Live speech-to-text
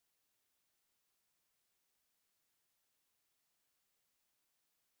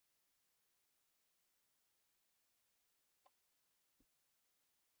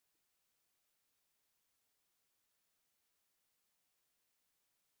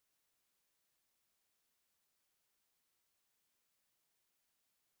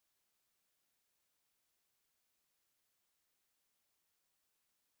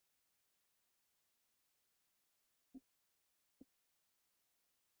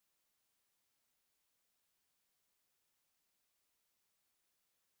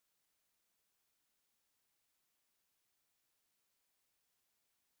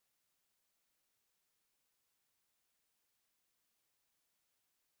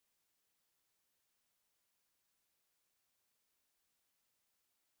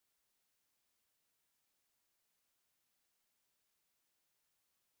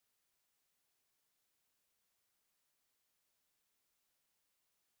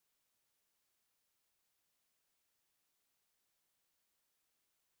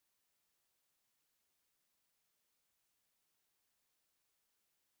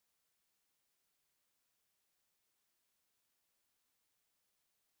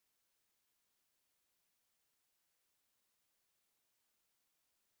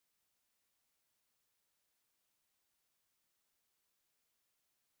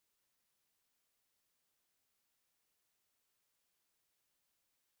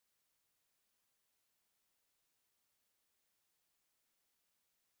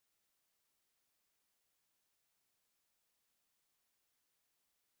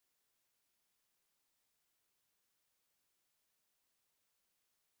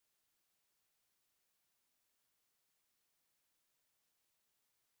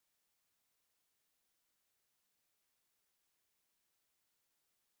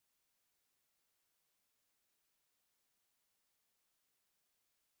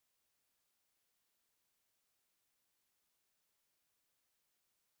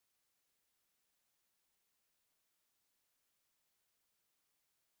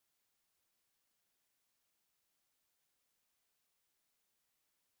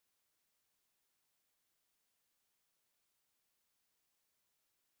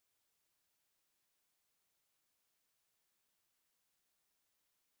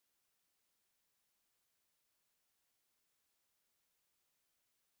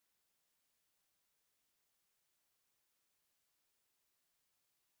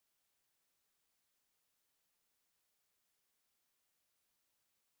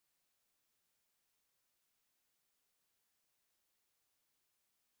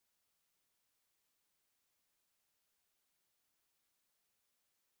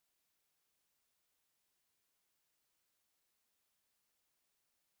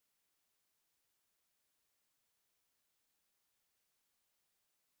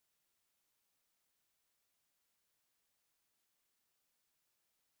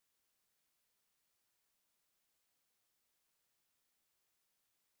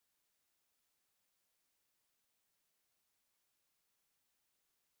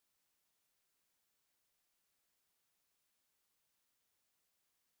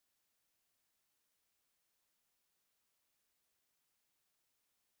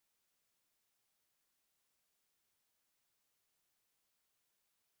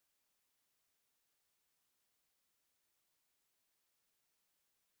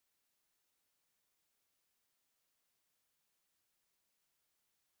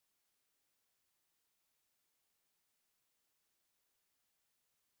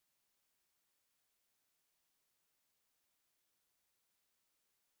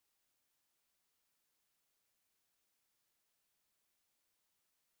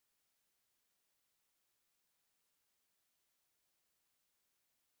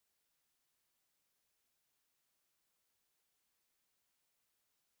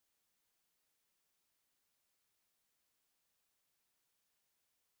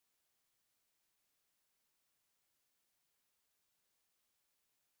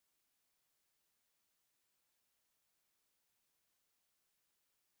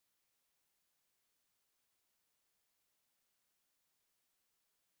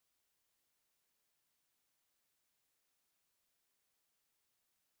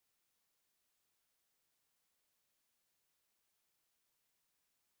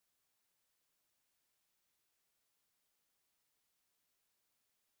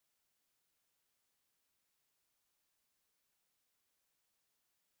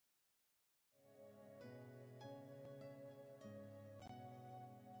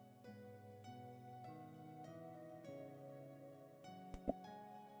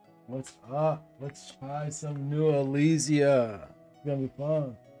What's up? Let's try some new Ilysia. It's gonna be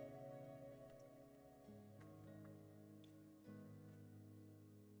fun.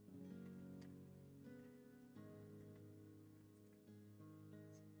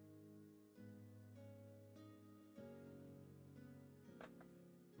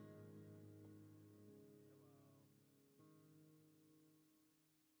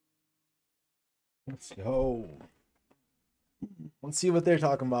 Let's go. Let's see what they're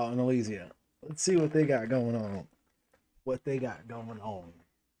talking about in Ilysia. Let's see what they got going on. What they got going on.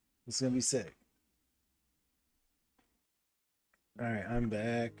 It's gonna be sick. Alright, I'm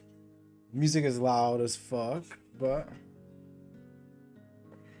back. Music is loud as fuck, but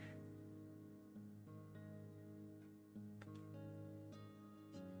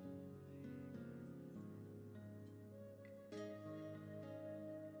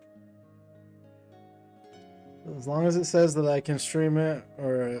as long as it says that I can stream it,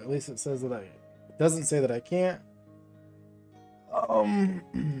 or at least it says that it doesn't say that I can't.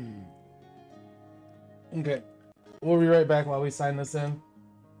 Okay. We'll be right back while we sign this in.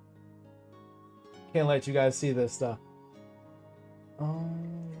 Can't let you guys see this stuff.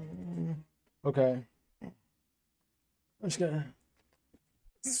 Okay. I'm just gonna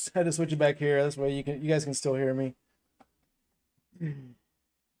had to switch it back here. This way you guys can still hear me. I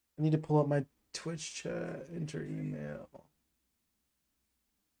need to pull up my Twitch chat, enter email.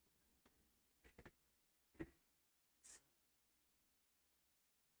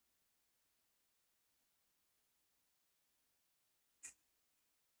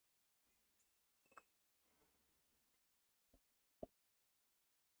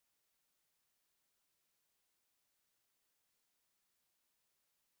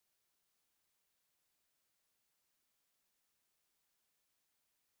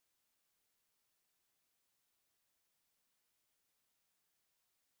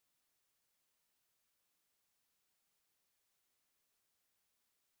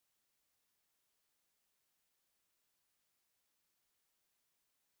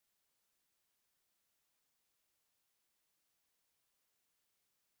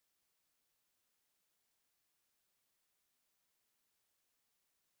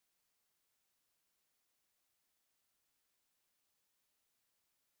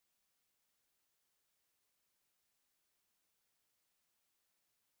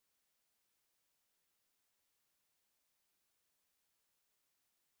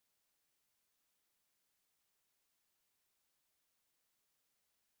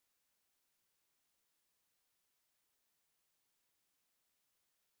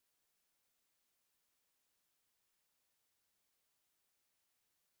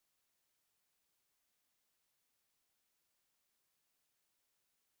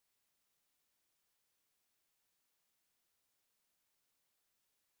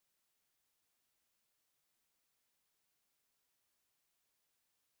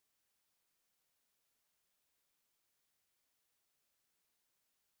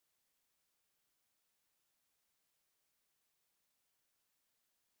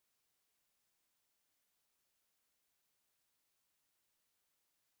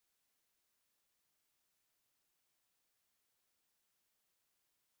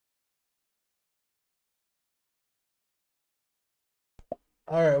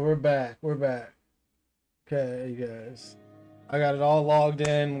 All right, we're back. We're back. Okay, you guys. I got it all logged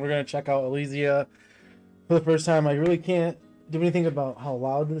in. We're gonna check out Ilysia for the first time. I really can't do anything about how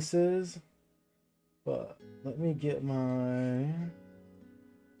loud this is, but let me get my.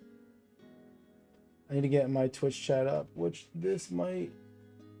 I need to get my Twitch chat up, which this might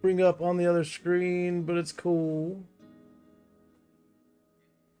bring up on the other screen, but it's cool.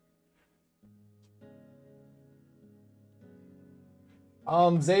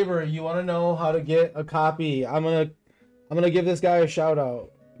 Zaber, you want to know how to get a copy? I'm gonna give this guy a shout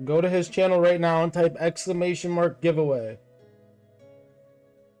out. Go to his channel right now and type !giveaway.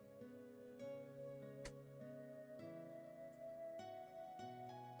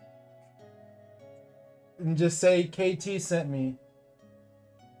 And just say KT sent me.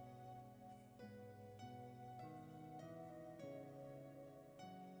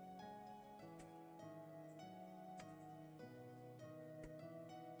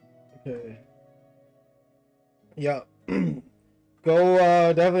 Okay. Yeah.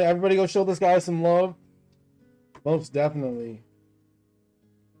 Go, definitely, everybody go show this guy some love. Most definitely.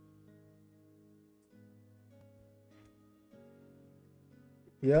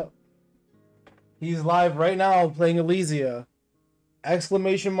 Yep. He's live right now playing Ilysia.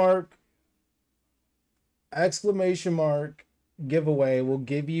 Exclamation mark giveaway will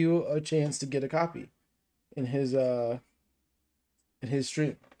give you a chance to get a copy in his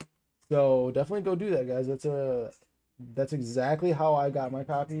stream. So definitely go do that, guys. That's exactly how I got my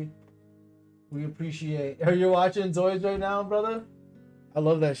copy. We appreciate. Are you watching Zoids right now, brother? I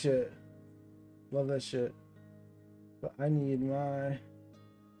love that shit. Love that shit. But I need my.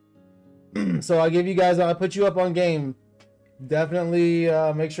 So I'll give you guys. I'll put you up on game. Definitely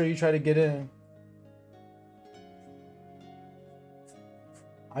make sure you try to get in.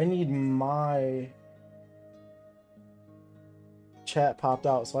 I need my chat popped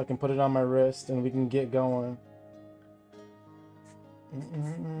out so I can put it on my wrist and we can get going.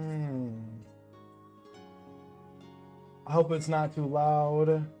 I hope it's not too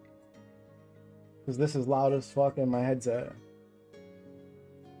loud, because this is loud as fuck in my headset.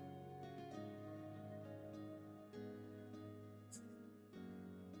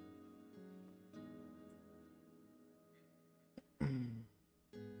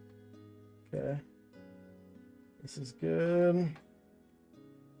 Okay, this is good.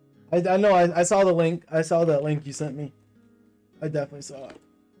 I know I saw the link. I saw that link you sent me. I definitely saw it.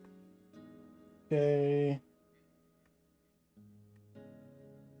 Okay.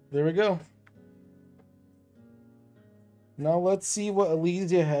 There we go. Now let's see what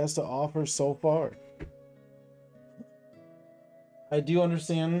Ilysia has to offer so far. I do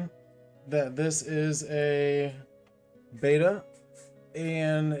understand that this is a beta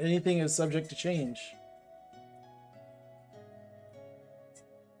and anything is subject to change.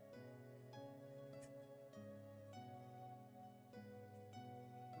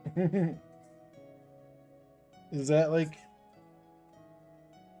 Is that like...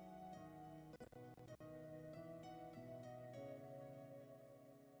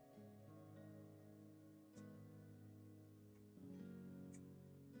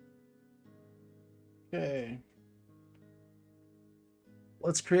 Okay.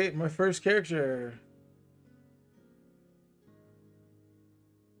 Let's create my first character.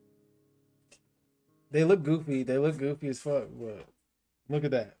 They look goofy. They look goofy as fuck, but look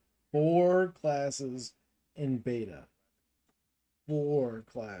at that. 4 classes in beta. 4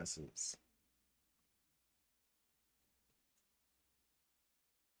 classes.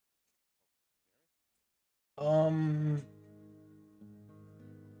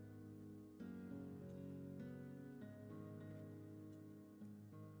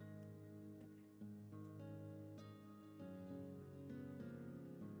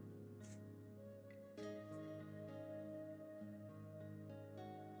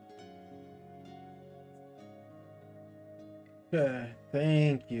 Okay,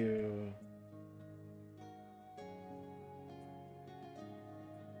 thank you.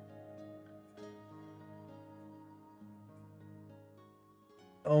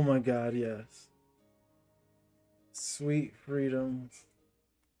 Oh my god, yes. Sweet freedom.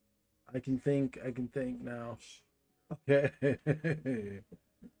 I can think now. Okay.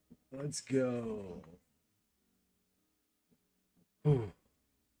 Let's go. Ooh.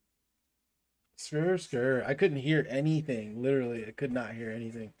 Skrr. I couldn't hear anything. Literally, I could not hear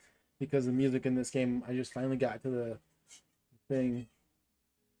anything because the music in this game. I just finally got to the thing.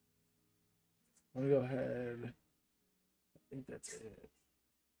 Let me go ahead. I think that's it.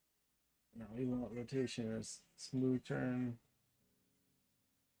 Now we want rotation as smooth turn.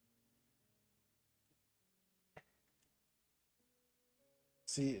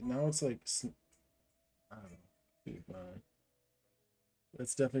 See, now it's like, I don't know.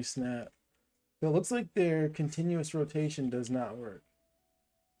 That's definitely snap. So it looks like their continuous rotation does not work.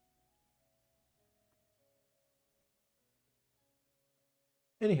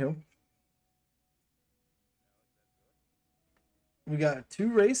 Anywho, we got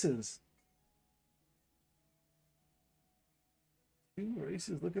 2 races. 2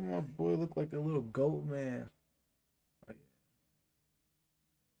 races. Look at my boy, look like a little goat man. I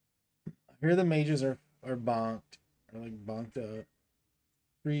hear the mages are bonked, or like bonked up.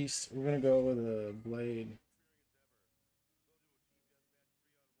 Priest, we're gonna go with a blade.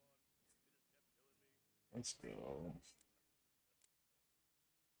 Let's go.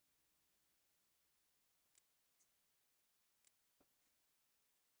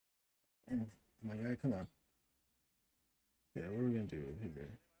 My guy, come on. Yeah, what are we gonna do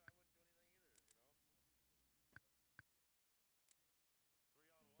here?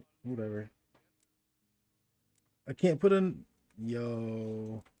 Whatever. I can't put in.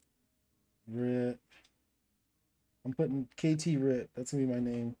 Yo. Rip. I'm putting KT Rip. That's gonna be my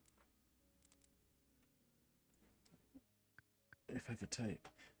name. If I could type.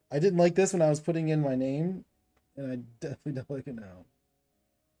 I didn't like this when I was putting in my name, and I definitely don't like it now.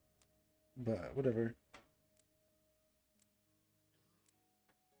 But whatever.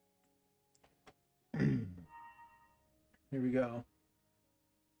 Here we go.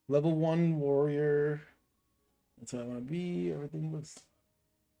 Level 1 warrior. That's what I want to be. Everything looks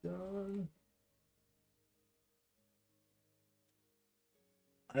done.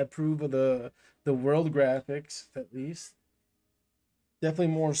 I approve of the world graphics, at least. Definitely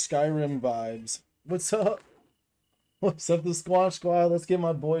more Skyrim vibes. What's up? What's up, the Squanch Squad? Let's give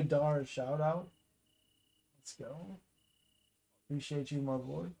my boy Dar a shout out. Let's go. Appreciate you, my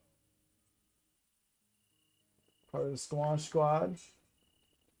boy. Part of the Squanch Squad.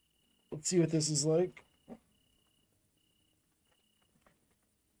 Let's see what this is like.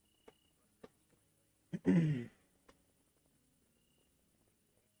 Okay,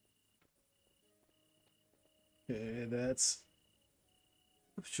 that's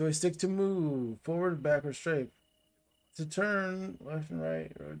joystick to move, forward, back, or straight. To turn, left and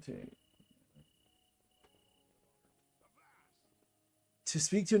right, rotate. To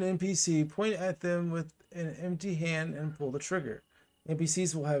speak to an NPC, point at them with an empty hand and pull the trigger.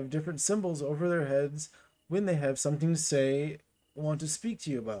 NPCs will have different symbols over their heads when they have something to say or want to speak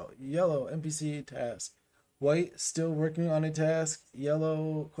to you about. Yellow, NPC task. White, still working on a task.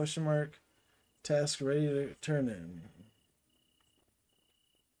 Yellow, question mark, task ready to turn in.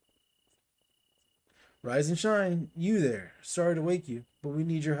 Rise and shine, you there. Sorry to wake you, but we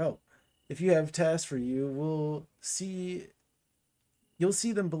need your help. If you have tasks for you, you'll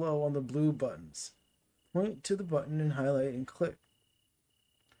see them below on the blue buttons. Point to the button and highlight and click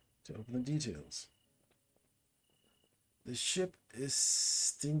to open the details. The ship is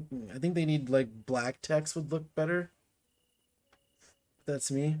stinking. I think they need like black text would look better.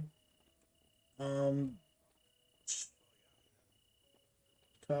 That's me.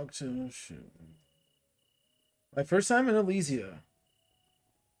 Talk to ship. My first time in Ilysia.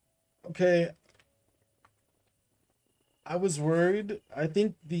 Okay. I was worried. I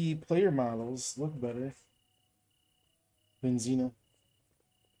think the player models look better than Xena.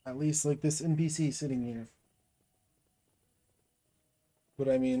 At least like this NPC sitting here. But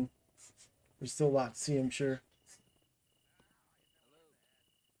I mean, there's still a lot to see, I'm sure.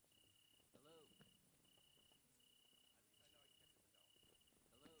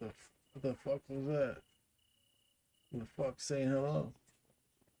 What the fuck was that? Who the fuck saying hello?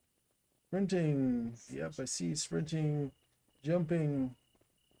 Sprinting. Yep, I see sprinting, jumping.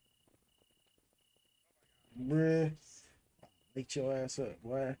 Bruh. Wake your ass up,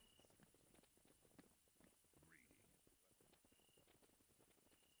 why?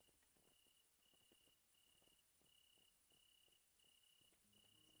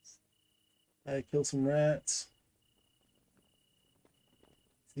 I killed some rats.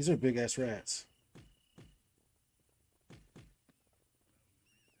 These are big ass rats.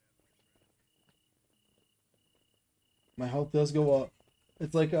 My health does go up.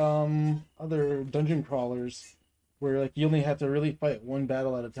 It's like other dungeon crawlers where like you only have to really fight one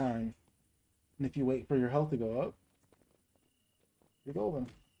battle at a time. And if you wait for your health to go up, you're golden.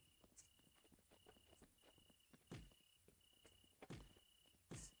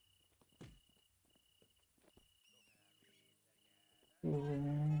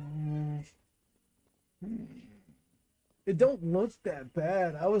 It don't look that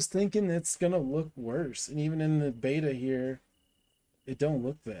bad. I was thinking it's gonna look worse, and even in the beta here, it don't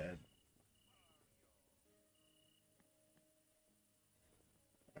look bad.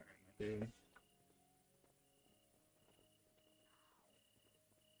 Dude.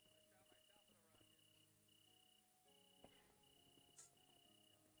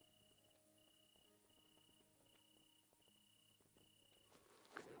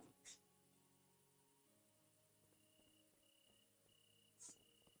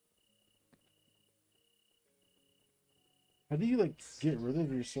 How do you like get rid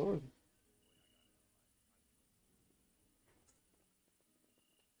of your sword?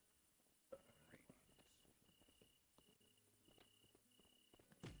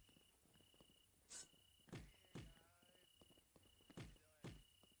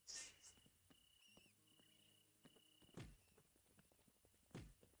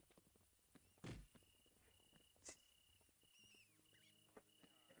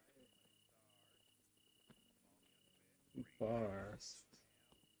 Bars.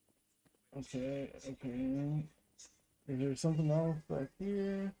 Okay, okay. Is there something else back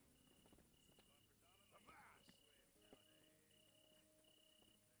here?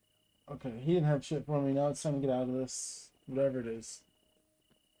 Okay, he didn't have shit for me. Now it's time to get out of this. Whatever it is.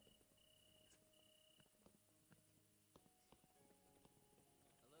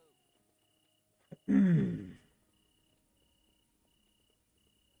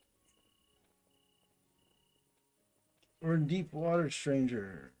 We're in deep water,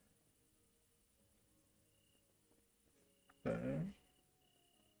 stranger. Okay.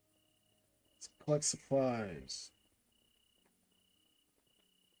 collect supplies.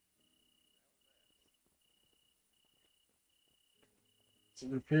 So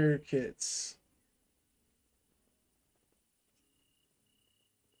repair kits.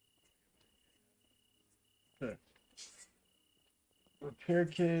 Okay. Repair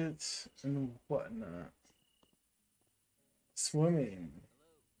kits and whatnot. Swimming.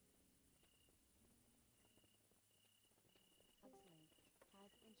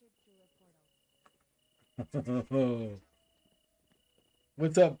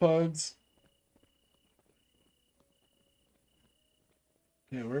 What's up, Pugs?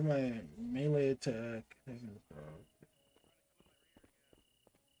 Okay, where my melee attack?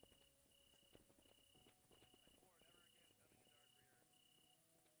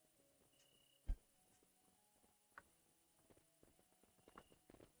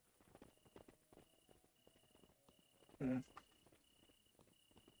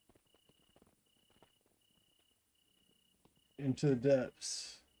 Into the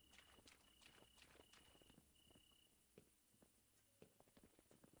depths.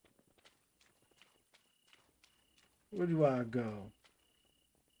 Where do I go?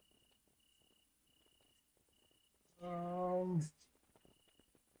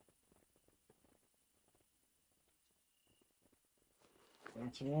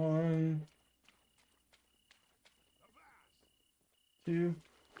 That's 1, 2,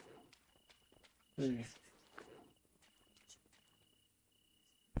 3.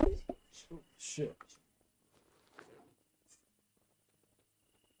 Oh, shit.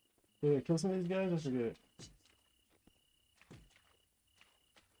 Did I kill some of these guys? I forget.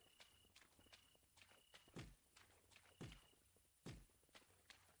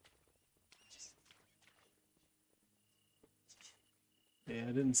 Yeah,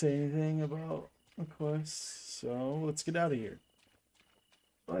 I didn't say anything about a quest, so let's get out of here.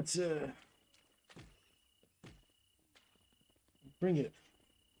 Let's bring it.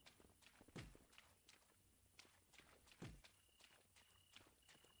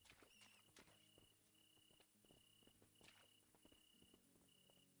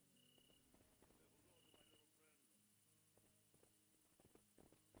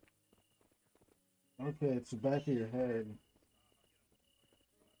 Okay, it's the back of your head.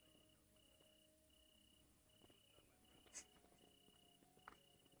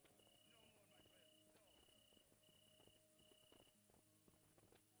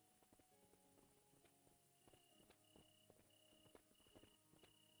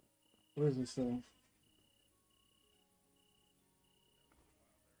 Where's this thing?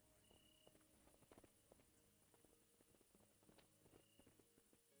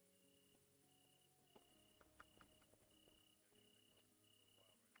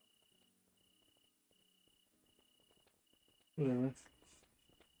 Whatever.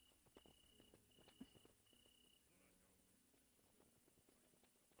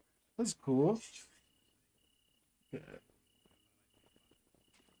 That's cool. Yeah.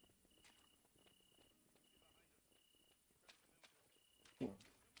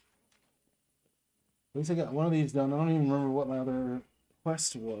 At least I got one of these done. I don't even remember what my other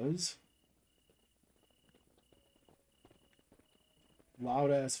quest was.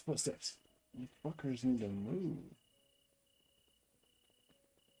 Loud ass footsteps. You fuckers need to move.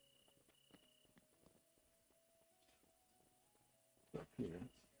 Up here.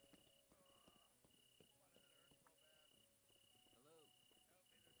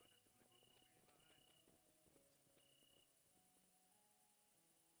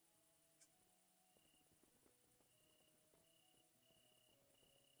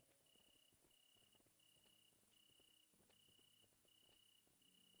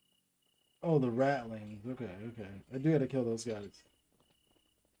 Oh, the ratlings. Okay, okay. I do gotta kill those guys.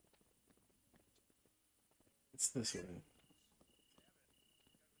 It's this way.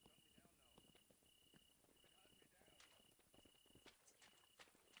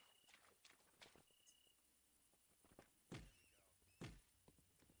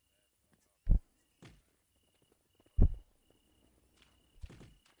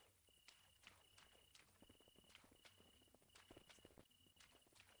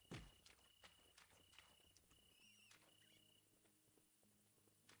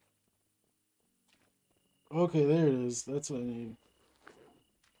 Okay, there it is. That's what I need.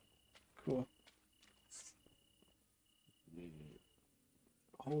 Cool.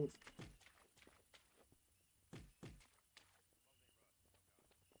 Hold.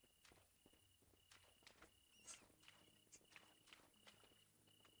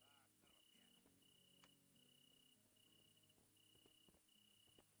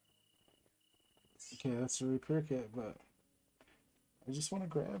 Okay, that's a repair kit, but I just want to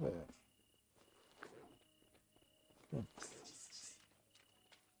grab it. Okay.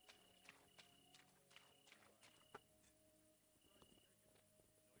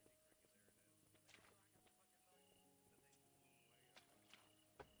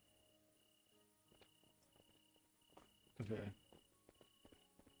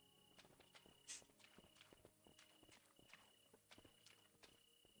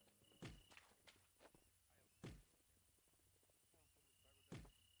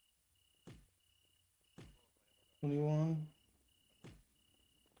 $21.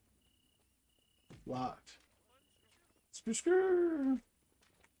 Locked.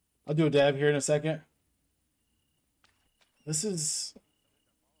 I'll do a dab here in a second. This is,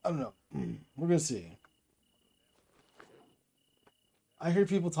 I don't know. We're gonna see. I hear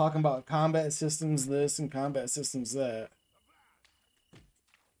people talking about combat systems this and combat systems that.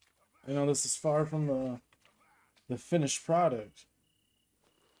 I know this is far from the finished product.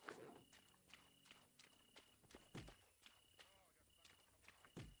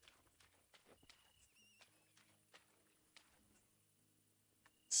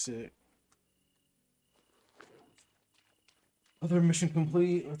 Sick. Other mission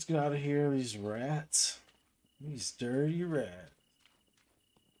complete. Let's get out of here. These rats. These dirty rats.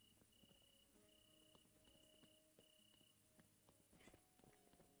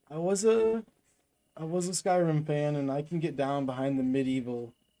 I was a Skyrim fan, and I can get down behind the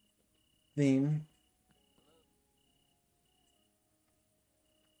medieval theme.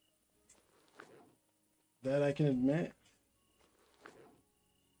 That I can admit.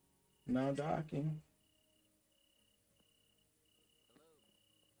 Now docking.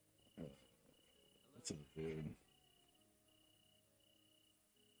 That's a food.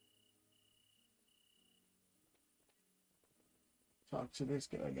 Talk to this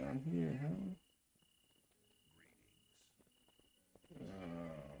guy down here, huh?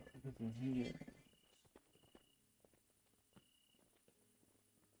 Here.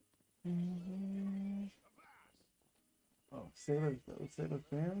 Oh, Sailor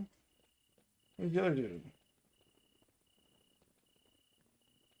Fan? Where's the other dude?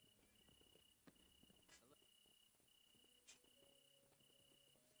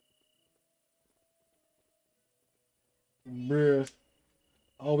 Bruh.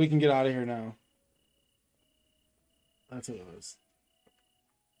 Oh, we can get out of here now. That's what it was.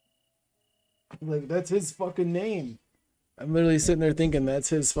 Like, that's his fucking name. I'm literally sitting there thinking that's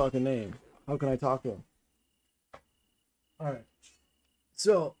his fucking name. How can I talk to him? Alright.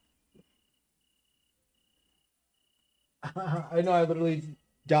 So, I know I literally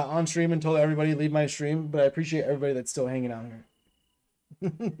got on stream and told everybody to leave my stream, but I appreciate everybody that's still hanging out here.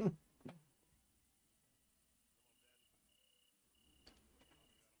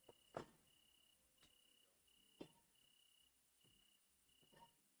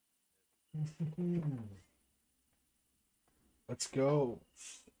 Let's go.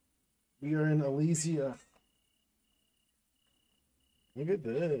 We are in Ilysia. Look at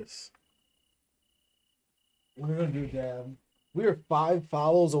this. We're gonna do dab. We are 5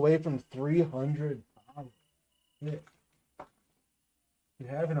 follows away from 300 followers. Yeah. If you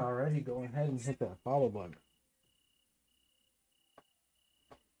haven't already, go ahead and hit that follow button.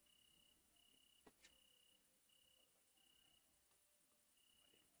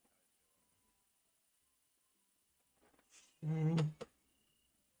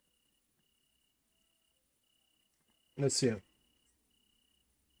 Let's see.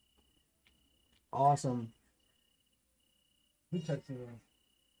 Awesome. Who texted me?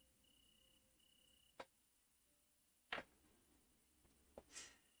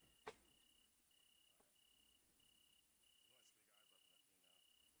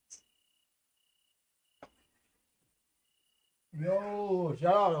 Yo,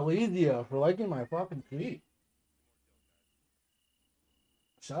 shout out to Ilysia for liking my fucking tweet.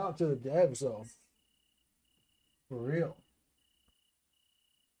 Shout out to the devs though. For real.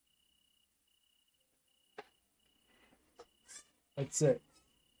 That's it.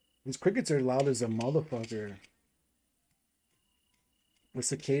 These crickets are loud as a motherfucker. The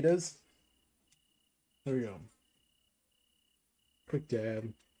cicadas. There we go. Quick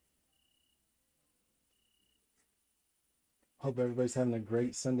dab. Hope everybody's having a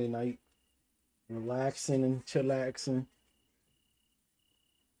great Sunday night. Relaxing and chillaxing.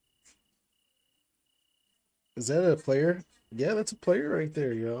 Is that a player? Yeah, that's a player right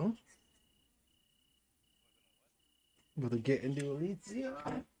there, yo. Will they get into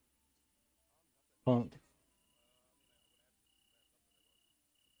Ilysia? Punk.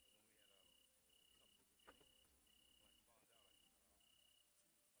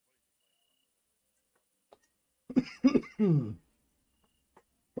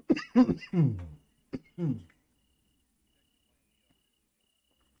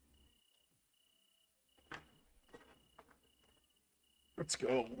 Let's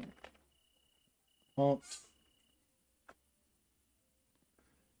go. Pumped.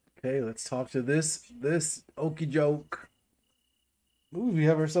 Okay, let's talk to this okey joke. Ooh, we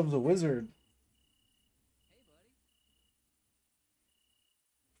have ourselves a wizard.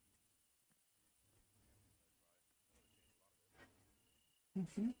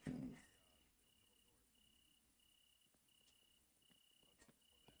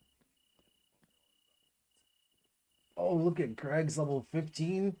 Oh, look at Greg's level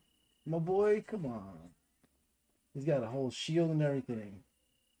 15. My boy, come on. He's got a whole shield and everything.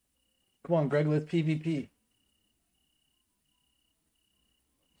 Come on, Greg, let's PvP.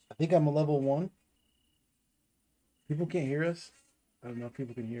 I think I'm a level 1. People can't hear us. I don't know if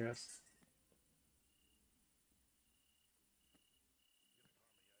people can hear us.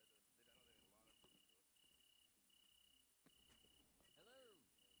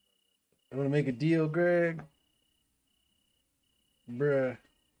 I want to make a deal, Greg. Bruh.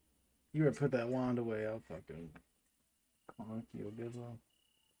 You ever put that wand away? I'll fucking conk you a good one.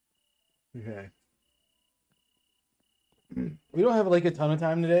 Okay. We don't have like a ton of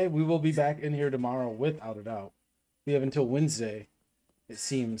time today. We will be back in here tomorrow without a doubt. We have until Wednesday, it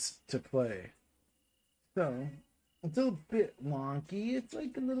seems, to play. So, it's a bit wonky. It's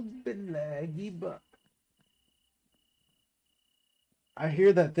like a little bit laggy, but I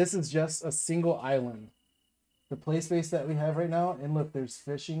hear that this is just a single island. The play space that we have right now, and look, there's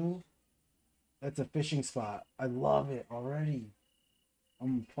fishing. That's a fishing spot. I love it already.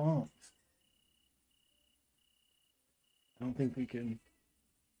 I'm pumped. I don't think we can.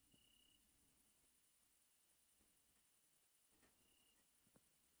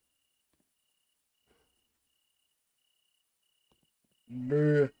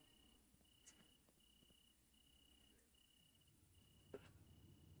 Bruh.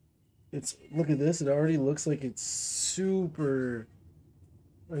 It's, look at this. It already looks like it's super.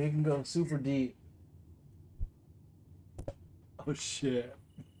 Like, it can go super deep. Oh shit.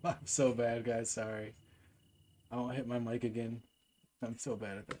 I'm so bad, guys. Sorry. I won't hit my mic again. I'm so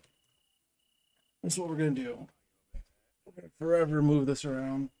bad at that. That's what we're gonna do. We're gonna forever move this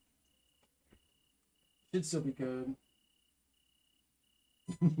around. Should still be good.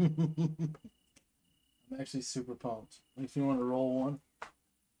 I'm actually super pumped. If you want to roll one,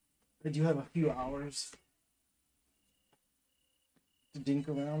 I do have a few hours to dink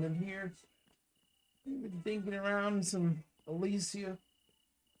around in here. Been dinking around some Ilysia.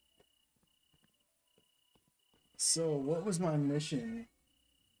 So, what was my mission?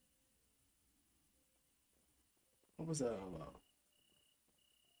 What was that all about?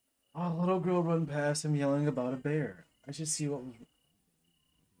 Oh, a little girl run past him yelling about a bear. I should see what was...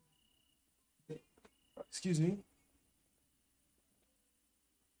 Excuse me?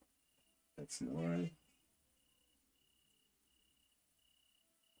 That's north.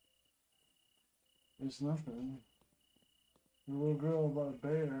 There's nothing. A little girl about a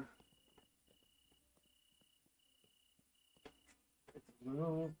bear. It's a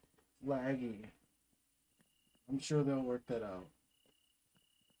little laggy. I'm sure they'll work that out.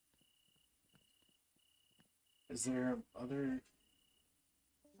 Is there other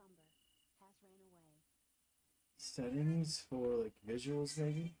settings for like visuals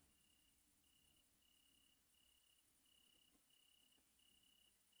maybe?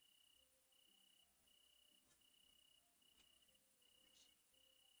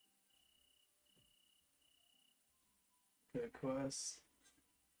 Okay, quests.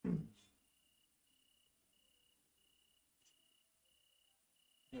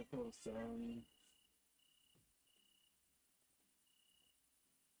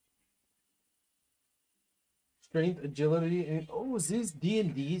 Strength, agility, and oh, is this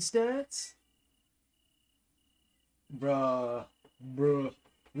D&D stats? Bruh.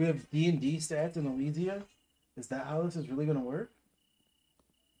 We have D&D stats in Ilysia? Is that how this is really gonna work?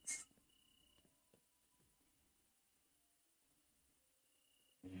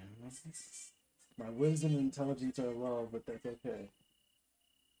 Yeah. My wisdom and intelligence are low, but that's okay.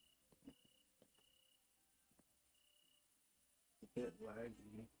 It's a bit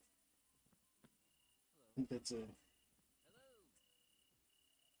laggy. I think that's a...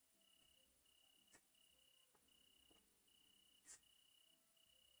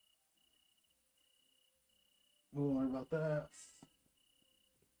 We won't worry about that.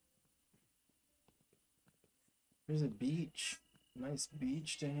 There's a beach. Nice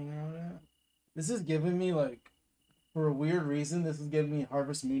beach to hang out at. This is giving me, like, for a weird reason, this is giving me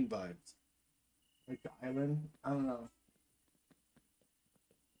Harvest Moon vibes. Like the island. I don't know.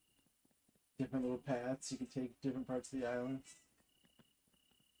 Different little paths. You can take different parts of the island.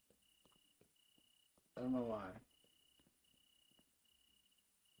 I don't know why.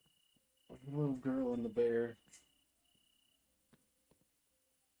 The little girl and the bear.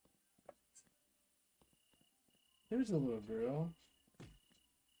 There's a little girl.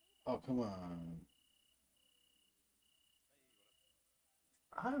 Oh, come on.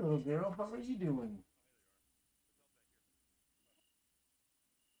 Hi, little girl. How are you doing?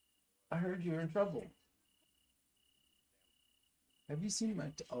 I heard you're in trouble. Have you seen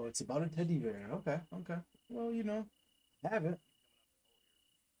my... oh, it's about a teddy bear. Okay, okay. Well, you know, have it.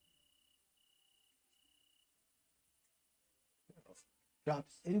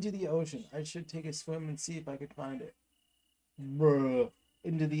 Dropped into the ocean. I should take a swim and see if I could find it. Bruh.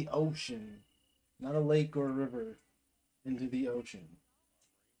 Into the ocean. Not a lake or a river. Into the ocean.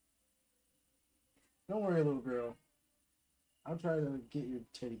 Don't worry, little girl. I'll try to get your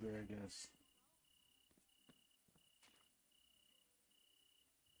teddy bear, I guess.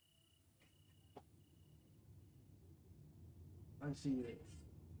 I see it.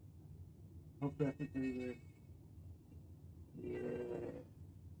 Hope that's a teddy bear. Yeah.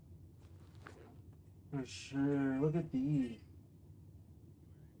 For sure. Look at these.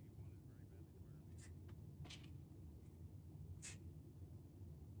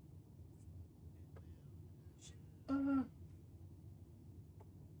 Uh,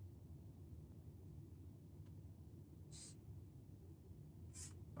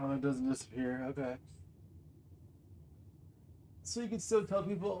 oh, it doesn't disappear. Okay. So you can still tell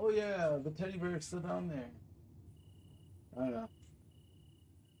people, oh yeah, the teddy bear is still down there. I don't know.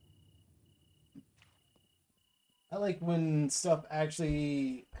 I like when stuff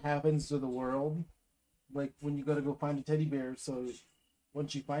actually happens to the world. Like when you gotta go find a teddy bear, so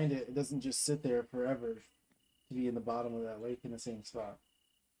once you find it, it doesn't just sit there forever to be in the bottom of that lake in the same spot.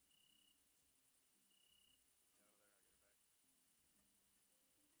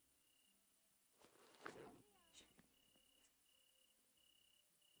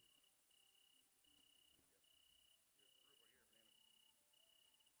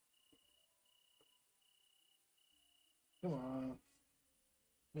 Come on.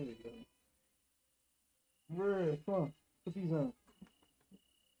 There we go. Right, come on. Put these on.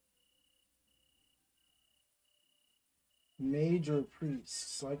 Mage or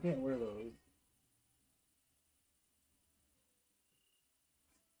priest, so I can't wear those.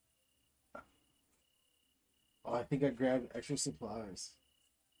 Oh, I think I grabbed extra supplies.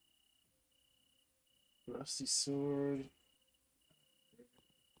 Rusty sword.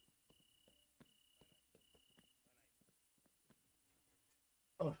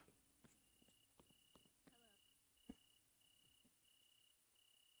 Oh.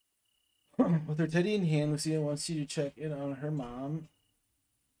 With her teddy in hand, Lucia wants you to check in on her mom,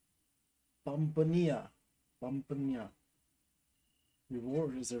 Bumpania. Bumpania.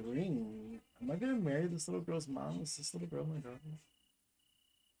 Reward is a ring. Am I gonna marry this little girl's mom? Is this little girl my daughter?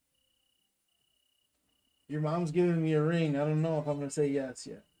 Your mom's giving me a ring. I don't know if I'm gonna say yes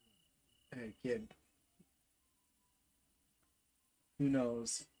yet. Hey, kid. Who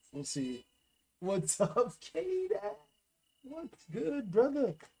knows? We'll see. What's up, Kate? What's good,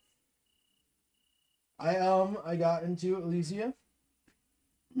 brother? I got into Ilysia.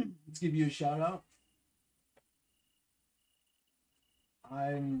 Let's give you a shout out.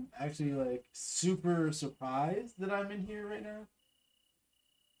 I'm actually like super surprised that I'm in here right now.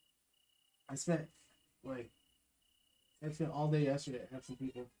 I spent like all day yesterday. I have some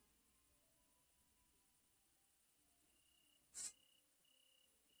people.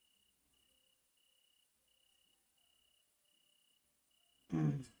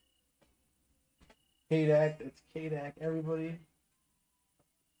 K-Dak, it's K-Dak, everybody.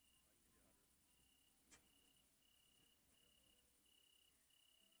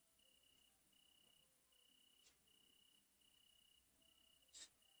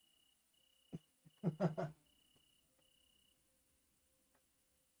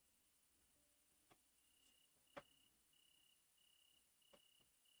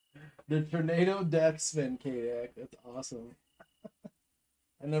 The tornado death spin, K-Dak. That's awesome.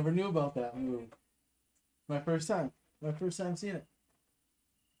 I never knew about that move. My first time. My first time seeing it.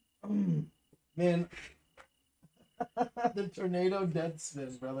 Man. The tornado death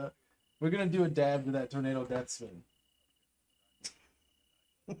spin, brother. We're gonna do a dab to that tornado death spin.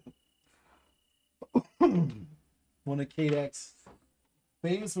 One of K-Dak's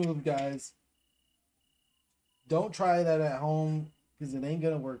famous move, guys. Don't try that at home because it ain't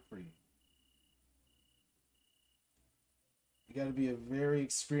gonna work for you. You gotta be a very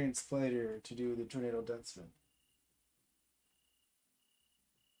experienced fighter to do the tornado death spin.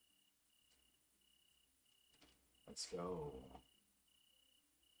 Let's go.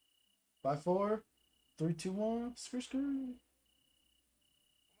 5, 4, 3, 2, 1. Screw.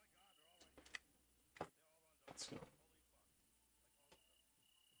 Let's go.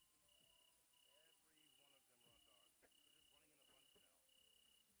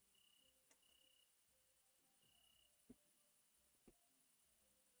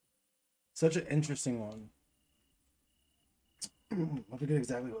 Such an interesting one. I forget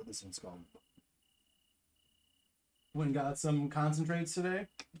exactly what this one's called. Went and got some concentrates today,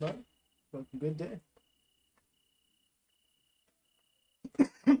 but good day.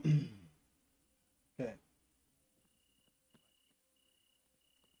 Okay.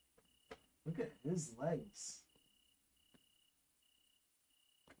 Look at his legs.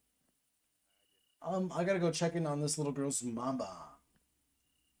 I gotta go check in on this little girl's mama.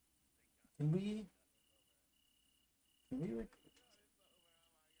 Can we like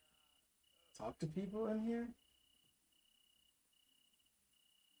talk to people in here?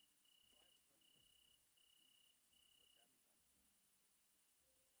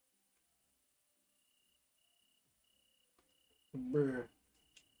 Brr.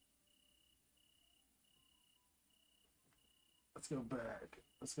 Let's go back.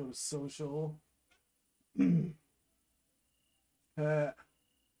 Let's go to social.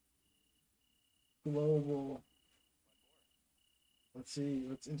 Global. Let's see.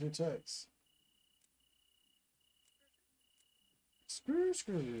 Let's enter text. Screw.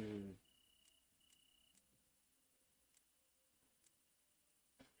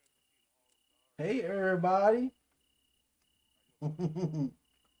 Hey, everybody. Come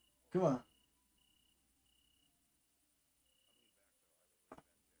on.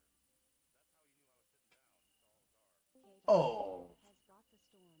 Oh.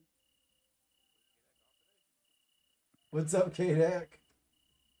 What's up, K-Deck?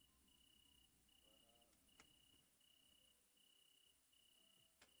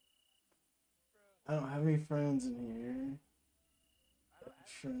 I don't have any friends in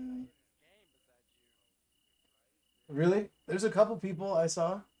here. Really? There's a couple people I saw.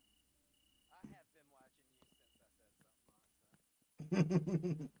 I have been watching you since I said something,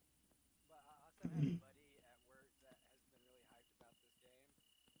 Melissa. But I also have a buddy at work that has been really hyped about this game,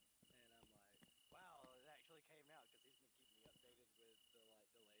 and I'm like, wow, it actually came out because he's been keeping me updated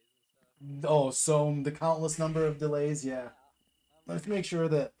with the delays and stuff. Oh, so the countless number of delays, yeah. Let's make sure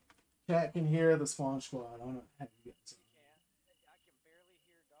that chat can hear the SQUANCH Squad. I want to have you guys. I can barely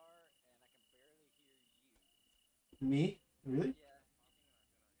hear Dar, and I can barely hear you. Me? Really? Yeah.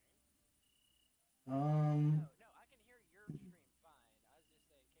 Um. No, I can hear your stream fine. I was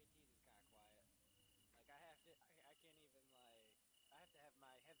just saying KT's is kind of quiet. Like I can't even I have to have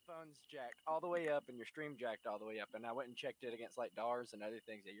my headphones jacked all the way up and your stream jacked all the way up. And I went and checked it against like DARs and other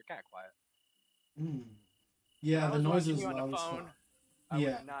things. Yeah, you're kind of quiet. Yeah, the noise is on loud the as phone. fuck. I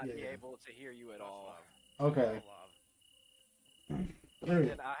would not be able to hear you at all. Okay.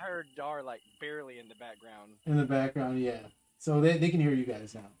 And I heard Dar like barely in the background. In the background, yeah. So they can hear you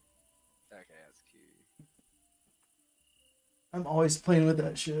guys now. Okay, that's cute. I'm always playing with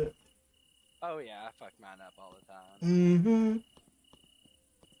that shit. Oh yeah, I fuck mine up all the time. Mm-hmm. And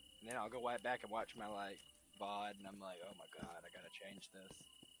then I'll go right back and watch my like VOD, and I'm like, oh my god, I gotta change this.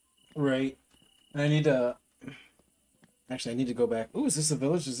 Right. I need to. Actually, I need to go back. Ooh, is this a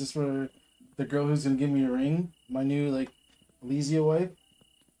village? Is this for the girl who's gonna give me a ring? My new like Ilysia wife.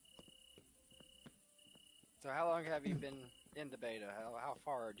 So how long have you been in the beta? How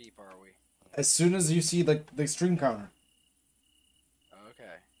far or deep are we? As soon as you see like the stream counter.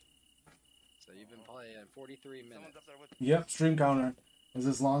 Okay. So you've been playing 43 minutes. Yep, stream counter is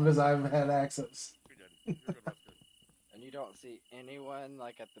as long as I've had access. And you don't see anyone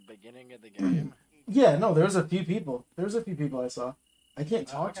like at the beginning of the game? Yeah, no, there's a few people. There's a few people I saw. I can't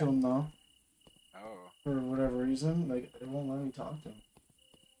talk to them though. Oh. For whatever reason, like it won't let me talk to them.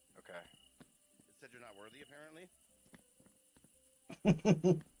 Okay. It said you're not worthy,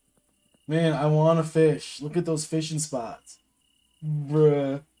 apparently. Man, I want to fish. Look at those fishing spots,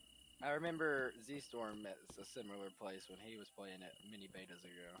 bruh. I remember Z-Storm at a similar place when he was playing it many betas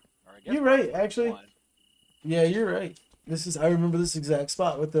ago. Or I guess You're right, actually. one. Yeah, you're right. I remember this exact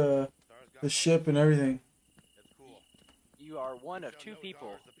spot with the ship and everything. That's cool. You are one of two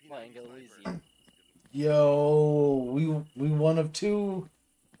people playing Ilysia. Yo, we one of two.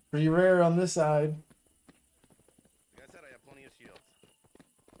 Pretty rare on this side. Like I said, I have plenty of shields.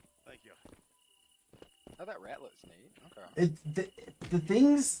 Thank you. Oh, that rat looks neat. Okay. The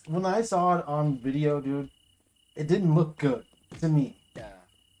things when I saw it on video, dude, it didn't look good to me. Yeah.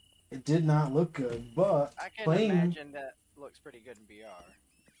 It did not look good, but I can playing, imagine that looks pretty good in VR.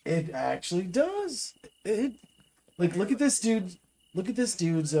 it actually does. It like look at this dude. Look at this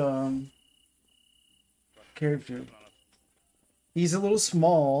dude's character. He's a little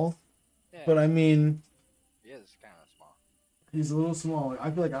small, Yeah. but I mean, He is He's a little small. I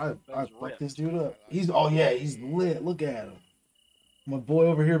feel like I But he's fuck ripped. this dude up. He's oh yeah, he's lit. Look at him. My boy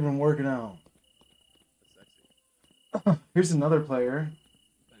over here been working out. That's sexy. Here's another player.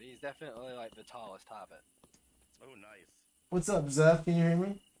 But he's definitely like the tallest hobbit. Oh, nice. What's up, Zeph? Can you hear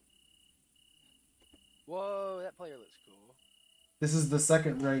me? Whoa, that player looks cool. This is the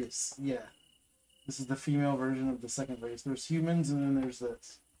second race. Yeah. This is the female version of the second race. There's humans and then there's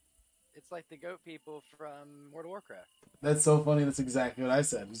this. It's like the goat people from World of Warcraft. That's so funny. That's exactly what I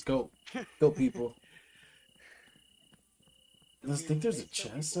said. It's goat. Goat people. I think there's a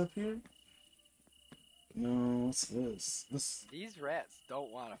chest up here. No, what's this? These rats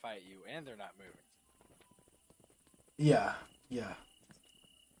don't want to fight you, and they're not moving. Yeah, yeah.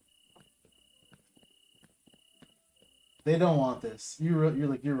 They don't want this. You're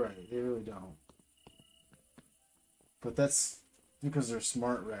right. They really don't. But that's because they're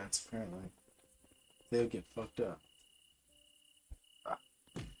smart rats. Apparently, they'll get fucked up. Ah.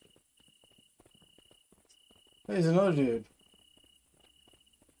 Hey, there's another dude.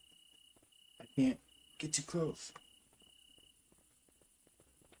 I can't get too close.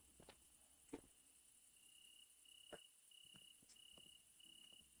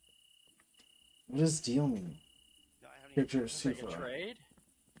 What does deal mean? No, I haven't Picture It's like a super. trade.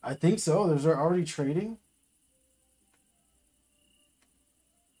 I think so. There's already trading.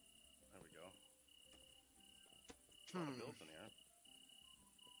 There we go. A lot of builds in here.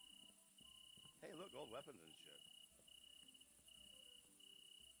 Hey, look, gold weapons and shit.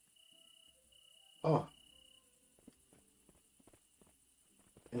 Oh.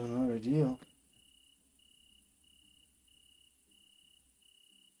 And another deal.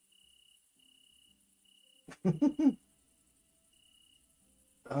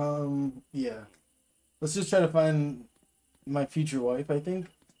 Yeah. Let's just try to find my future wife, I think.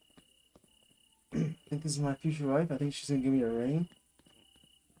 I think this is my future wife. I think she's gonna give me a ring.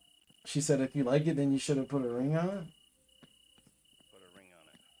 She said if you like it, then you should have put a ring on Put a ring on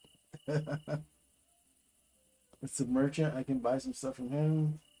it. it. It's a merchant. I can buy some stuff from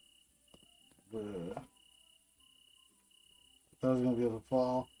him. Thought I was gonna be able to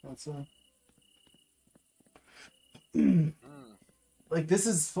fall. That's like this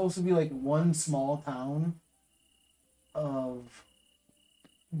is supposed to be like one small town of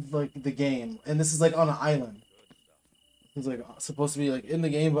like the game, and this is like on an island. Good It's like supposed to be like in the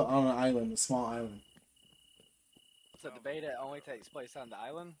game, but on an island, a small island. So the beta only takes place on the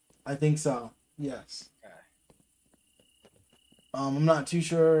island? I think so. Yes. Okay. I'm not too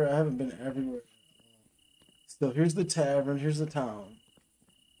sure. I haven't been everywhere. So here's the tavern. Here's the town.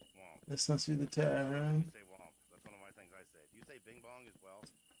 Womp. This must be the You tavern. say womp. That's one of my things I say. Do you say bing bong as well?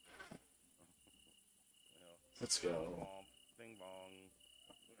 You know, Let's go. womp, bing bong.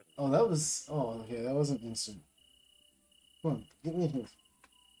 Oh, that was. Oh, okay. That wasn't instant. Come on, get me in here.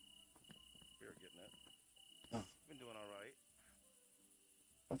 We're getting it. Oh. Been doing all right.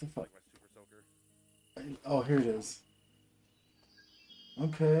 What the fuck? Like my super soaker. Oh, here it is.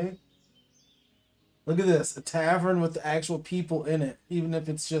 Okay. Look at this. A tavern with the actual people in it. Even if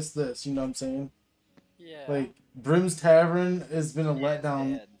it's just this, you know what I'm saying? Yeah. Like, Brim's Tavern has been a Yeah, it's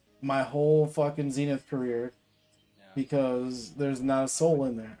letdown dead. my whole fucking Zenith career. Yeah. Because there's not a soul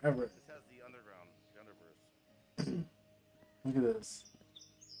in there, ever. This has the underground, the underverse. Look at this.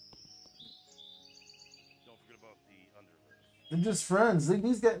 Don't forget about the underverse. They're just friends. Like,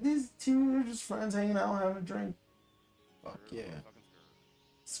 these two are just friends hanging out, having a drink. Fuck Skrr, yeah. motherfucking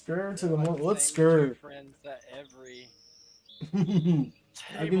Skirt to the Like mo- the let's same two skirt. friends at every I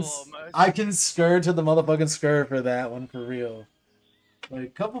table can almost. I can skirt to the motherfucking skirt for that one for real. Like a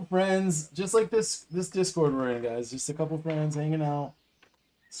couple friends, just like this Discord we're in, guys. Just a couple friends hanging out.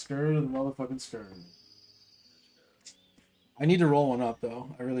 Skirt to the motherfucking skirt. I need to roll one up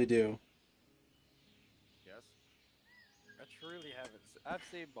though. I really do. Yes? I truly haven't. I've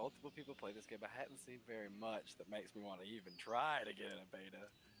seen multiple people play this game. I hadn't seen very much that makes me want to even try to get in a beta.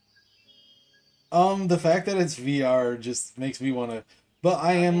 The fact that it's VR just makes me want to. But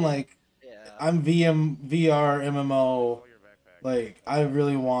I am mean, like, Yeah. I'm VR MMO. Oh, your backpack. Like I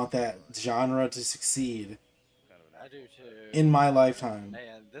really want that genre to succeed Kind of an I do too. in my lifetime.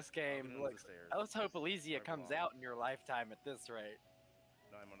 Man, this game Down the looks. stairs. Let's hope Ilysia comes out in your lifetime at this rate.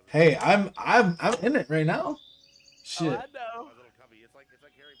 No, I'm under the Hey, stairs. I'm in it right now. Oh, Shit. I know. My little cubby. It's like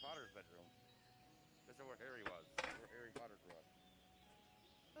Harry Potter's bedroom. This is where Harry was. Where Harry Potter grew up.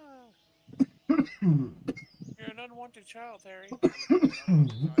 You're an unwanted child, Harry. You're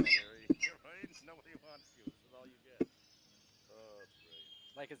right? Nobody wants you. This is all you get. Oh, it's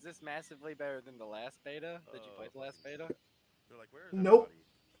great. Like, is this massively better than the last beta? Did you play the last beta? They're like, where's Nope. everybody?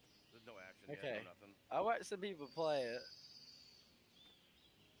 There's no action Okay. yet, no nothing. I watched some people play it.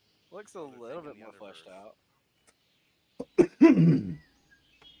 Looks a What they're little bit thinking more the fleshed other out.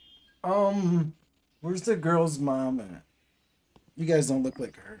 Where's the girl's mom at? You guys don't look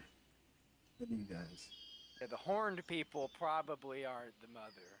like her. What do you guys? Yeah, the horned people probably aren't the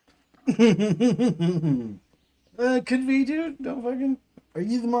mother. Could be, dude. Don't fucking. Are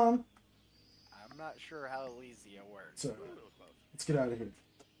you the mom? I'm not sure how Ilysia works. So, Ooh, that was close. let's get out of here.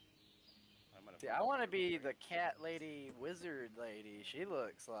 I might have See, I want to be the cat lady, wizard lady. She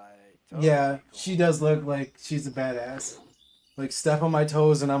looks like totally Yeah, cool. she does look like she's a badass. Like, step on my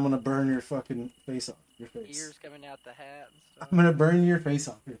toes and I'm gonna burn your fucking face off your face. Ears coming out the hat and stuff. I'm gonna burn your face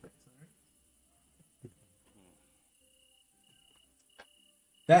off your face.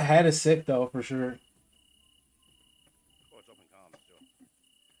 That hat is sick though, for sure. Oh, it's open comms still.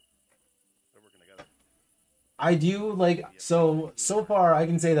 They're working together. I do like so far I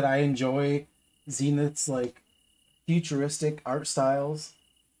can say that I enjoy Zenith's like futuristic art styles.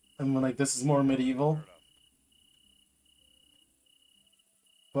 And when like this is more medieval. Fair enough.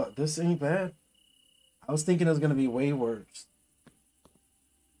 But this ain't bad. I was thinking it was gonna be way worse.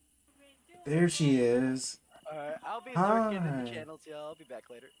 There she is. Alright, I'll be Hi. lurking in the channels, y'all. I'll be back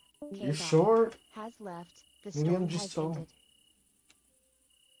later. You're short? Has left. The Maybe I'm storm just has tall. ended.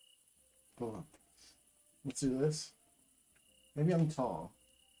 Hold on. Let's do this. Maybe I'm tall.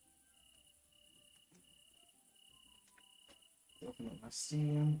 Open up my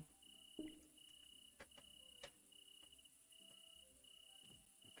Steam.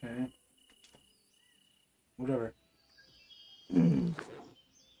 Okay. Whatever.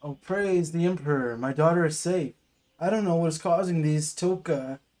 Oh, praise the Emperor. My daughter is safe. I don't know what is causing these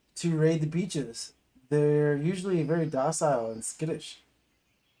Toka to raid the beaches. They're usually very docile and skittish.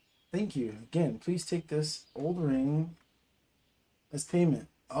 Thank you. Again, please take this old ring as payment.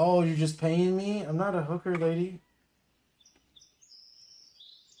 Oh, you're just paying me? I'm not a hooker, lady.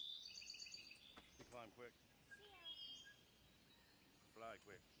 You climb quick. Fly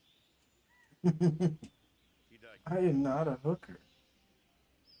quick. He died. I am not a hooker.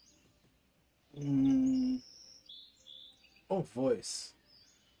 Oh, voice.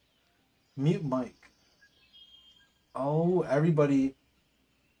 Mute mic. Oh, everybody.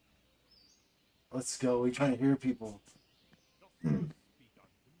 Let's go. We trying to hear people.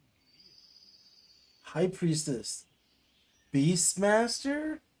 High Priestess.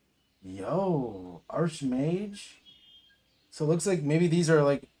 Beastmaster? Yo. Archmage? So it looks like maybe these are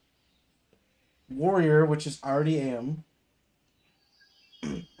like Warrior, which is already am.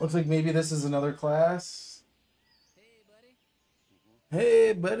 Looks like maybe this is another class.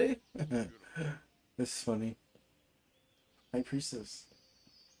 Hey, buddy. This is funny. High Priestess.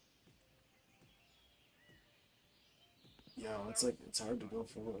 Yo, it's like, it's hard to go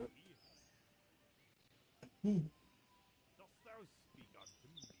for it.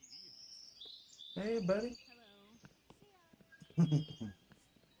 Hey, buddy.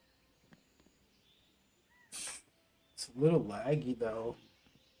 It's a little laggy, though.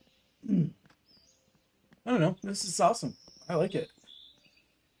 I don't know. This is awesome. I like it.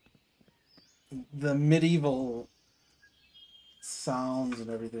 The medieval sounds and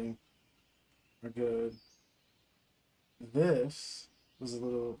everything are good. This was a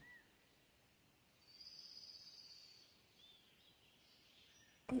little...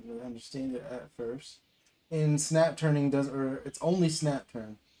 I didn't really understand it at first. And snap turning does, or it's only snap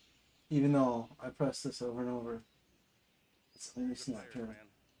turn. Even though I press this over and over. It's only Good snap players, turn. man.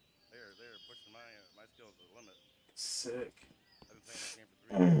 They're pushing my skills to the limit. Sick. I've been playing this game for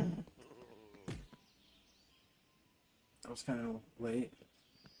 3 years. That was kind of late.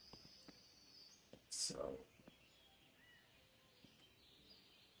 So...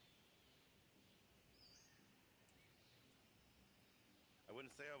 I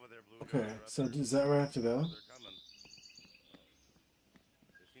wouldn't stay over there, Blue. Okay, They're up so there. is that where I have to go? They're coming.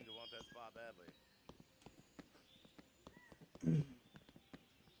 They seem to want that spot badly.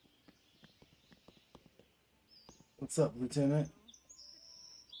 What's up, Lieutenant?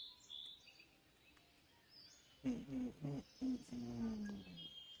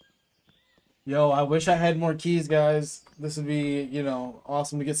 Yo, I wish I had more keys, guys. This would be, you know,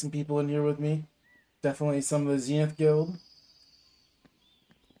 awesome to get some people in here with me. Definitely some of the Zenith Guild.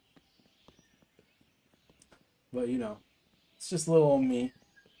 But, you know, it's just little old me.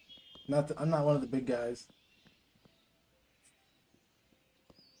 I'm not one of the big guys.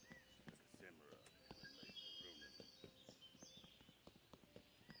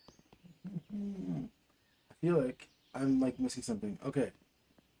 I feel like I'm like missing something. Okay.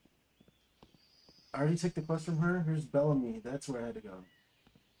 I already took the quest from her. Here's Bellamy. That's where I had to go.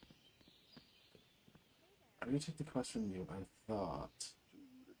 I already took the quest from you, I thought.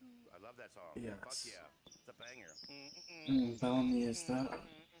 that song. Yes. Fuck yeah. It's a banger. Bellamy is that.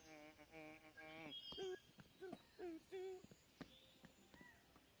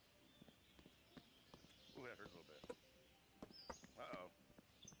 Ooh, that hurt a little bit. Uh-oh.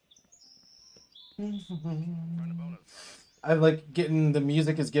 Trying to bonus on us. I like getting the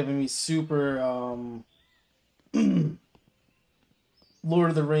music is giving me super Lord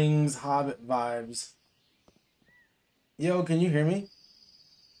of the Rings Hobbit vibes. Yo, can you hear me?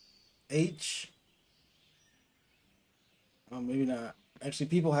 H? Oh, maybe not. Actually,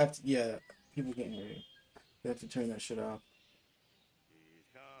 people have to. Yeah, people can't hear you. They have to turn that shit off. He's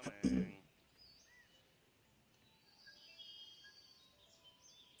coming.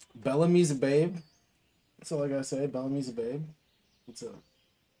 Bellamy's a babe. That's all I gotta say. Bellamy's a babe. What's up?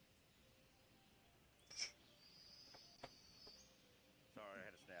 Sorry, I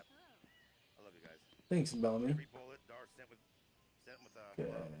had a snap. I love you guys. Thanks, Bellamy. Every bullet dart sent with love. Okay.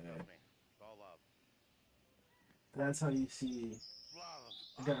 Trust me. It's all love. That's how you see. Love.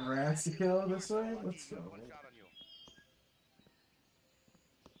 I got rats to kill this way? Lucky. Let's go. One shot on you.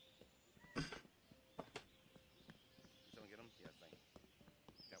 Someone get him? Yes, thank you.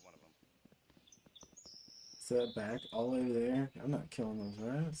 Got one of them. Set back all the way there. I'm not killing those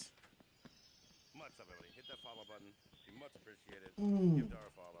rats. Much love, everybody. Hit that follow button. Be much appreciated. Mm. Give Dar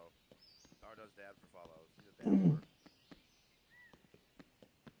a follow. Dar does dad for follows. He's a dad for.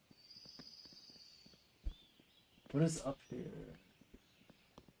 What is up here?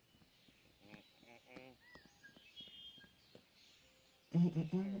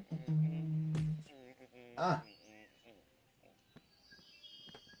 Ah.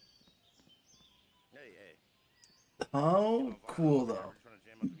 Hey. Oh, cool though.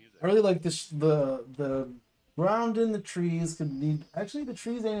 I really like this. The ground in the trees could be. Actually, the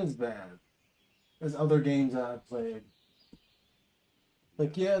trees ain't as bad as other games that I've played.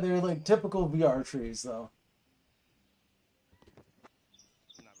 Like, yeah, they're like typical VR trees though.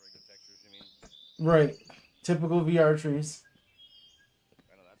 Not very good textures, you mean? Right, typical VR trees.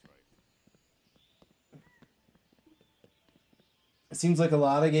 I know that's right. It seems like a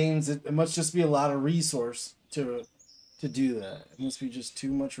lot of games. It must just be a lot of resource to do that. It must be just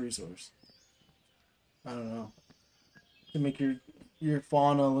too much resource. I don't know. To make your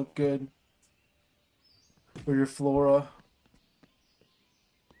fauna look good. Or your flora.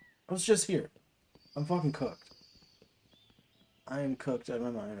 I was just here. I'm fucking cooked. I am cooked out of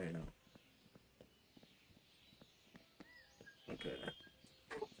my mind right now. Okay.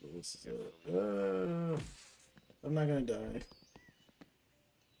 So this is it. I'm not gonna die.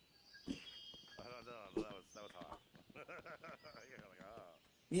 That was hot. You're like, ah.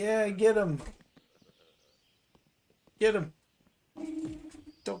 Yeah, get him. Get him.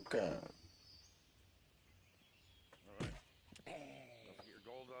 Toka. Alright. Don't forget your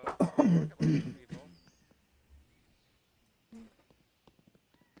gold, people.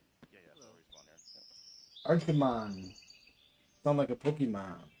 Yeah, so respawn here. Yep. Archimon. Sound like a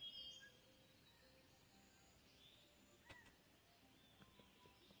Pokemon.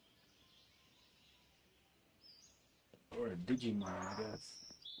 Or a Digimon, I guess.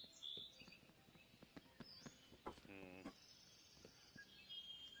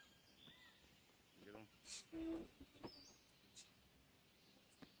 Get him?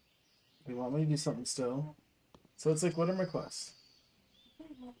 You want me to do something still? So it's like, what are my quests?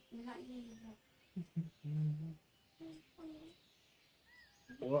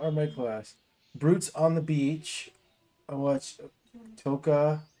 What are my quests? Brutes on the beach. I watch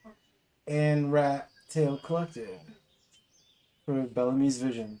Toka and Rat Tail collected for Bellamy's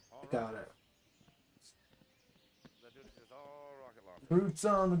vision. Got it. That dude is all rocket launcher. Brutes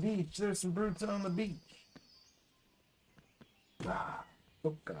on the beach. There's some brutes on the beach. Ah,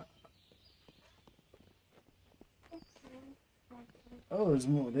 Toka. Oh, there's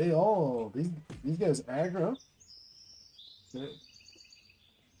more. These guys aggro. Oh,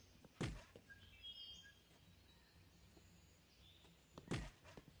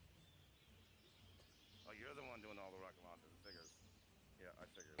 you're the one doing all the rocket launchers. I figured. Yeah, I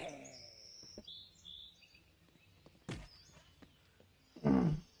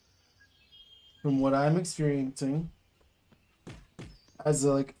figured. From what I'm experiencing, as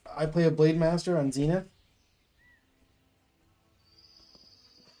I play a Blade Master on Zenith.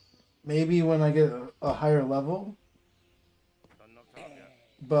 Maybe when I get a higher level,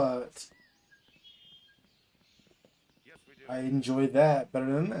 but Yes, we do. I enjoy that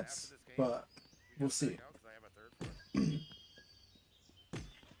better than this. But we'll see. We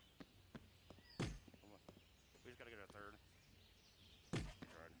just gotta get a third. He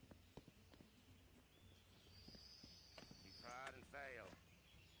tried and failed.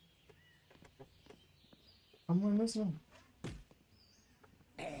 am I missing?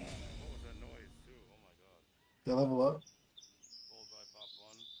 What was that noise too? Oh my god. They level up. Bullseye pop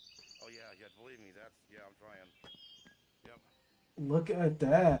one. Oh yeah, believe me, I'm trying. Yep. Look at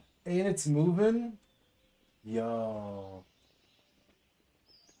that. And it's moving. Yo.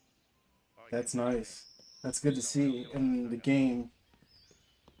 Oh, That's nice. That's good to see in the game.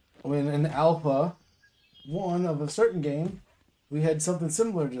 When in Alpha 1 of a certain game, we had something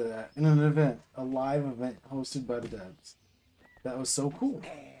similar to that in an event, a live event hosted by the devs. That was so cool.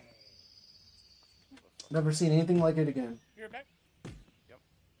 Never seen anything like it again. You're back. Yep.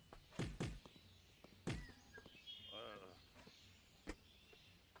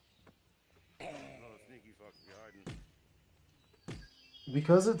 Another sneaky fuck be hiding.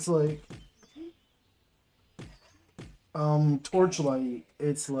 Because it's like Torchlight,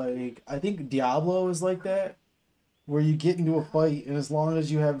 it's like I think Diablo is like that, where you get into a fight and as long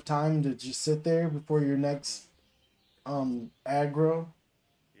as you have time to just sit there before your next aggro,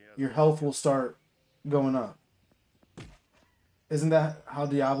 your health will start going up. Isn't that how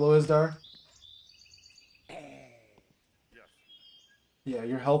Diablo is, Dar? Yes. Yeah,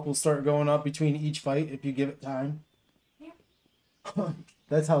 your health will start going up between each fight if you give it time.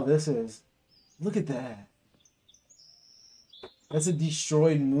 That's how this is. Look at that. That's a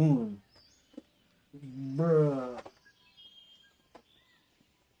destroyed moon. Bruh.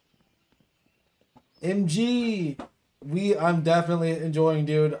 MG! I'm definitely enjoying,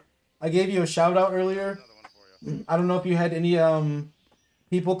 dude. I gave you a shout out earlier. Another one for you. I don't know if you had any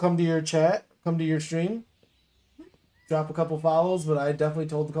people come to your chat, come to your stream, drop a couple follows, but I definitely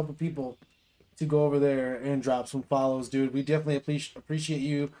told a couple people to go over there and drop some follows, dude. We definitely appreciate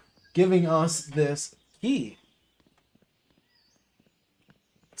you giving us this key.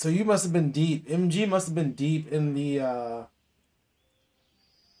 So you must have been deep. MG must have been deep in the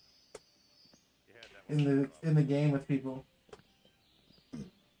in the game with people. Don't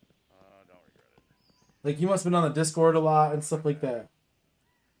regret it. Like you must have been on the Discord a lot and stuff like that.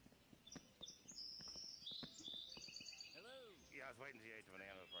 Yeah, I was waiting till you ate the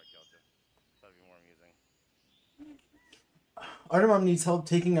banana before I killed you. That'd be more amusing. Artemon needs help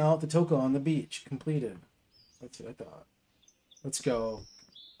taking out the Toko on the beach. Completed. That's what I thought. Let's go.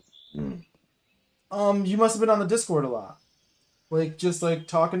 You must have been on the Discord a lot. Like just like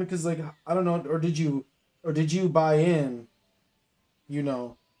talking because like I don't know, or did you buy in? You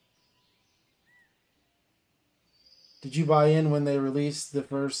know. Did you buy in when they released the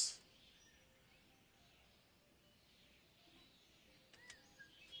first?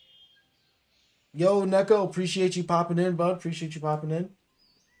 Yo, Neko, appreciate you popping in, bud. Appreciate you popping in.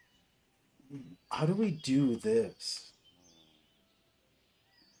 How do we do this?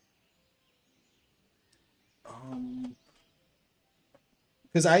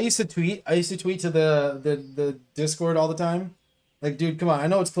 Because I used to tweet to the Discord all the time. Like, dude, come on. I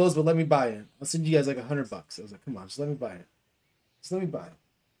know it's closed, but let me buy it. I'll send you guys like $100. I was like, come on, just let me buy it. Just let me buy it.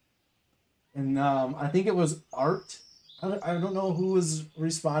 And I think it was Art. I don't know who was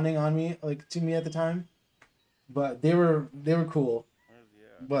responding on me, like to me at the time, but they were cool.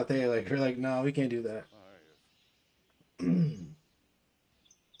 But they were like, no, we can't do that. Oh, there he is.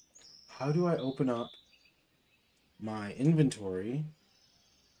 How do I open up my inventory?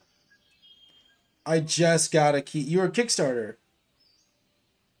 I just got a key. You're a Kickstarter.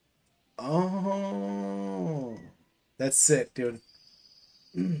 Oh, that's sick, dude.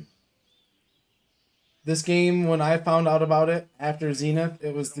 This game, when I found out about it after Zenith,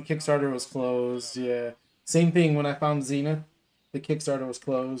 it was the Kickstarter was closed. Yeah, same thing when I found Zenith, the Kickstarter was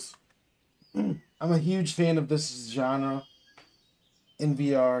closed. I'm a huge fan of this genre in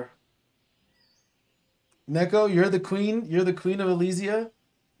VR. Neko, you're the queen. You're the queen of Ilysia.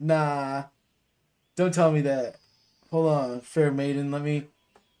 Nah, don't tell me that. Hold on, fair maiden. Let me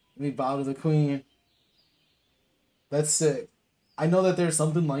bow to the queen. That's sick. I know that there's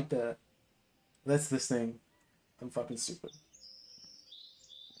something like that. That's this thing. I'm fucking stupid.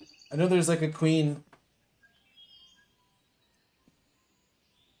 I know there's like a queen.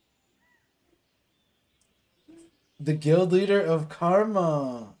 The guild leader of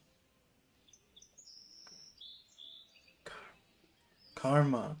Karma.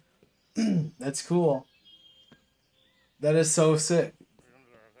 Karma. That's cool. That is so sick.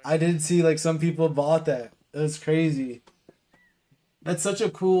 I did see like some people bought that. That's crazy. That's such a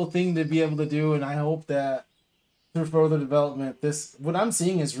cool thing to be able to do, and I hope that through further development, what I'm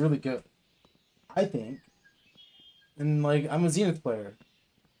seeing is really good. I think. And like I'm a Zenith player.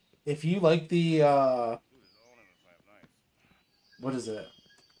 If you like the what is it?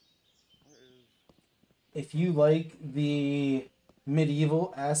 If you like the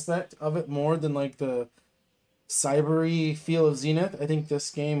medieval aspect of it more than like the cybery feel of Zenith, I think this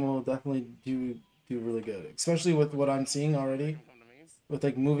game will definitely do really good, especially with what I'm seeing already with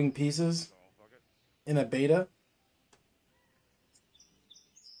like moving pieces in a beta.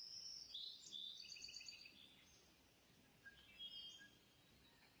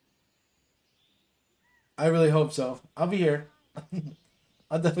 I really hope so. I'll be here.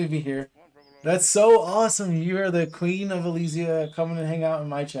 I'll definitely be here. That's so awesome. You are the queen of Ilysia coming to hang out in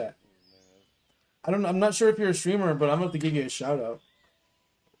my chat. I'm not sure if you're a streamer, but I'm going to give you a shout out.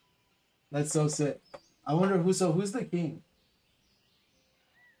 That's so sick. I wonder who's the king?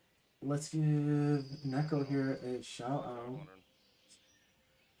 Let's give Neko here a shout out.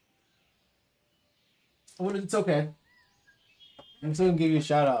 Oh, it's okay. I'm still gonna give you a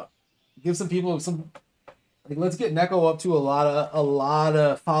shout out. Give some people some. Like, let's get Neko up to a lot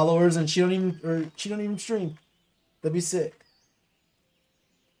of followers, and she don't even stream. That'd be sick.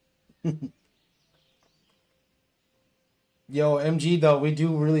 Yo, MG though, we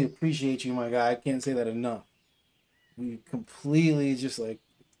do really appreciate you, my guy. I can't say that enough. We completely just like.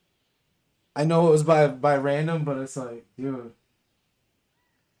 I know it was by random, but it's like, dude.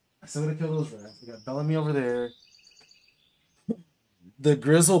 I still gotta kill those rats. We got Bellamy over there. The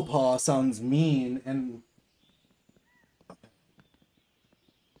Grizzle Paw sounds mean, and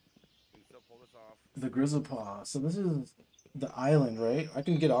the Grizzle Paw. So this is the island, right? I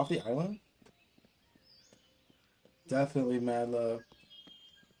can get off the island? Definitely mad love.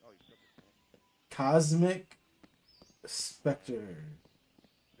 Cosmic Spectre.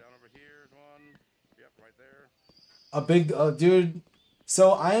 Down over here is one. Yep, right there. A big dude.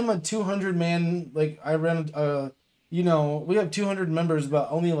 So I am a 200 man. Like I ran. You know, we have 200 members,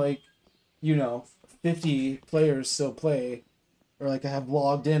 but only like, 50 players still play, or like I have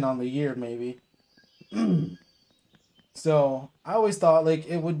logged in on the year maybe. So I always thought like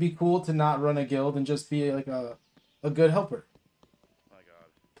it would be cool to not run a guild and just be like a good helper. My God.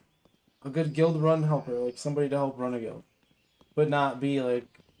 A good guild run helper, like somebody to help run a guild, but not be like,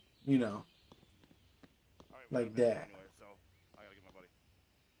 like that. Anyway, so I gotta get my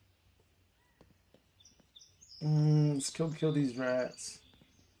buddy. Let's kill these rats.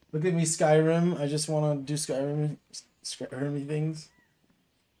 Look at me, Skyrim. I just want to do Skyrim things.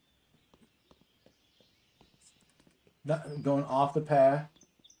 Not going off the path.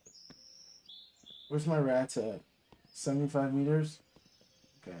 Where's my rats at? 75 meters?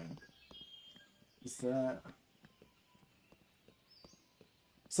 Okay. Is that...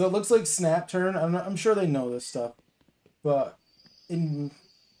 So it looks like snap turn. I'm sure they know this stuff. But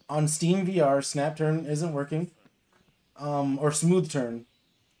on Steam VR, snap turn isn't working. Or smooth turn.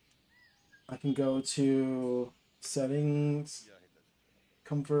 I can go to settings,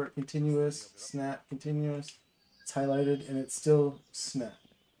 comfort, continuous, snap, continuous. It's highlighted and it's still snap.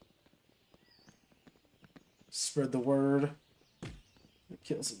 Spread the word.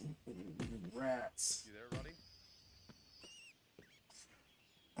 Kill some rats. You there, buddy?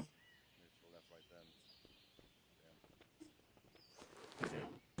 Left right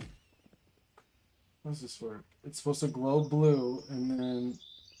then. How does this work? It's supposed to glow blue and then...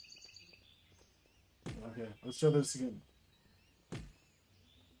 Okay, let's try this again.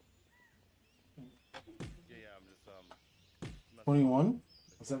 Yeah, I'm just 21?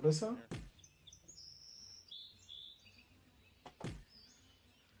 Is that this one?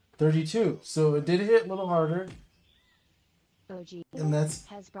 32. So it did hit a little harder. OG And that's...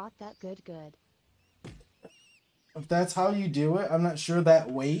 has brought that good. If that's how you do it, I'm not sure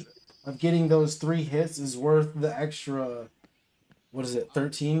that weight of getting those 3 hits is worth the extra... What is it?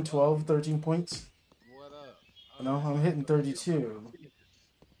 13 points? What up? No, I'm hitting 32.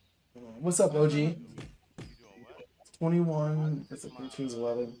 What's up, OG? 21. It's okay, choose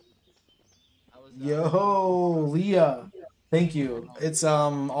 11. Yo, Leah. Thank you. It's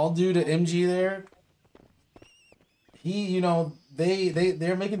all due to MG there. He,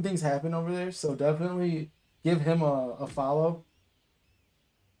 they're making things happen over there, so definitely give him a follow.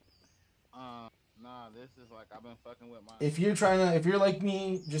 Nah, this is like I've been fucking with my. If you're like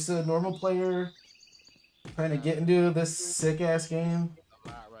me, just a normal player, trying to get into this sick ass game, A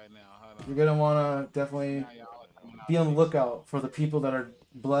lot right now. Hold on. you're gonna wanna definitely be on the lookout for the people that are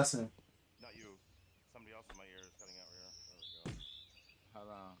blessing. not you. Somebody else in my ear is cutting out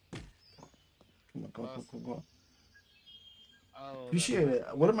here. There we go. Hold on. Come on. Oh, Appreciate it.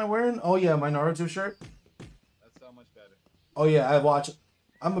 What am I wearing? Oh yeah, my Naruto shirt. That's so much better. Oh yeah, I watch.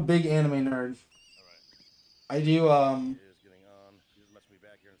 I'm a big anime nerd. Alright. I do. It is getting on. He's messing me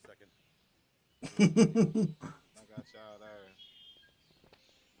back here in a second. I got y'all there.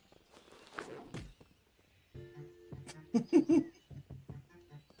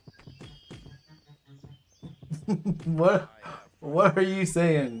 What? I have What are you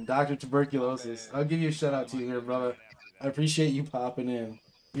saying, Dr. Tuberculosis? I'll give you a shout out to you here, brother. I appreciate you popping in.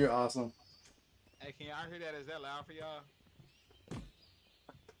 You're awesome. Hey, can y'all hear that? Is that loud for y'all?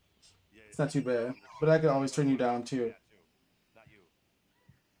 Yeah, It's not too bad, but I can always turn you down too. Not you.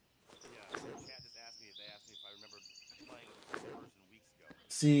 Yeah, the chat just asked me if I remember playing with this person weeks ago.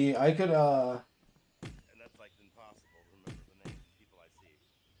 See, I could And that's like impossible to remember the names of people I see.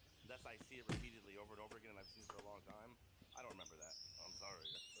 Unless I see it repeatedly over and over again and I've seen it for a long time. I don't remember that. I'm sorry.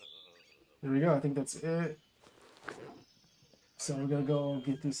 There we go. I think that's it. So we're gonna go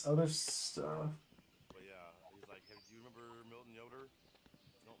get this other stuff. But yeah, he's like, hey, do you remember Milton Yoder?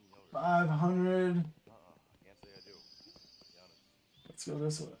 It's Milton Yoder. 500. I can't say I do. To be honest. Let's go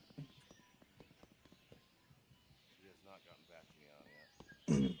this way. He has not gotten back to me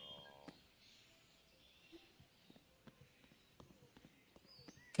on yet.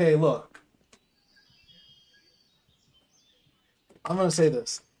 Okay, look. I'm gonna say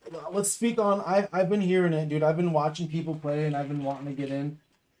this. Let's speak on. I've been hearing it, dude. I've been watching people play, and I've been wanting to get in.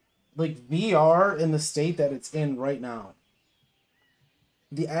 Like VR in the state that it's in right now.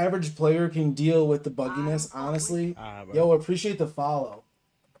 The average player can deal with the bugginess. Honestly, yo, appreciate the follow.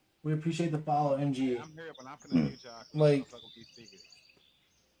 We appreciate the follow, MG. I'm here, but I'm finna mute y'all. Like,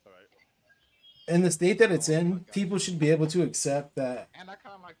 All right. in the state that it's in, people should be able to accept that And I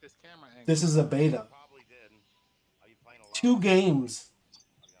kind of like this camera angle. this is a beta. Probably did. Are you playing a lot? 2 games,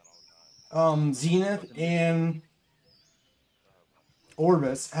 I'll be on all the time. Zenith and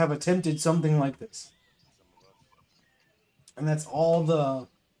Orbis have attempted something like this. Some of us. And that's all the,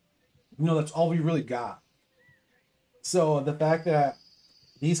 that's all we really got. So the fact that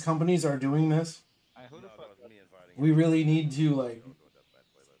these companies are doing this, Hey, who the fuck? That was me inviting we him. really need to like Go to a deathmatch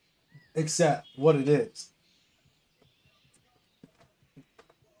playlist. accept what it is. I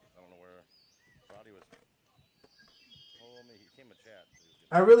don't know where Roddy was. Oh, me, he came in chat.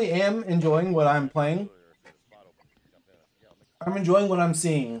 I really am enjoying what I'm playing. I'm enjoying what I'm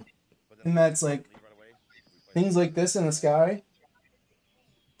seeing. And that's like things like this in the sky.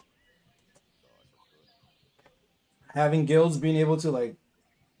 Having guilds being able to like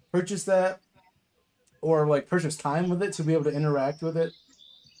purchase that or like purchase time with it to be able to interact with it.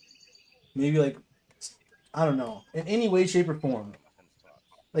 Maybe like, I don't know, in any way, shape, or form.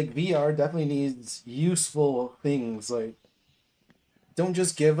 Like VR definitely needs useful things. Like, don't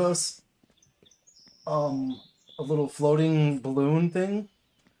just give us a little floating balloon thing.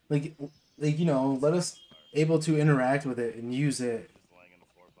 Like let us able to interact with it and use it.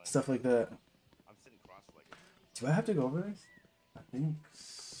 Stuff like that. Do I have to go over this? I think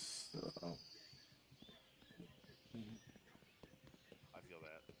so. I feel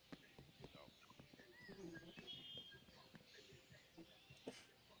that.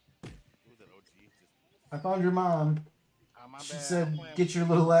 Who's that OG? I found your mom. My She bad. said, I'm playing- "Get your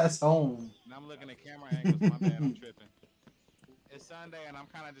little ass home." And I'm looking at camera angles. My bad. I'm tripping. It's Sunday and I'm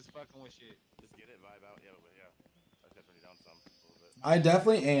kind of just fucking with shit. Just get it, vibe out. Yeah, but yeah. I just gotta turn you down some. A little bit. I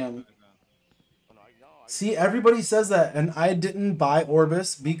definitely am. Oh, no, I See, everybody says that, and I didn't buy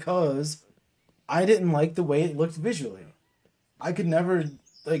Orbis because I didn't like the way it looked visually. I could never,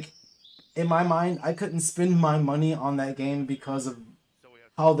 like, in my mind, I couldn't spend my money on that game because of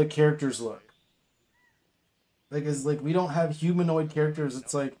how the characters look. Like, it's like we don't have humanoid characters.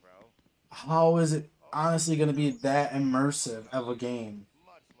 It's like, how is it honestly going to be that immersive of a game?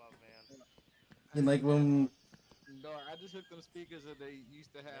 much love, man. And like when, Dog, I just hooked them speakers that they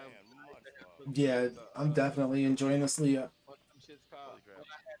used to have. Man, much love. yeah, I'm definitely enjoying this, Leah. What them shit's called? Holy crap. When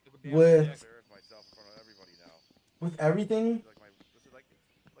I had the With- damn I projector. embarrass myself in front of everybody now. With everything, This is like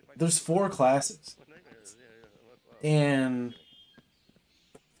my there's 4 classes. nightmares. What's up? And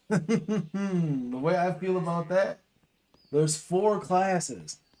the way I feel about that, there's 4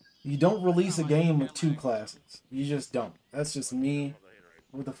 classes. You don't release a game with 2 classes. You just don't. That's just me.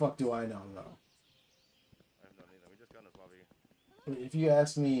 What the fuck do I know, though? I have none either. We just got this lobby. If you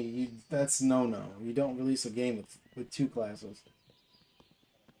ask me, that's no. You don't release a game with 2 classes.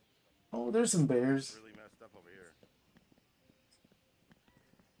 Oh, there's some bears. Really messed up over here.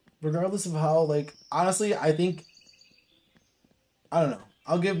 Regardless of how, like, honestly, I think, I don't know.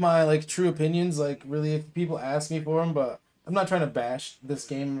 I'll give my, like, true opinions, like, really, if people ask me for them, but I'm not trying to bash this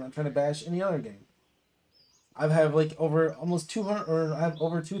game. I'm not trying to bash any other game. I've had, like, over almost 200, or I have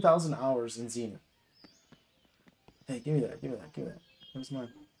over 2,000 hours in Zenith. Hey, give me that. Where's mine?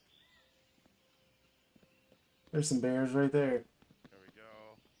 There's some bears right there. There we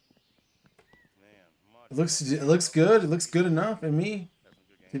go. Man, much It looks good. It looks good enough in me. That's some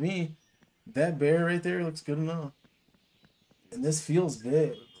good To games. me, that bear right there looks good enough. And this feels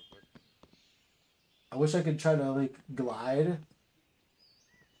big. I wish I could try to like glide.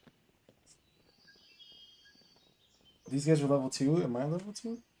 These guys are level 2. Am I level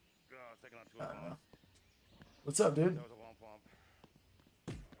 2? Taking on 2 I don't know. womps. What's up, dude? That was a womp womp.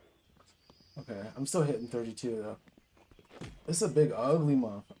 Okay, I'm still hitting 32 though. This is a big ugly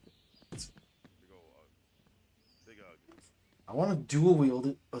motherfucker. Big ol' big ug. I want to dual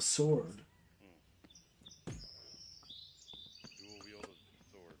wield a sword. Dual wielded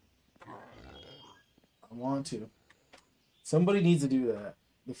sword. I want to. Somebody needs to do that.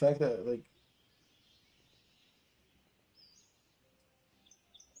 The fact that like.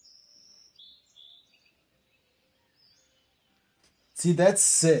 See, that's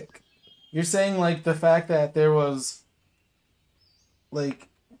sick. You're saying like the fact that there was like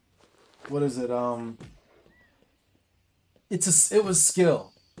what is it? It was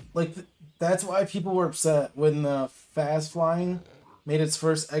skill. Like that's why people were upset when the fast flying made its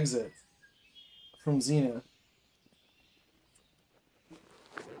first exit from Xena.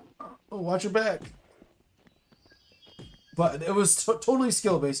 Oh, watch your back. But it was totally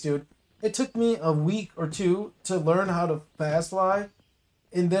skill based, dude. It took me a week or 2 to learn how to fast fly,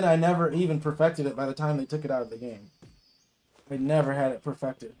 and then I never even perfected it by the time they took it out of the game. I never had it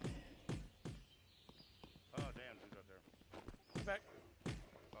perfected. Oh, damn, dude's out there. I'm back.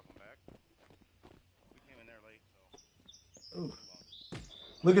 Welcome back. We came in there late, so. Ooh.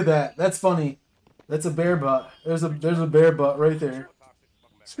 Look at that. That's funny. That's a bear butt. There's a bear butt right there. Toxic,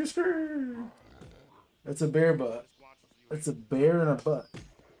 welcome back. That's a bear butt. Squanch, we'll see you That's a bear and a butt.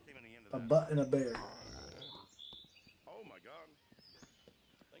 Came in the end of A that. butt and a bear. Oh my god.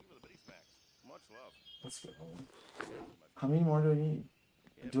 Thank you for the bitty smacks. Much love. Let's go. How many more do I need?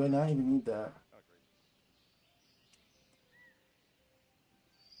 Do I not even need that? Oh, great.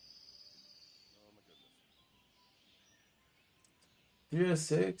 Oh my goodness. 3 out of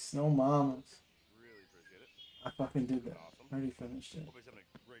 6? No mamas. Really appreciate it. I fucking did that. Awesome. I already finished it. Hope he's having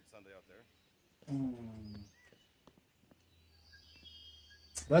a great Sunday out there.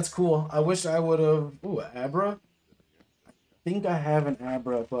 That's cool. I wish I would have. Ooh, Abra? I think I have an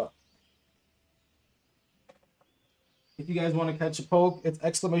Abra, but if you guys want to catch a poke, it's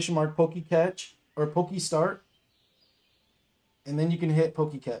exclamation mark pokey catch or pokey start. And then you can hit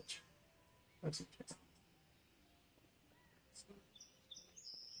pokey catch. That's it.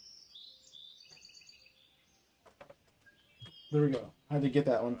 There we go. I had to get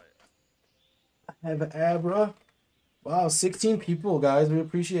that one. I have an Abra. Wow, 16 people, guys. We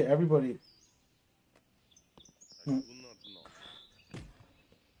appreciate everybody. I do not know.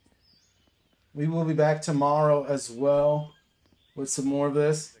 We will be back tomorrow as well with some more of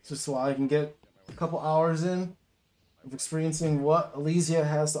this, just so I can get a couple hours in of experiencing what Ilysia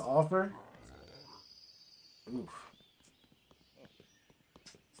has to offer. Oof.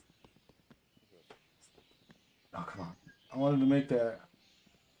 Oh, come on. I wanted to make that.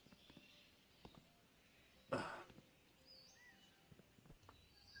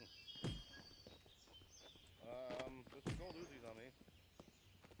 There's some gold Uzis on me.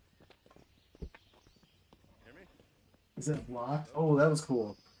 Hear me? Is that blocked? Oh, that was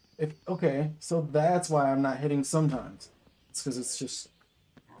cool. Okay, so that's why I'm not hitting sometimes. It's because it's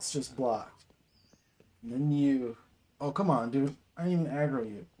just blocked. And then you. Oh, come on, dude. I didn't even aggro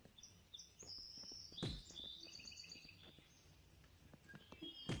you.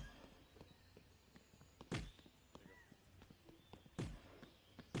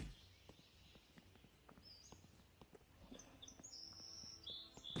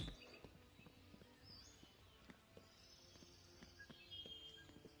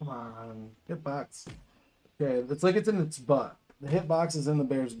 Come on, hitbox. Okay, it's like it's in its butt. The hitbox is in the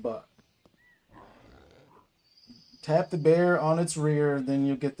bear's butt. Tap the bear on its rear, then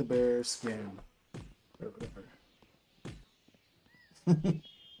you'll get the bear skin. Or whatever.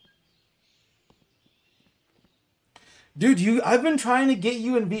 Dude, I've been trying to get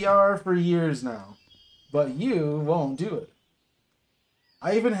you in VR for years now, but you won't do it.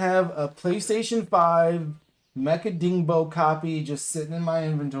 I even have a PlayStation 5 Mecha Dingbo copy just sitting in my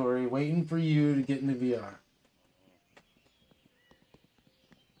inventory waiting for you to get into VR.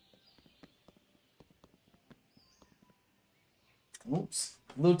 Oops.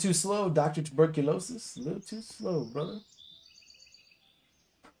 A little too slow, Dr. Tuberculosis. A little too slow, brother.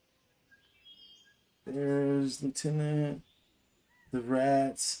 There's Lieutenant. The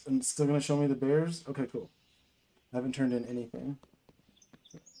rats. And still going to show me the bears? Okay, cool. I haven't turned in anything.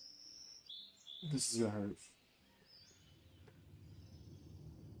 This is going to hurt.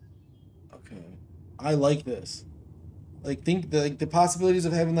 Okay. I like this. Like, think the possibilities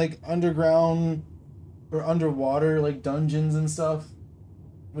of having, like, underground or underwater, like, dungeons and stuff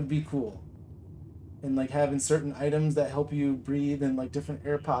would be cool. and like having certain items that help you breathe in like different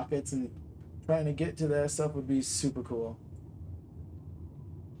air pockets and trying to get to that stuff would be super cool.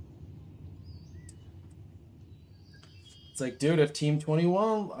 It's like, dude, if Team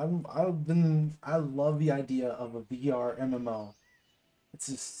 21, I love the idea of a VR MMO. It's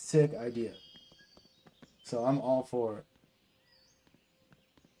a sick idea. So I'm all for it.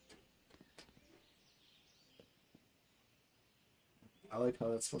 I like how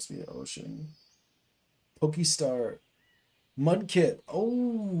that's supposed to be an ocean. Pokestar. Mudkip.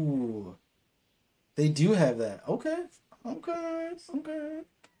 Oh. They do have that. Okay. Okay. Okay.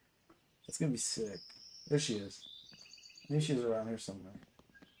 That's gonna be sick. There she is. I think she's around here somewhere.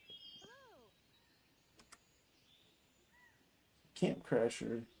 Camp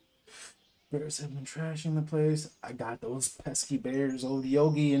Crasher. Bears have been trashing the place. I got those pesky bears, old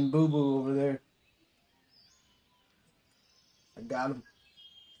Yogi and Boo Boo over there. I got them.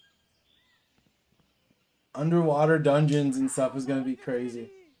 Underwater dungeons and stuff is gonna be crazy.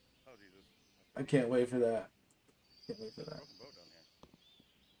 Oh Jesus! I can't wait for that. Can't wait for that. Broken boat down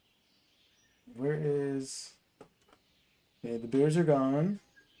here. Where is? Okay, the bears are gone.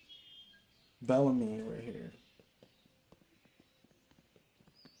 Bellamy right here.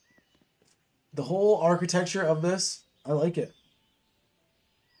 The whole architecture of this, I like it.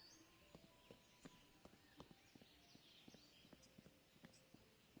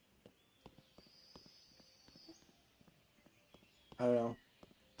 I don't know.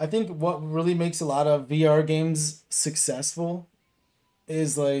 I think what really makes a lot of VR games successful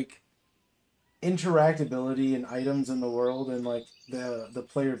is like interactability and items in the world and like the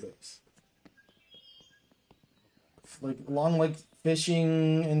player base. Like along like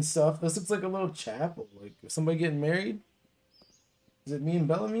fishing and stuff. This looks like a little chapel. Like somebody getting married. Is it me and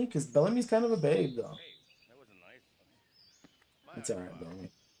Bellamy? Because Bellamy's kind of a babe though. Hey, that wasn't nice. It's alright, Bellamy.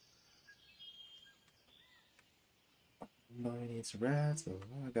 Bellamy needs rats. Oh,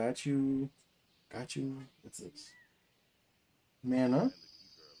 I got you. Got you. What's this? Mana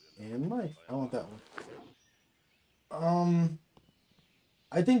and life. I want that one.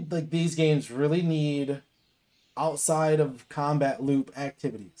 I think like these games really need outside of combat loop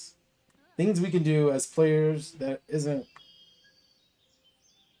activities. Things we can do as players that isn't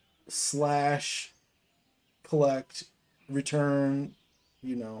slash, collect, return,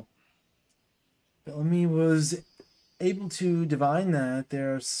 you know. Bellamy was able to divine that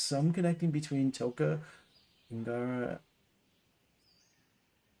there are some connecting between Toka, Angara,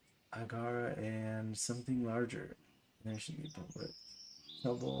 Agara, and something larger. There should be public.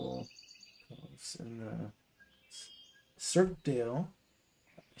 Trouble in the Circdale.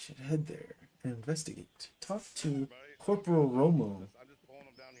 I should head there and investigate. Talk to Corporal Romo. I'm just pulling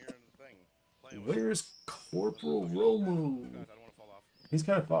him down here in the thing. Playing with him. Where's Corporal Guys, Romo? I don't want to fall off. He's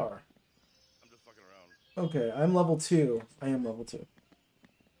kind of far. I'm just fucking around. Okay, I'm level 2. I am level 2.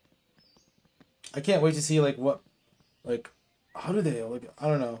 I can't wait to see like what, like, how do they like? I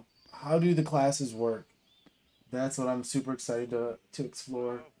don't know. How do the classes work? That's what I'm super excited to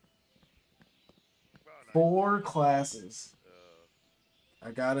explore. Oh, nice. 4 classes.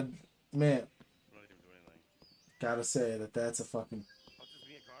 I gotta, man, I'm not even doing anything. gotta say that's a fucking, I'll just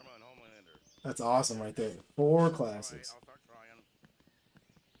be a Karma and Homelander. that's awesome right there. 4 Alright, classes. I'll start trying.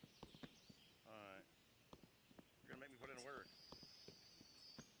 Alright. You're gonna make me put in work.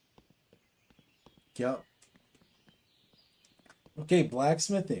 Yep. Okay,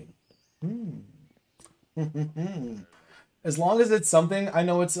 blacksmithing. As long as it's something, I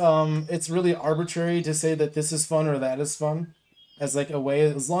know it's really arbitrary to say that this is fun or that is fun, as like a way.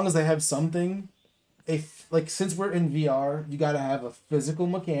 As long as they have something, like since we're in VR, you gotta have a physical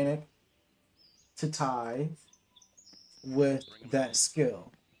mechanic to tie with that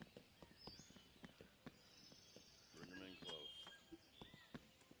skill. Bring him in close.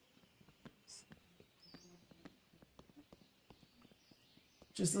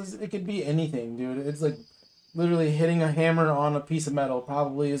 Just it could be anything, dude. It's like literally hitting a hammer on a piece of metal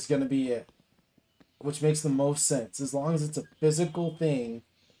probably is gonna be it, which makes the most sense. As long as it's a physical thing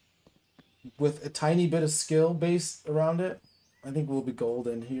with a tiny bit of skill base around it, I think we'll be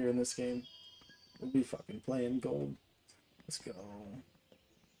golden here in this game. We'll be fucking playing gold. Let's go.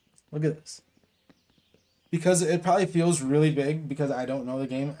 Look at this. Because it probably feels really big because I don't know the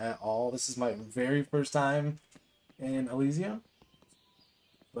game at all. This is my very first time in Ilysia.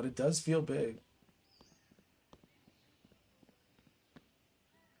 But it does feel big.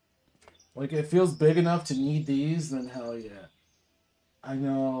 Like, it feels big enough to need these, then hell yeah. I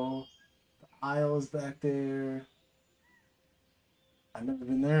know the aisle is back there. I've never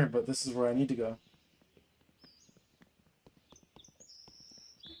been there, but this is where I need to go.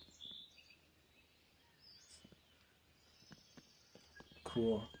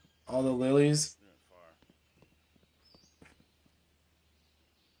 cool. All the lilies. They're far.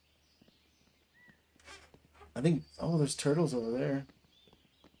 I think. Oh, there's turtles over there.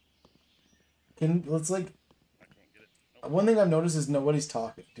 Let's like. I can't get it. Nope. One thing I've noticed is nobody's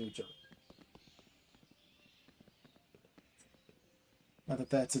talking to each other. Not that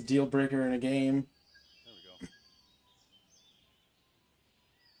that's a deal breaker in a game. There we go.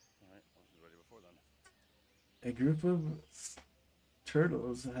 Alright, I was ready before then. A group of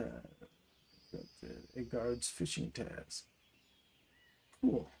turtles have a guard's fishing task.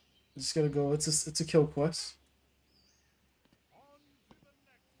 Cool. Just gotta go. It's a kill quest.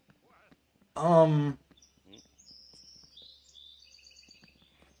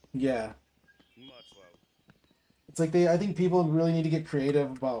 Yeah. Much love. It's like I think people really need to get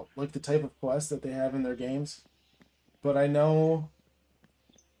creative about like the type of quest that they have in their games. But I know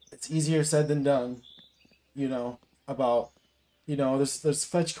it's easier said than done, you know, about, you know, there's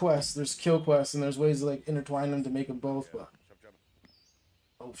fetch quests, there's kill quests, and there's ways to like intertwine them to make them both, but Jump.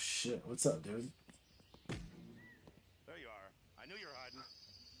 oh shit, what's up, dude? There you are. I knew you were hiding.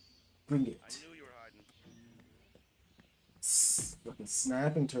 Bring it. I knew you were hiding. Fucking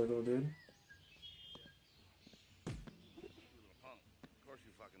snapping turtle, dude. You little punk. Of course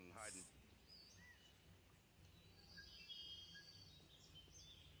you fucking hiding.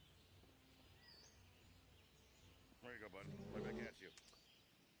 There you go, bud. Right back at you.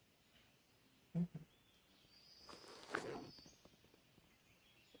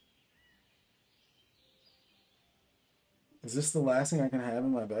 Is this the last thing I can have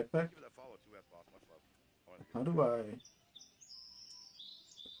in my backpack? Give it that follow too, S boss. Much love. How do I?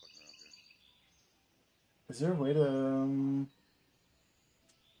 Is there a way to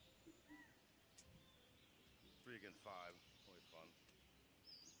 3 against 5. Always fun.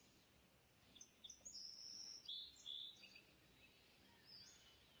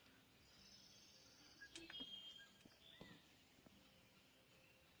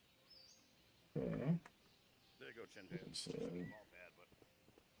 Okay. There you go, Chin Pan. So, Small pad, but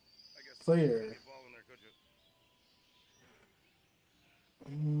I guess player. you couldn't get ball in there, could you?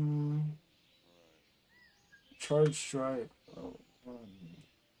 Alright. Charge strike. Oh,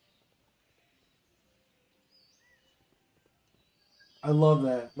 I love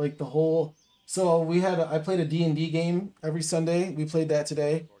that. Like the whole. So I played a D&D game every Sunday. We played that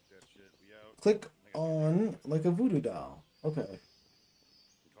today. Torque that shit. We out. Click on like a voodoo doll. Okay.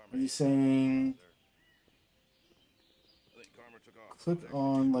 Karma Are you saying I think Karma took off. click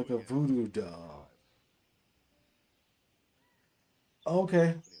on like a voodoo doll?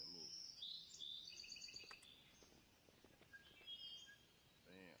 Okay.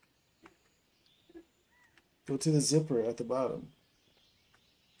 Go to the zipper at the bottom.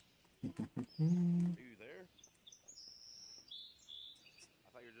 Are you there? I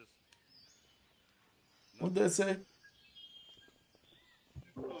thought you were just. What'd that say?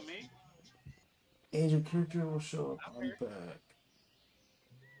 Who, me? And your character will show up on the back.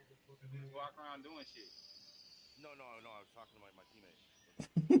 Just walk around doing shit. No, I was talking to my teammate.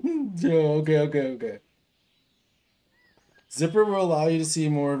 Yo, okay. Zipper will allow you to see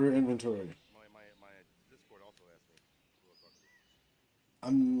more of your inventory. My Discord also asked me who I was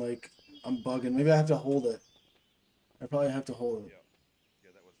talking to. I'm bugging. Maybe I have to hold it. I probably have to hold it. Yeah,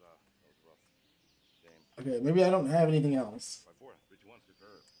 that was a rough game. Okay, maybe I don't have anything else. By 4, 3, 2, 1,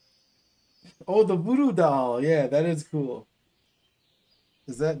 super. Oh, the voodoo doll. Yeah, that is cool.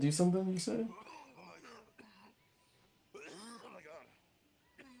 Does that do something, you say? Oh my god.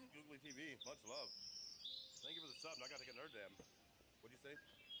 Googly TV, much love. Thank you for the sub. Now I gotta get nerd dam. What'd you say,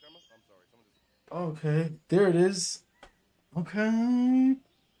 Karma? I'm sorry. Someone just. Okay, there it is. Okay.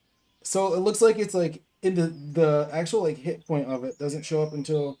 So it looks like it's like in the actual like hit point of it doesn't show up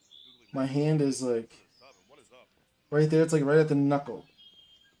until my hand is like What is up? right there. It's like right at the knuckle.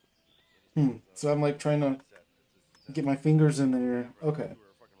 So I'm like trying to get my fingers in there. Okay. You were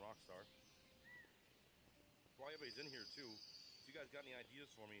a fucking rock star. Well, everybody's in here too. If you guys got any ideas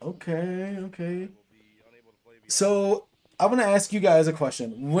for me, Okay. I will be unable to play VR. So I'm gonna ask you guys a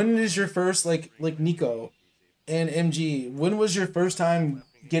question. When is your first like Nico and MG? When was your first time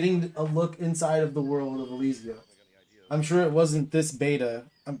getting a look inside of the world of Ilysia? I'm sure it wasn't this beta.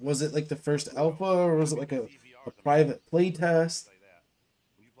 Was it like the first alpha, or was it like a private play test? Say that.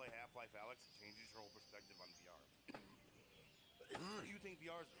 When you play Half-Life Alex, it changes your whole perspective on VR. You think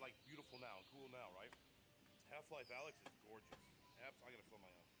VR is like beautiful now, cool now, right? Half-Life Alex is gorgeous. I gotta fill my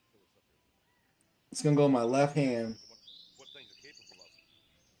fill this up here. It's gonna go in my left hand. What things are capable of?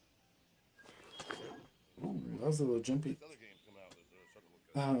 Ooh, that was a little jumpy. These other games coming out that are starting to look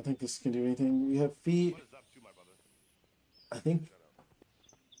good. I don't think this can do anything. We have feet. What is up to my brother? I think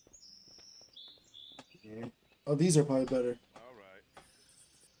Yeah. Oh, these are probably better. All right.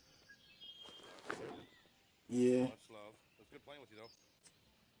 Yeah. Much love. It was good playing with you, though.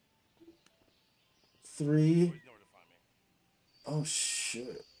 3. Always know where to find me. Oh,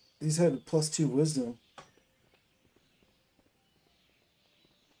 shit. These had +2 wisdom.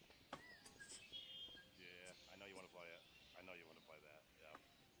 Yeah, I know you want to play it. I know you want to play that. Yeah.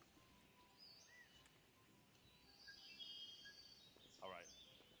 All right.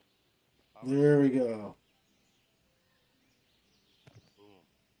 All right. There we go. Boom.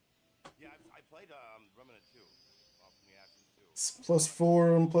 Yeah, I played Remnant 2 from the Ashes too. It's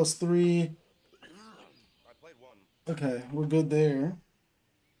 +4 and +3. I played 1. Okay, we're good there.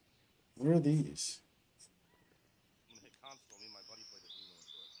 Where are these? I'm gonna hit console. Me and my buddy played the Demon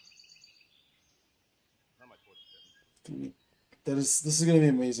into it. Not my fourth kitten. This is gonna be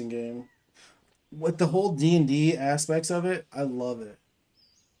an amazing game. With the whole D&D aspects of it, I love it.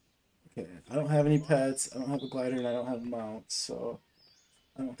 Okay, I don't have any pets, I don't have a glider, and I don't have mounts, so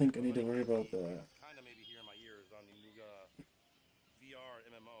I don't think I need to worry about that. Kind of maybe hear in my ears on the new VR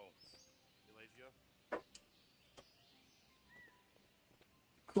MMO, Ilysia.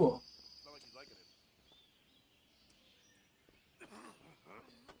 Cool. It's not like he's liking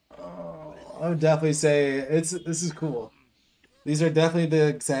it. I would definitely say this is cool. These are definitely the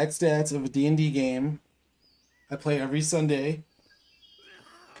exact stats of a D&D game. I play every Sunday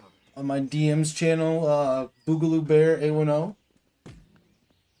on my DM's channel, Boogaloo Bear A10.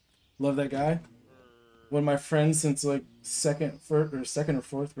 Love that guy. One of my friends since like second or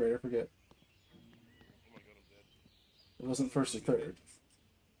fourth grade, I forget. Oh my god, I'm dead. It wasn't first or third.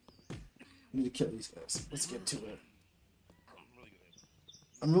 Need to kill these guys. Let's get to it. I'm really good.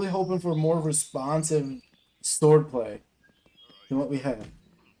 I'm really hoping for more responsive sword play than what we had.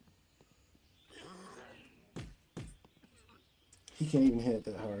 He can't even hit it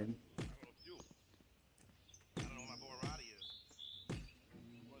that hard. I don't know what to do. I don't know where my boy Roddy is.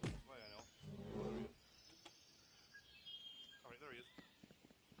 What does he play? I know. Oh, there he is. Alright, there he is.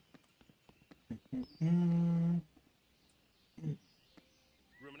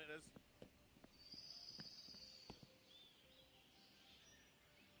 Ruminant is.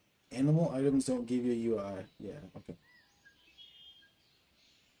 Animal items don't give you a UI. Yeah, okay.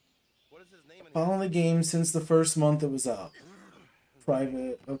 What is his name in Following the game since the first month it was out.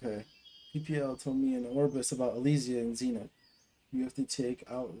 Private, okay. PPL told me in Orbis about Ilysia and Zenith. You have to take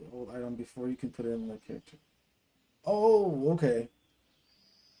out the old item before you can put it in the character. Oh, okay.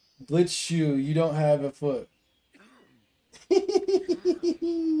 Blitz shoe, you don't have a foot. Look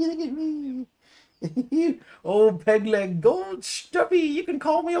at me. Old peg leg, old stubby. You can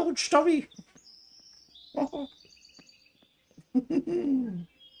call me old stubby.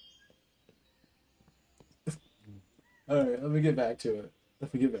 Alright, let me get back to it.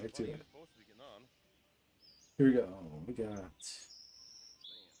 Let me get back to Well, he it. was supposed to be getting on. Here we go. We got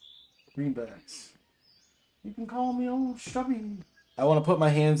greenbacks. You can call me old stubby. I want to put my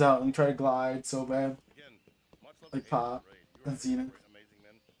hands out and try to glide so bad. Again, much love Like to Pop Raid. and Xena. Amazing,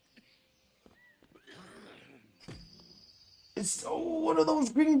 man. It's one of those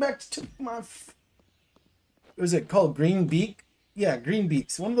greenbacks took my. What is it called? Green beak? Yeah, green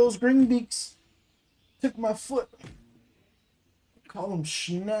beaks. One of those green beaks took my foot. Call them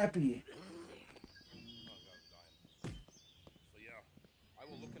snappy. Oh god, I'm dying. So yeah, I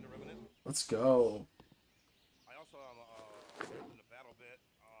will look into Remnant. Let's go. I also in the battle bit.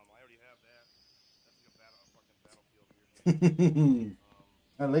 I already have that. That's like a fucking battlefield here.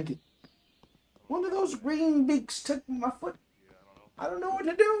 I like it. One of those green beaks took my foot. Yeah, I don't know. I don't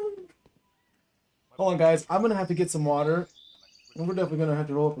know what to do. Hold on, guys. I'm gonna have to get some water, and we're definitely gonna have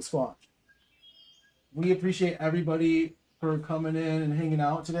to roll up a squash. We appreciate everybody for coming in and hanging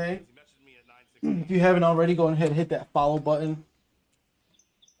out today. He messaged me at 9:16. If you haven't already, go ahead and hit that follow button.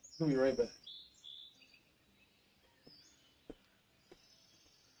 We'll be right back.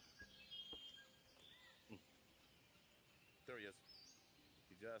 There he is.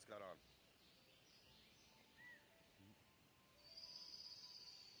 He just got on.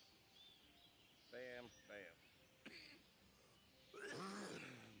 Bam, bam.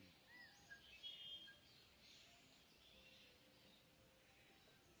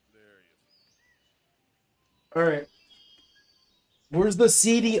 There he is. All right. Where's the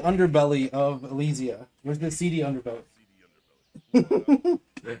seedy underbelly of Ilysia? Where's the seedy underbelly? CD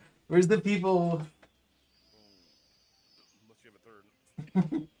underbelly. Where's the people? Unless you have a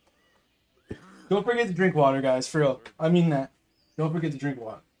third. Don't forget to drink water, guys. For real. I mean that. Don't forget to drink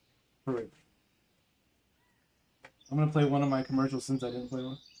water. For real. I'm gonna play one of my commercials since I didn't play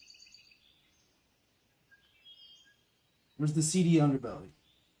one. Where's the seedy underbelly?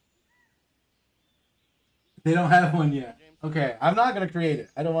 They don't have one yet. Okay, I'm not gonna create it.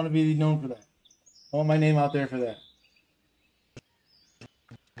 I don't want to be known for that. I want my name out there for that.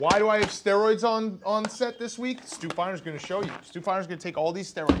 Why do I have steroids on set this week? Stu Finer's going to show you. Stu Finer's going to take all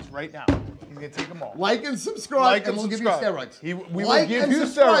these steroids right now. He's going to take them all. Like and subscribe, and we'll give you steroids. We like will give and you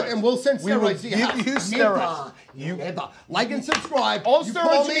subscribe, steroids. and we'll send steroids. We will give you steroids. Like and subscribe. All you steroids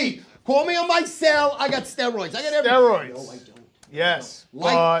call you me. need. Call me on my cell. I got steroids. I got everything. Steroids. No, I don't. Yes.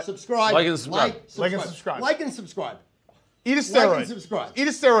 Like, subscribe. Like and subscribe. Like and subscribe. Like and subscribe. Eat a steroid. Like and subscribe. Eat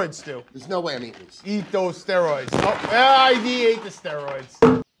a steroid, Stu. There's no way I'm eating these. Eat those steroids. Oh, yeah, he ate the steroids.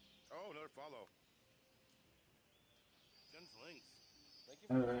 Oh, another follow. Jen's links. Thank you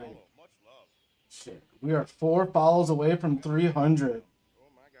for the Alright. follow. Much love. Shit. We are 4 follows away from 300. Oh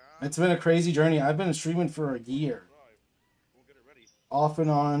my God. It's been a crazy journey. I've been streaming for a year. Right. We'll get it ready. Off and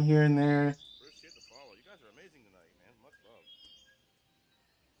on, here and there. Appreciate the follow. You guys are amazing tonight, man. Much love.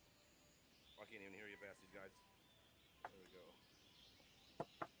 I can't even hear you, bastards, guys. There we go.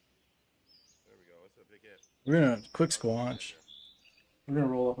 There we go. That's a big hit. We're gonna quick squanch. We're gonna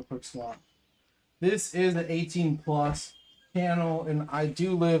roll up a quick squanch. This is an 18 plus channel, and I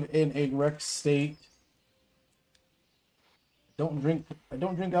do live in a rec state. I don't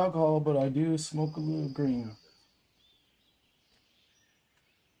drink alcohol, but I do smoke a little green.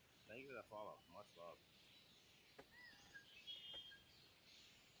 Thank you for that follow. Much love.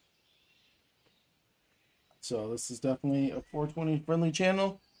 So this is definitely a 420 friendly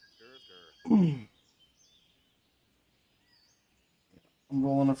channel. Sure, sure. I'm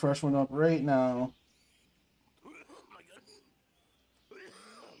rolling a fresh one up right now. Oh my God.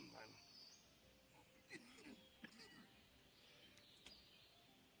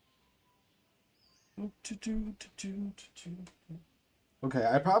 Okay,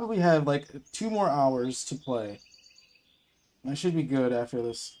 I probably have like 2 more hours to play. I should be good after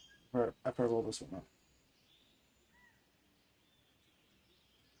this, or after I roll this one up.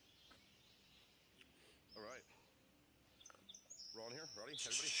 All right. Rolling here. Ready?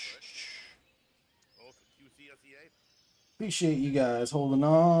 Everybody? All right. Oh, QCSEA. Appreciate you guys holding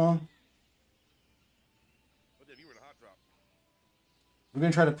on. What did you were in a hot drop? We're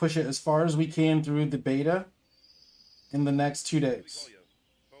gonna try to push it as far as we can through the beta in the next 2 We days. call you.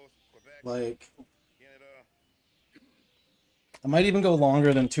 Both Quebec, Like, Canada. I might even go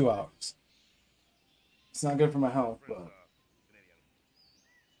longer than 2 hours. It's not good for my health, Friends, but Canadian.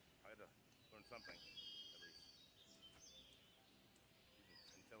 I had to learn something. At least.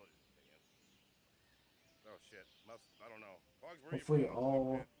 He's intelligent Canadian. Oh shit. I don't know. Hogs, where are you hopefully from?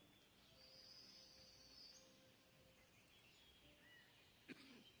 all.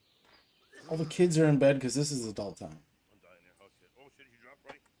 All the kids are in bed because this is adult time. I'm dying here. Oh shit. Oh shit, you dropped,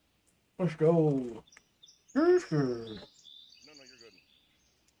 buddy? Let's go. Sure. No, you're good.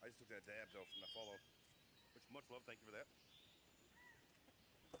 I just took that dab though from the follow. Which much love, thank you for that.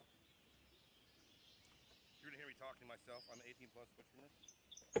 You're gonna hear me talking to myself. I'm 18 plus Twitch streamer.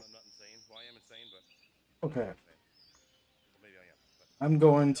 I'm not insane. Well, I am insane, but Okay. I'm insane. Well, maybe I am. But I'm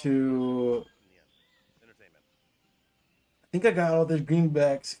going to. in the end, entertainment. I think I got all the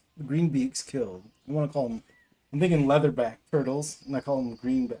greenbeaks killed. I want to call them. I'm thinking leatherback turtles, and I call them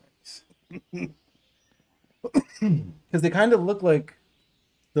greenbacks. Because they kind of look like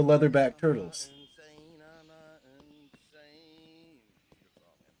the leatherback turtles. Insane, I'm not insane.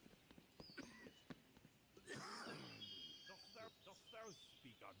 Good song, man. Dost thou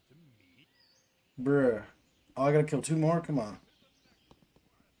speak unto me? Bruh. Oh, I gotta kill 2 more? Come on.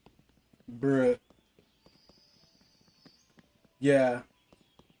 Bruh. Yeah.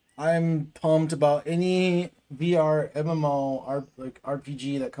 I'm pumped about any VR MMO like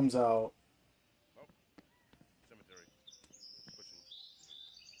RPG that comes out. Cemetery.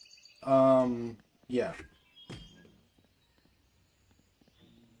 Pushing. Yeah.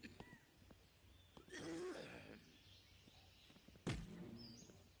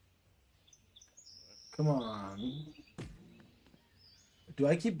 Come on. Do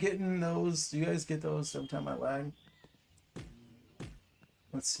I keep getting those? Do you guys get those every time I lag?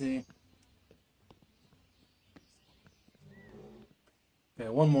 Let's see. Okay,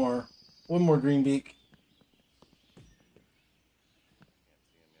 one more green beak.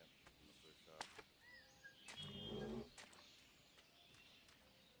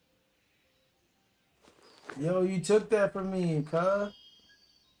 Yo, you took that from me, cuh.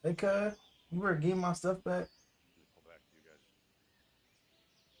 Hey, cuh. You were getting my stuff back. Pull back to you guys.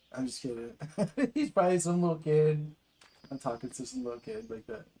 I'm just kidding. He's probably some little kid. I'm talking to some little kid like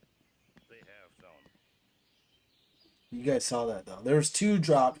that. They have sound. You guys saw that though. There was 2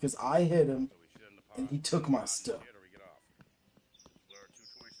 dropped because I hit him So we should end the pod. and he took my Pod stuff. shit or we get off. There are 2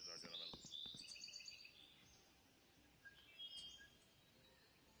 choices, our gentlemen.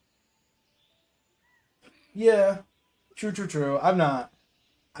 Yeah, true. I'm not.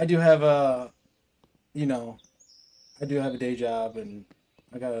 I do have a, you know, I do have a day job and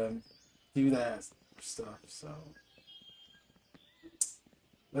I gotta do that stuff. So,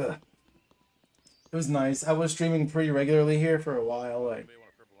 ugh. It was nice. I was streaming pretty regularly here for a while. Like, Anybody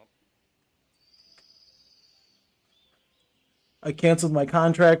want a purple lump? I canceled my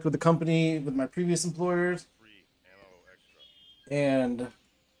contract with the company with my previous employers Free ammo extra. and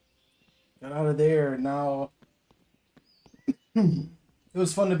got out of there. Now, it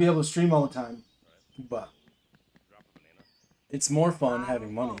was fun to be able to stream all the time, but Drop a banana. it's more fun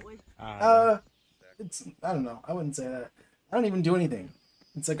having money. It's I don't know. I wouldn't say that. I don't even do anything.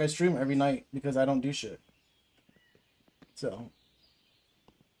 It's like I stream every night because I don't do shit. So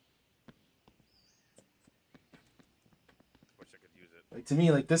Wish I could use it. like to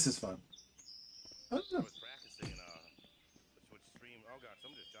me, like this is fun. I don't I know. was practicing the Twitch stream. Oh god,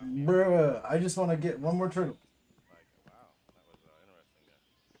 someone just shot me. Bruh, I just want to get one more turtle. Like, wow, that was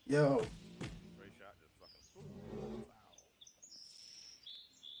interesting. Yo, Straight shot, just fucking.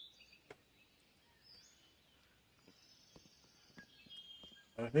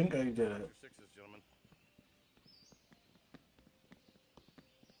 Wow. I think I did it. Your sixes, gentlemen.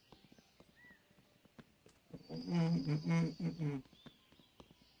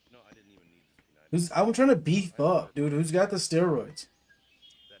 No, I didn't even need this P90. I'm trying to beef up, dude. Who's got the steroids?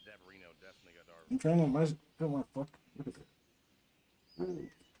 That Dabarino definitely got our. I'm trying to put my fuck. Look at that.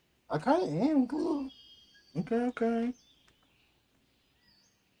 I kind of am cool. Okay.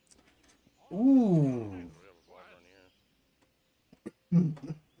 Ooh.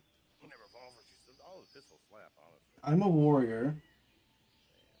 Revolver, all the pistols slap, honestly. I'm a warrior.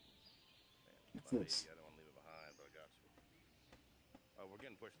 What's Buddy, this? I don't want to leave it behind, but I got you. Oh, we're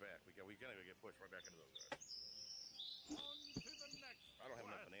getting pushed back. We gotta get pushed right back into those guys. I don't have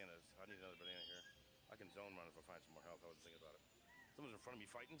enough bananas. I need another banana here. I can zone run if I find some more health. I was thinking about it. Someone's in front of me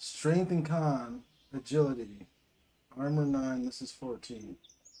fighting. Strength and con, agility, armor 9. This is 14.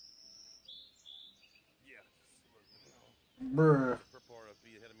 Yeah. Bruh, Purple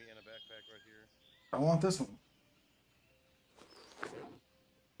RFB ahead of me and a backpack right here. I want this one.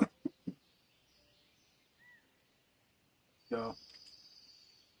 Go.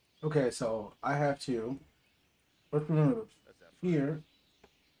 Okay, so I have to. Let's move That's that. here.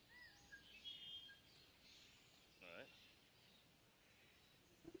 Alright.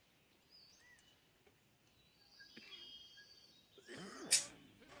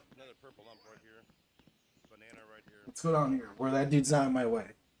 Another purple lump right here. Banana right here. Let's go down here where that dude's not in my way.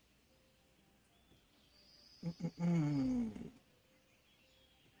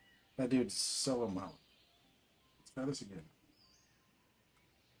 That dude's so amount. Let's try this again.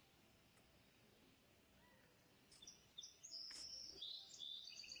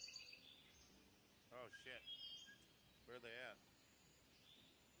 Oh shit. Where are they at?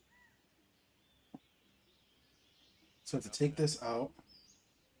 So I have to take this out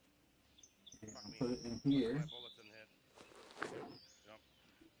and Fuck me. put it in here. My bullets didn't hit. Jump.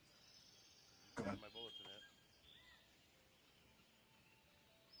 Come on. My bullets didn't hit.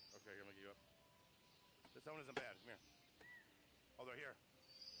 Okay, I'm gonna get you up. This one isn't bad. Come here. Oh, they're here.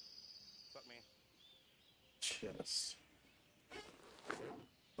 Fuck me. Chest.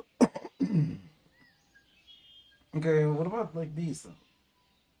 Okay, what about like these though?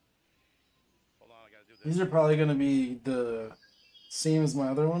 Hold on, I gotta do this. These are probably gonna be the same as my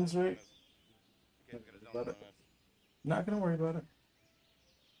other ones, right? Okay, we gotta zone About on it. this. Not gonna worry about it.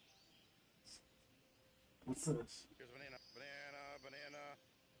 What's this? Here's a banana. Banana.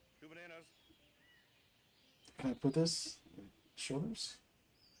 2 bananas. Can I put this? Shoulders?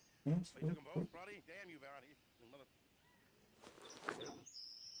 Yes. Oh, you took them both, Brody? Damn you, Brody. You mother...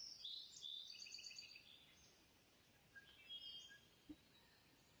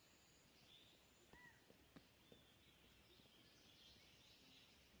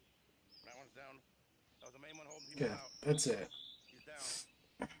 That one's down. That was the main one holding people Okay, out. that's it. He's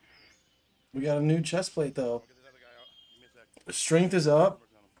down. We got a new chest plate though. I'll get this other guy out. Give me a sec. The strength is up.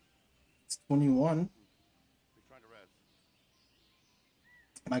 Working on him. It's 21. He's trying to res.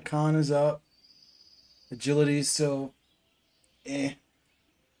 My con is up. Agility is still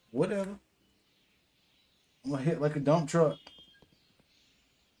whatever. I'm gonna hit like a dump truck.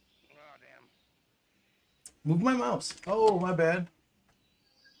 Oh, damn. Move my mouse. Oh, my bad.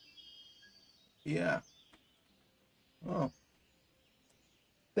 Yeah. Oh.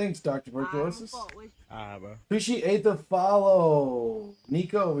 Thanks, Dr. Tuberculosis. Bro. Appreciate the follow.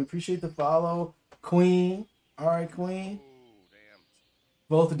 Nico, we appreciate the follow. Queen. All right, Queen. Ooh, damn.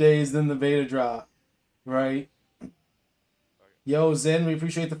 Both days, then the beta drop. Right? Yo, Zen, we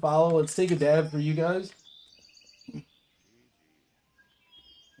appreciate the follow. Let's take a dab for you guys.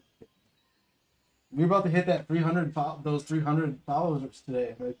 We're about to hit that 300 those 300 followers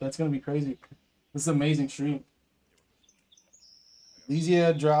today. Like, that's gonna be crazy. This is an amazing stream.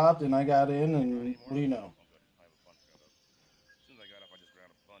 Ilysia dropped and I got in, and what do you know? As soon as I got up, I just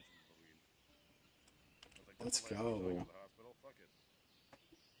grabbed a bunch of the weed. I was like, Let's "Don't let me go. to the hospital. Fuck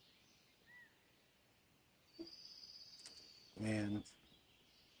it." Man,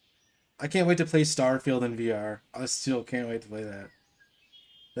 I can't wait to play Starfield in VR. I still can't wait to play that.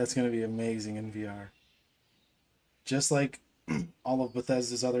 That's gonna be amazing in VR. Just like all of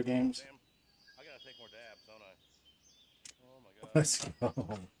Bethesda's other games. Damn, I gotta take more dabs, don't I? Oh my god. Let's go.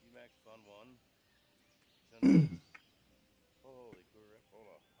 Emax Fun 1. Holy crap. Hold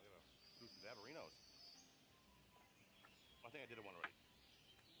on. I gotta do some daberinos. I think I did it one already.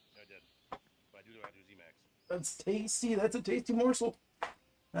 Yeah, I did. But I do have to do Z-Max. That's tasty. That's a tasty morsel.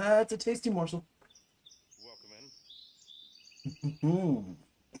 That's a tasty morsel. Welcome in.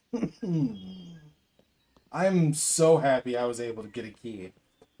 I'm so happy I was able to get a key.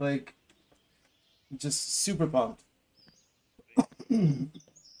 Like, just super pumped.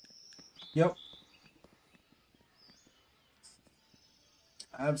 Yep.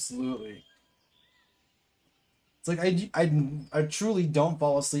 Absolutely. It's like I truly don't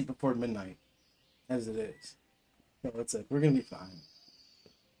fall asleep before midnight, as it is. So it's like, we're gonna be fine.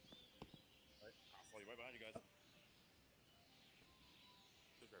 I'll follow you right behind you guys.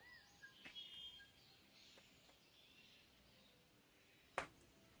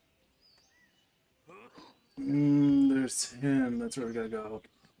 There's him. That's where we gotta go.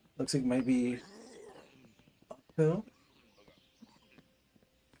 Looks like it might be uphill.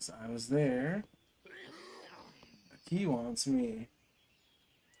 So I was there. He wants me.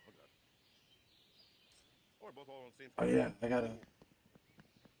 Oh yeah, I gotta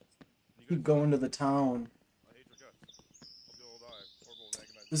keep going to the town.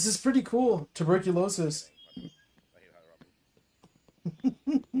 This is pretty cool. Tuberculosis.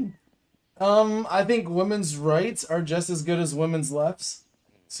 I think women's rights are just as good as women's lefts.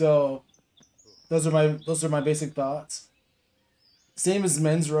 So those are my basic thoughts. Same as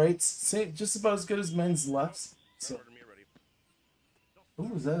men's rights. Same, just about as good as men's lefts. So.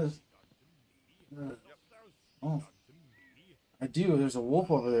 Ooh, is that? Oh, I do. There's a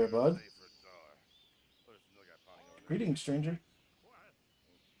wolf over there, bud. Greetings, stranger.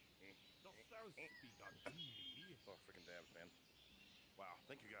 Oh, freaking dabs, man. Wow,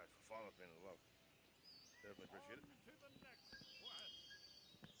 thank you guys for following us, man. I love. Definitely appreciate it.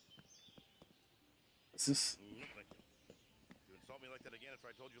 Is this? Thank you. You insult me like that again after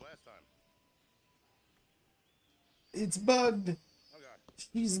I told you last time. It's bugged. Oh god.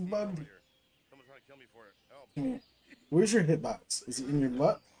 She's bugged. Someone's trying to kill me for it. Help. Here. Where's your hitbox? Is it in your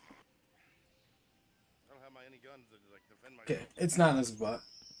butt? I don't have any guns to like defend myself. Okay, it's not in his butt.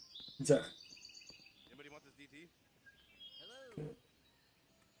 It's alright. Anybody want this DT? Hello. Okay.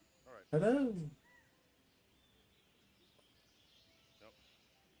 All right. Hello. Nope.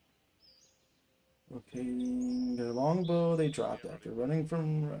 Okay, their longbow they dropped after running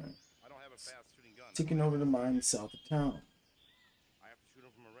from I don't have a fast shooting gun. taking over the mine south of town. I have to shoot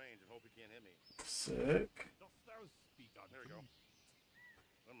him from a range and hope he can't hit me. Sick. There we go.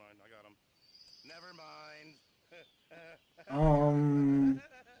 Never mind, I got him. Never mind.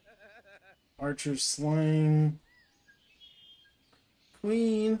 Archer slaying.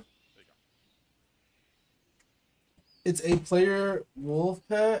 Queen. It's a player wolf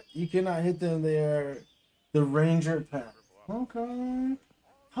pet. You cannot hit them. They are the ranger pet. Okay.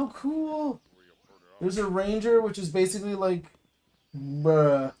 How cool. There's a ranger, which is basically like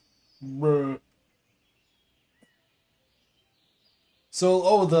bruh.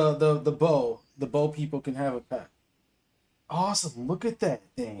 So the bow. The bow people can have a pet. Awesome. Look at that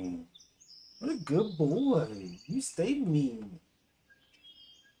thing. What a good boy. You stayed mean.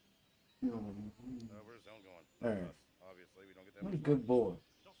 Where's zone going? Alright. Obviously, we don't get that What a much good boy.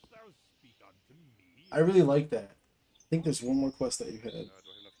 I really like that. I think there's one more quest that you had. do I have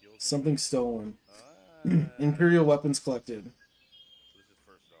enough heals? Something stolen. Imperial weapons collected. This is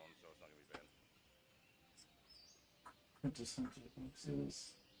first zone, so it's not gonna be bad. Quintessential.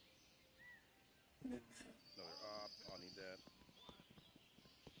 Another op. I'll need that.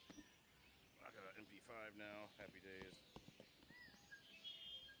 I got an MP5 now. Happy days.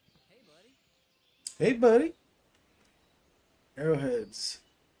 Hey, buddy. Hey, buddy. Arrowheads.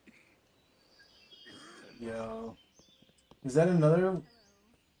 Yo. Is that another?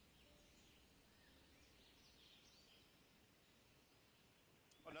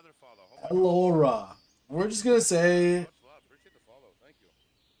 Another follow. Alora. We're just gonna say Much love. Appreciate the follow. Thank you.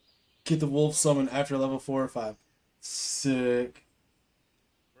 get the wolf summon after level 4 or 5. Sick.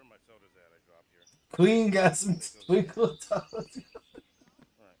 Where are my sodas at? I dropped here. Queen got some twinkle toes.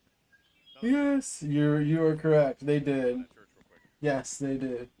 Yes, you are correct. They did. Yes, they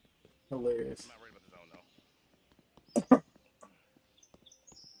did. Hilarious. I'm not worried about the zone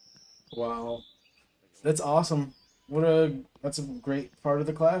though. Wow. That's awesome. That's a great part of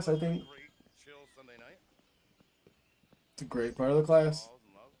the class, I think. Great chill Sunday night. It's a great part of the class. Balls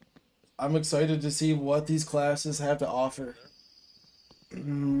and love. I'm excited to see what these classes have to offer.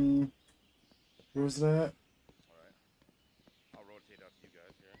 Where was that? Alright. I'll rotate out to you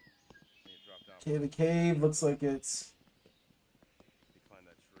guys here. Then you drop down. Okay, the cave looks like it's You climb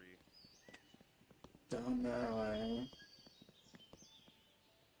that tree. down that way.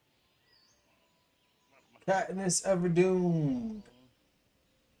 Katniss Everdoomed.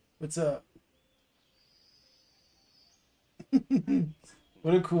 What's up?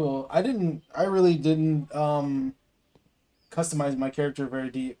 What a cool. I really didn't customize my character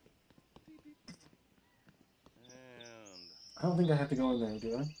very deep. And I don't think I have to go in there,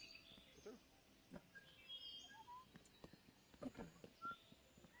 do I? Okay.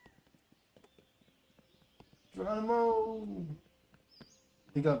 Geronimo!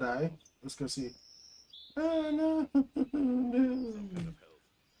 I think I'll die. Let's go see. Oh, no.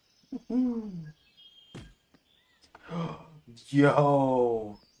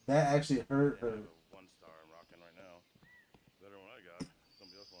 Yo, that actually hurt her. 1 star I'm rocking right now. Better than what I got.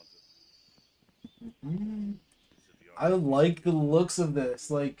 Somebody else wants it. This is the I like the looks of this.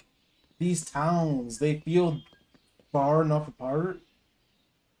 Like, these towns, they feel far enough apart.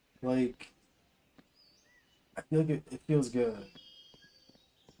 Like, I feel like it feels good.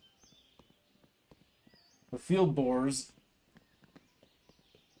 The field boars.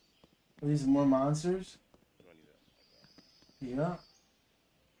 Are these more monsters? Do I need that? Okay. Yeah.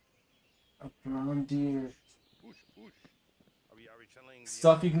 A brown deer. Whoosh, whoosh. Are we channeling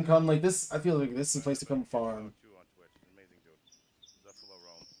Stuff you can come, like this, I feel like this is a place to come farm. Too on Twitch. He's an amazing dude. Zephylo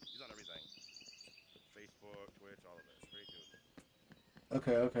Rome. He's on everything. Facebook, Twitch, all of it. Great dude.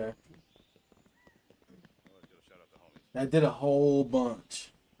 Okay, okay. Let's give a shout out to homies. I did a whole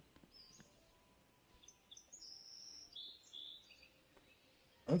bunch.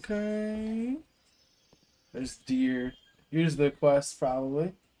 Okay. There's deer. Here's the quest,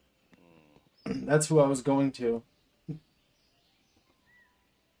 probably. That's who I was going to.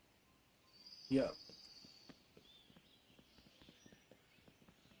 Yep.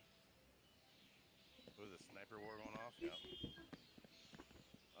 Was a sniper war going off? Yeah.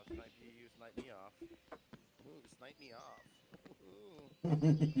 I'll snipe you, you snipe me off. Ooh, snipe me off. Ooh. Mad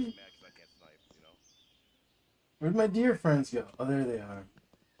 'cause I can't snipe, you know? Where'd my deer friends go? Oh, there they are.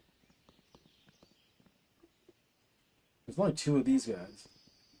 There's only 2 of these guys.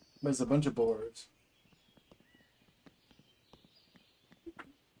 There's a bunch of boars.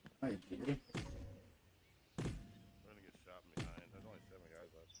 Hi, deer. We're gonna get shot from behind. There's only 7 guys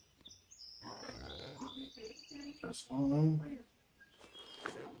left. Just one.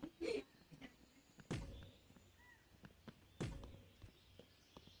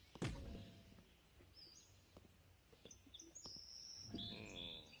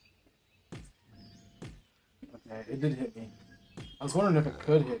 Okay, it did hit me. I was wondering if it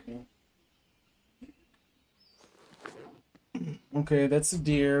could hit me. Okay, that's the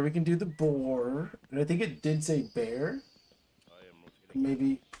deer. We can do the boar. And I think it did say bear. I am rotating.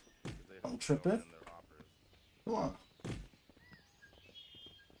 Maybe 'Cause they I'm have tripping. in their hoppers. Come on.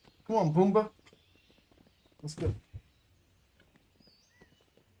 Come on, Boomba. Let's go.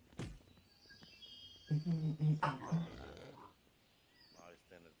 I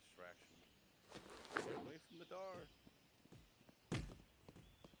stand a distraction. Get away from the dar.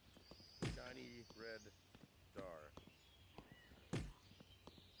 Shiny red dar.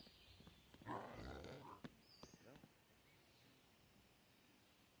 No?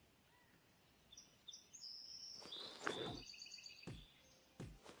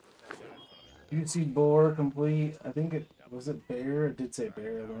 That guy in front of me. You can see boar complete. I think it was it bear. It did say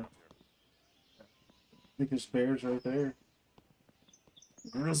bear though. I think there's bears right there.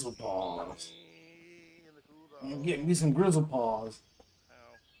 Grizzle paws. In the cool dog. Get me some grizzle paws.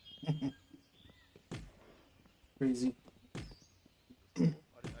 Ow. Crazy. I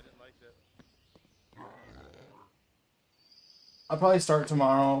didn't like that. I'll probably start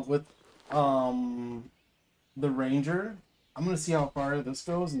tomorrow with the ranger. I'm gonna see how far this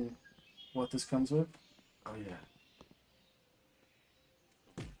goes and what this comes with. Oh yeah.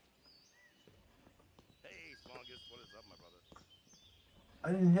 Hey, Slongus, what is up, my brother?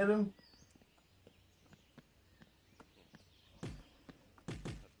 I didn't hit him. Let's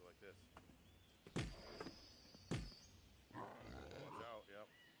go like this. Watch out, yep.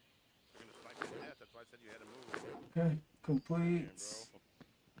 You're gonna snipe me to death, that's Wait.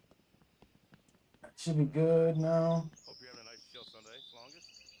 That should be good now. Hope you're having a nice chill Sunday. Longest?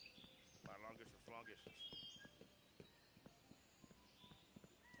 My longest or longest?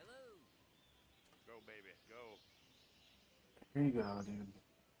 Hello. Go, baby. Go. Here you go, dude.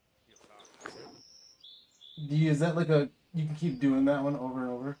 You talk. Is that like a... You can keep doing that one over and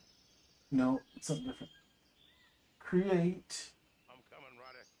over? No, it's something different. Create. I'm coming,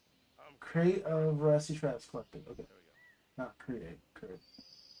 Roddy. I'm Crate of rusty traps collected. Okay. There we go. Not create. Create.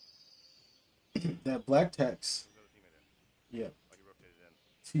 That black text. Who's the other teammate in? Yep. Like he rotated in.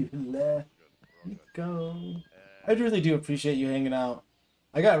 To your left. Good. We're all You good. go. I really do appreciate you hanging out.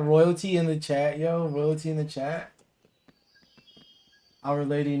 I got royalty in the chat, yo. Royalty in the chat. Our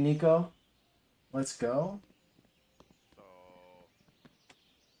Lady Nico. Let's go. So.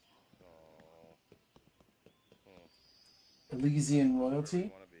 Elysian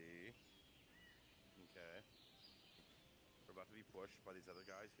royalty. Wanna be. Okay. We're about to be pushed by these other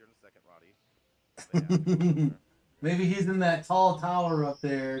guys here in a second, Roddy. They have to go somewhere. Maybe he's in that tall tower up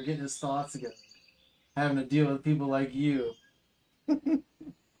there getting his thoughts together. Having to deal with people like you.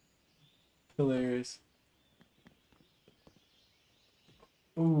 Hilarious.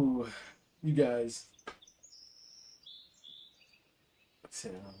 Ooh, you guys. Let's see.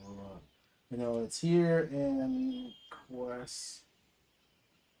 You know, it's here and quest.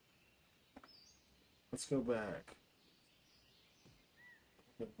 Let's go back.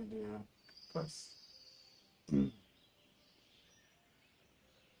 What we do? Quest.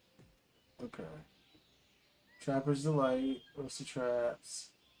 Okay. Trapper's Delight, Roasted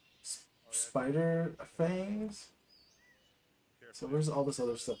Traps, Spider Fangs. So where's all this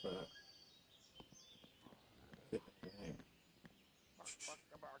other stuff at?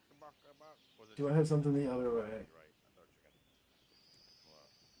 Do I have something the other way? You're right. I thought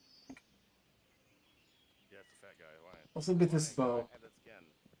chicken. Yeah, it's a fat guy. Lion. Also get this bow.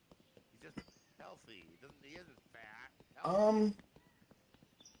 He's just healthy. He isn't fat.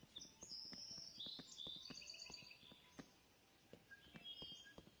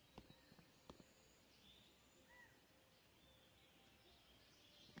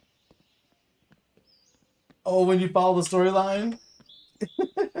 Oh, when you follow the storyline?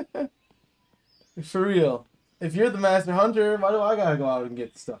 For real. If you're the master hunter, why do I gotta go out and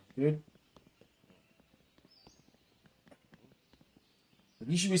get stuff, dude?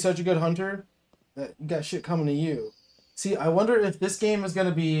 You should be such a good hunter that you got shit coming to you. See, I wonder if this game is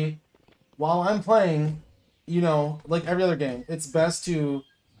gonna be, while I'm playing, you know, like every other game, it's best to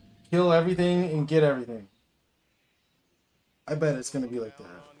kill everything and get everything. I bet it's gonna be like that.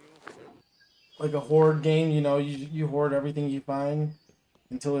 Like a horde game, you know, you hoard everything you find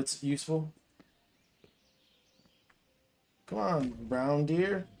until it's useful. Come on, brown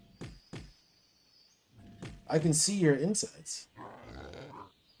deer. I can see your insides.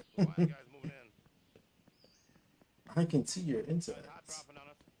 Lion guy's moving in. I can see your insides. Hot dropping on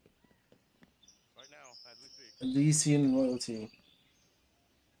us. Right now, as we speak. Elysian loyalty.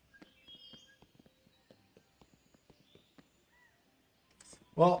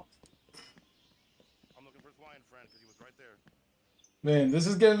 Well, I'm looking for his lion friend because he was right there. man, this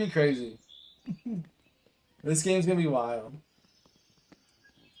is gonna be crazy. This game's gonna be wild.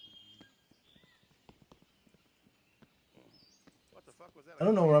 What the fuck was that? I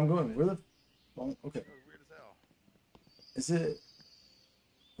don't know where I'm going. Where the... Oh, okay. That was weird as hell. Is it...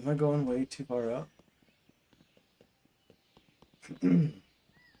 Am I going way too far up? Can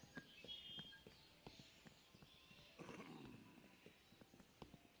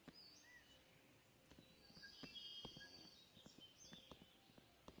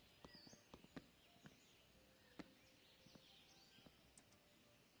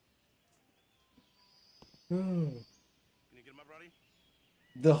you get him up, Roddy?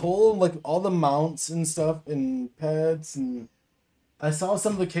 The whole, like, all the mounts and stuff and pets and... I saw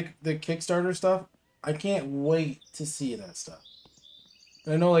some of the Kickstarter stuff. I can't wait to see that stuff.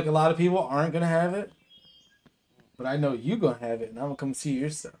 And I know, like, a lot of people aren't gonna have it. But I know you gonna have it, and I'm gonna come see your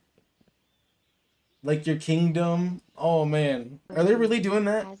stuff. Like your kingdom. Oh, man. Are they really doing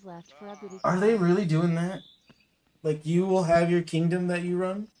that? Has left for a booty Are they really doing that? Like, you will have your kingdom that you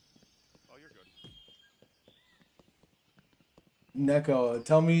run? Oh, you're good. Neko,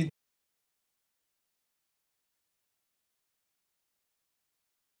 tell me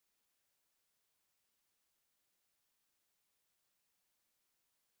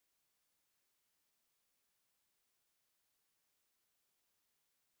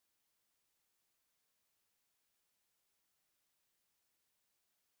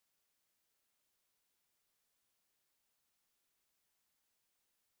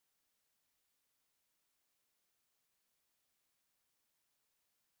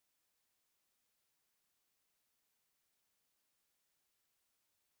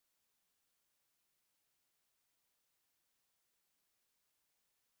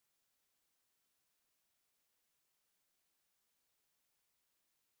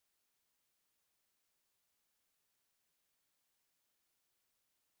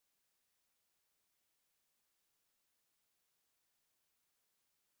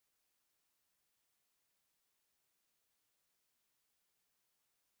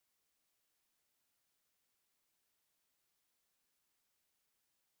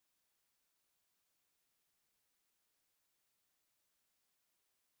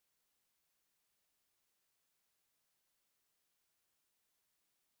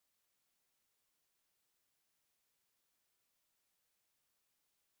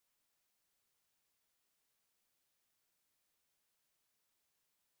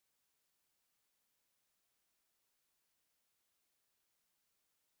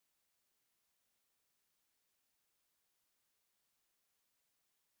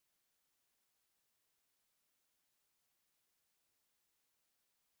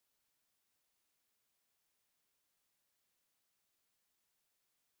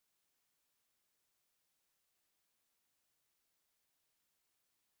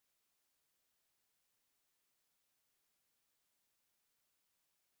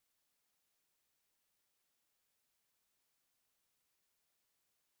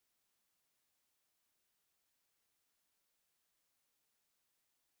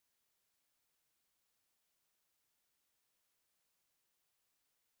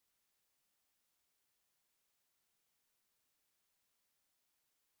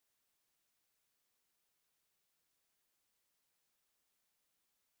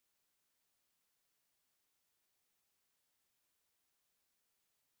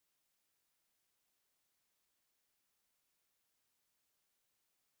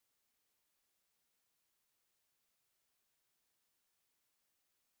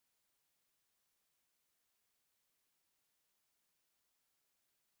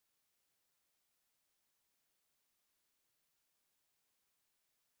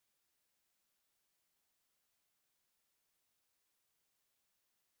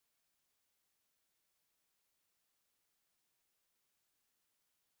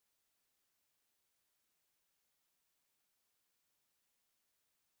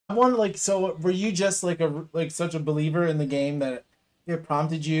I want like, so were you just like such a believer in the game that it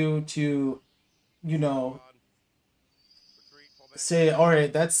prompted you to, you know, say, all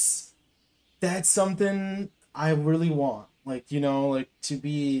right, that's something I really want, like, you know, like to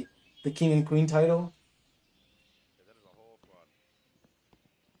be the king and queen title. That is a whole squad.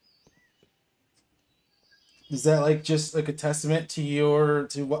 Is that like just like a testament to your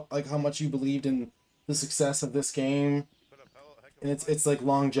what, like how much you believed in the success of this game Put a heck of and a it's like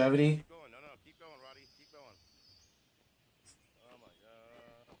longevity? Keep going. No, keep going, Roddy. Keep going. Oh my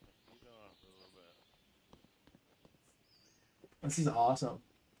god. Keep going for a little bit. This is awesome.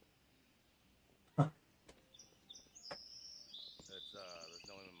 It's there's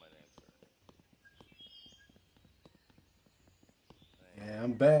no limit in my name, sir. Yeah,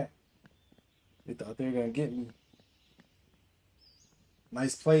 I'm back. They thought they were gonna get me.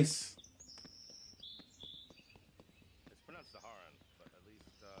 Nice place. It's pronounced Saharan, but at least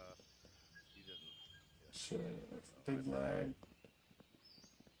you didn't. Yeah. Shit, big lag.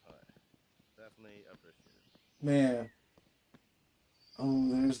 Alright. Definitely appreciated. Man. Oh,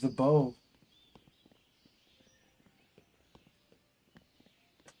 there's the bow.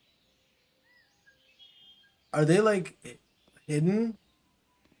 Are they like hidden?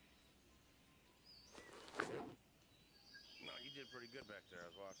 No, you did pretty good back there. I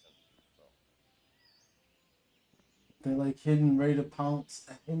was watching. So. They're like hidden, ready to pounce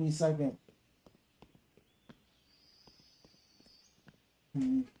at any second.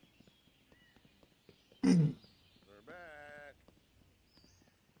 Hmm. We're back.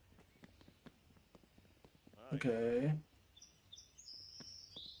 Okay.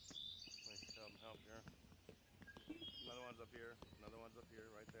 Help here. Another one's up here. Another one's up here.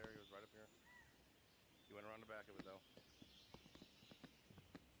 Right there. He was right up here. He went around the back of it though.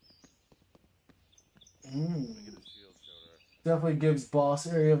 Let me get his shield shoulder. Definitely gives boss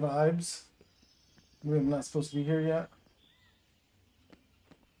area vibes. We're not supposed to be here yet.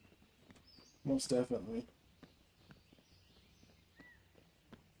 Most definitely.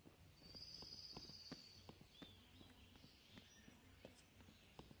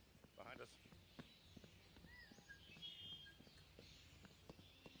 Behind us.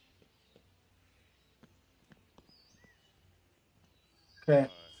 Okay.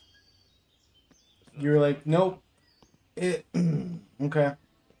 You were like, nope. It. Okay.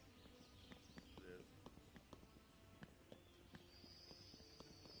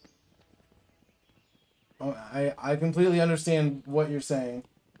 Oh, I completely understand what you're saying.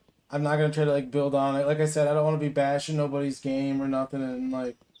 I'm not gonna try to like build on it. Like I said, I don't want to be bashing nobody's game or nothing, and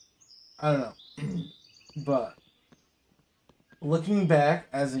like, I don't know. But looking back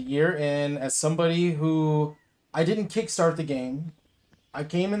as a year in, as somebody who I didn't kickstart the game, I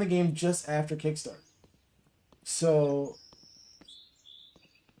came in the game just after Kickstart. So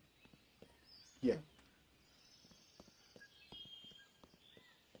yeah.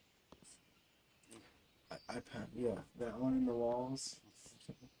 Yeah, that one in the walls.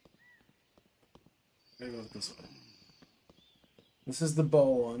 I go this way. This is the bow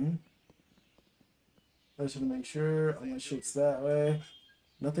one. I just want to make sure all my shit's that way.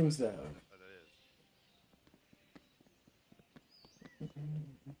 Nothing's that way.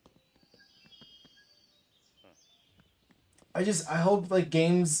 I hope like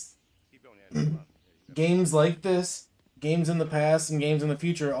games games like this, games in the past and games in the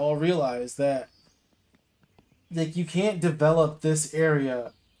future all realize that like you can't develop this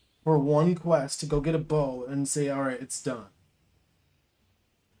area for one quest to go get a bow and say, all right, it's done.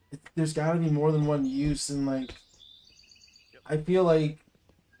 There's got to be more than one use, and like I feel like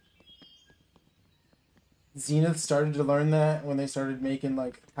Zenith started to learn that when they started making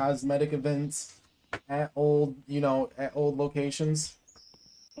like cosmetic events at old, at old locations.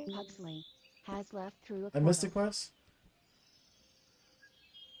 Huxley has left through a I missed a quest?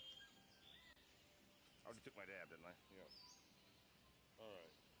 I already took my dab, didn't I? Yes.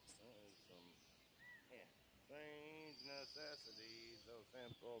 Alright. That is some strange necessities. So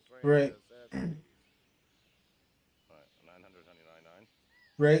simple, strange necessities. Alright, 999.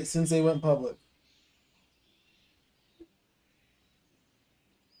 Right, since they went public.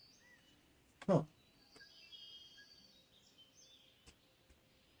 Huh.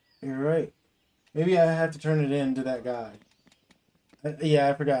 You're right. Maybe I have to turn it in to that guy. Yeah,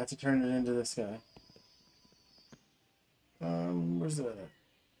 I forgot to turn it into this guy. Where's that at?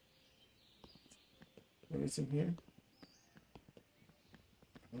 Maybe it's in here?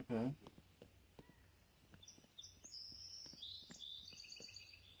 Okay.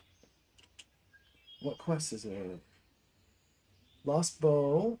 What quest is it? Lost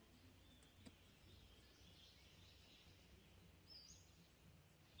bow.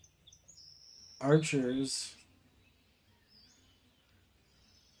 archers.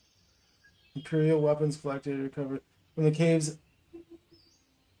 Imperial weapons collected, recovered from the caves.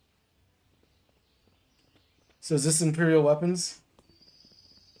 So is this Imperial weapons?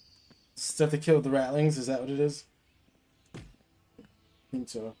 Stuff that killed the ratlings, is that what it is? I think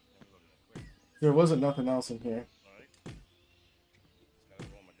so. There wasn't nothing else in here.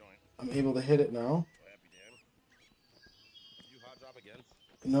 I'm able to hit it now.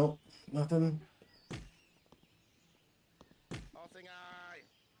 Nope, nothing.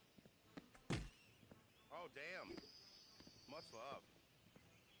 Oh, damn. Much love.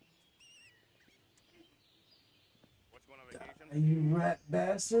 What's going on vacation? You rat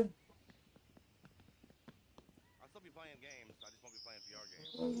bastard. I'll still be playing games. I just won't be playing VR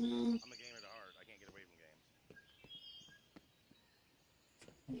games. I'm a gamer at heart. I can't get away from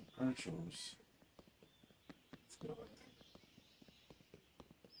games. Archers.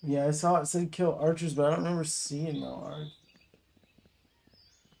 Yeah, I saw it said kill archers, but I don't remember seeing no arch.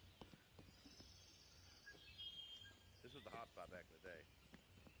 This was the hotspot back in the day.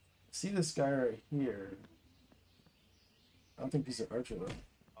 See this guy right here. I don't think he's an archer though.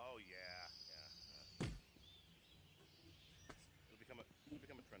 Oh yeah. It'll become a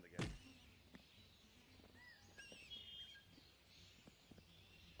trend again.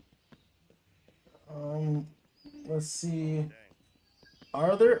 Let's see.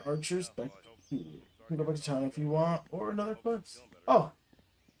 Are there archers back here? You can go back to town if you want, or another place. Oh,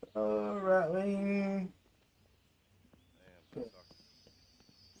 ratling.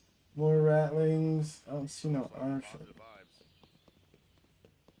 More ratlings. I don't see no archers.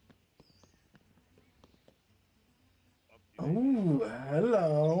 Oh,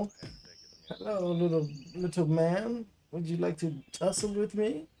 hello. Hello, little man. Would you like to tussle with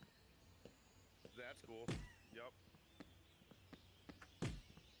me? That's cool. Yup.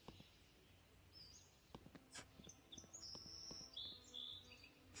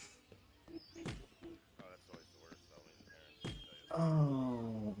 Oh, that's always the worst.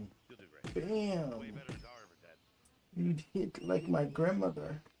 Oh, You'll do great. bam. Way better than Darver, Dad. You'd hit like my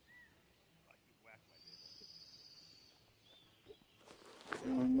grandmother.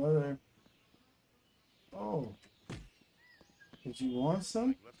 You whacked My mother. Oh. Did you want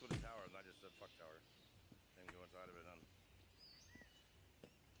some? Let's go to the tower, not just the fuck tower. Then go inside of it, huh?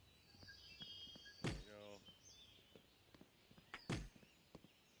 There you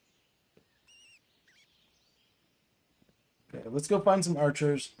go. Okay, let's go find some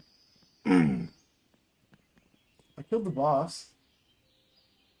archers. I killed the boss.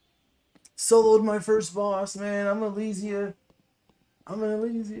 Soloed my first boss, man. I'm Ilysia. I'm an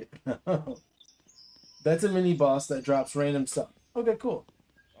Ilysia. That's a mini boss that drops random stuff. Okay, cool.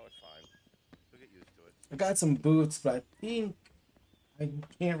 Oh, it's fine. We'll get used to it. I got some boots, but I think I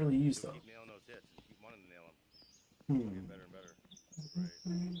can't really use those. Keep nailing those hits and keep wanting to nail them. Get better and better.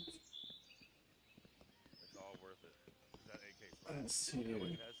 Right. It's all worth it. That AK slap. Let's see. It has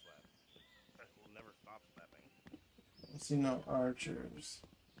slap. That will never stop slapping. Let's see, no archers.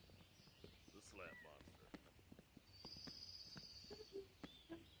 The slap monster.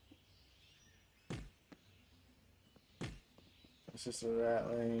 It's just a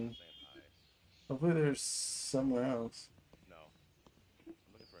ratling. Hopefully there's somewhere else. No. I'm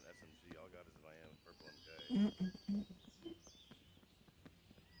looking for an SMG. All I got is an IM purple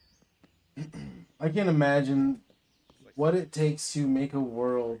MK. I can't imagine what it takes to make a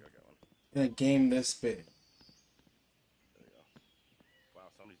world in a game this big. There you go. Wow,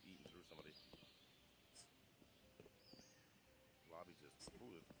 somebody's eating through somebody. Lobby just.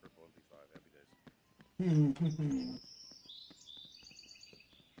 Ooh, it's purple MP5. Happy days. Those are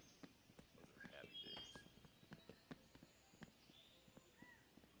happy days.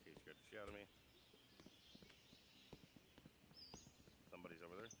 Okay, scared the shit out of me. Somebody's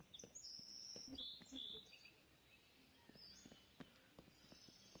over there.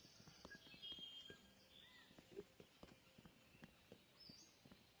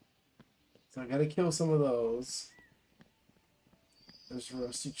 So I gotta kill some of those. There's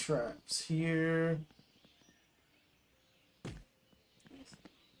rusty traps here.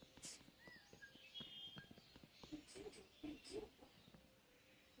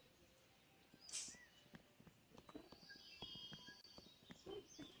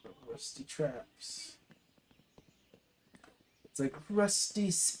 Rusty traps. It's like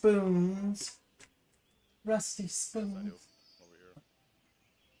rusty spoons. Rusty spoons. I do. Over here.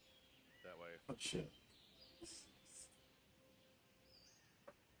 That way. Oh shit.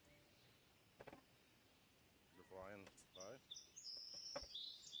 They're flying by.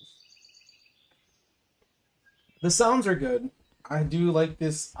 The sounds are good. I do like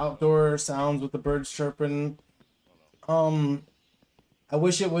this outdoor sounds with the birds chirping. I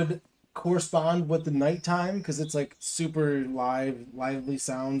wish it would correspond with the nighttime because it's like super lively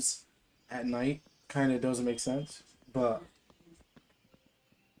sounds at night. Kind of doesn't make sense, but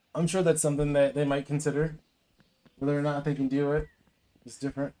I'm sure that's something that they might consider. Whether or not they can do it is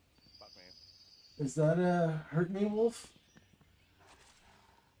different. Is that a hurt me wolf?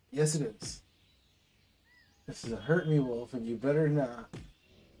 Yes, it is. This is a hurt me wolf, and you better not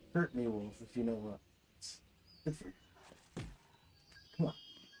hurt me wolf if you know what. Good for you. Come on.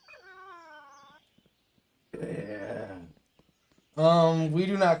 Yeah. We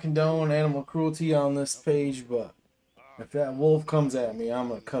do not condone animal cruelty on this page, but if that wolf comes at me, I'm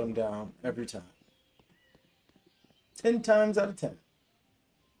gonna cut him down every time. 10 times out of 10.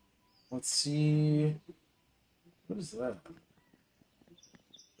 Let's see. What is that?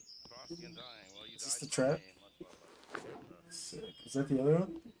 Is this the trap? Sick. Is that the other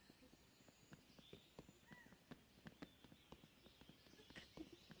one?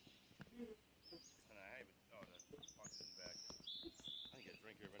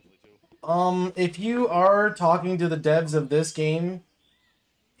 If you are talking to the devs of this game,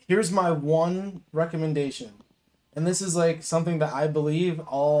 here's my one recommendation. And this is like something that I believe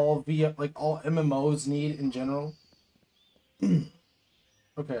all MMOs need in general.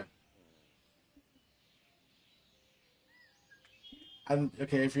 Okay.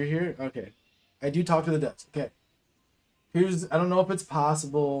 Okay, if you're here, okay. I do talk to the devs. Okay. I don't know if it's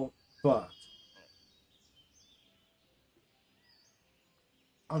possible, but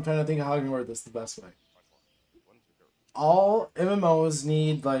I'm trying to think of how I can word this the best way. All MMOs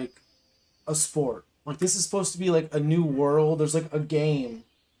need like a sport. Like this is supposed to be like a new world. There's like a game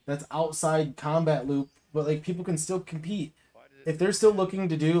that's outside combat loop, but like people can still compete. If they're still looking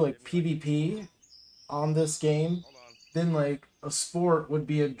to do like PvP on this game, then like a sport would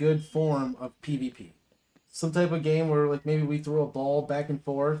be a good form of PvP. Some type of game where like maybe we throw a ball back and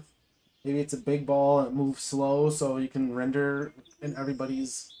forth. Maybe it's a big ball and it moves slow so you can render in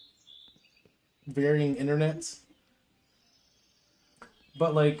everybody's varying internets.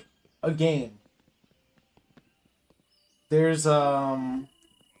 But like a game. There's I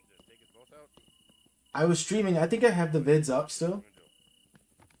was streaming, I think I have the vids up still.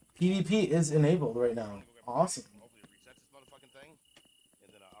 PvP is enabled right now. Awesome.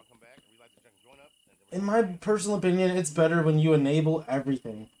 In my personal opinion, it's better when you enable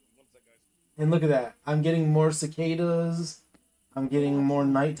everything. And look at that. I'm getting more cicadas. I'm getting more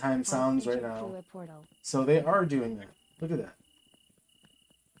nighttime sounds right now. So they are doing that. Look at that.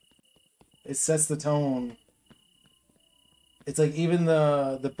 It sets the tone. It's like even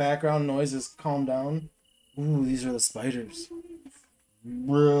the background noises calm down. Ooh, these are the spiders.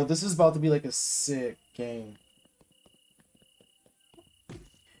 Bro, this is about to be like a sick game.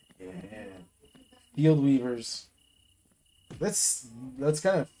 Yeah. Field weavers. That's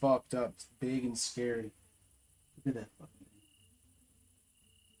kind of fucked up. It's big and scary. Look at that fucking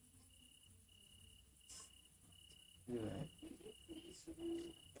thing. Look at that.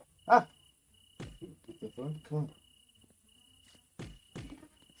 Ah! What the fuck? Come on.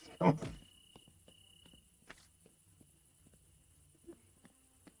 Come on.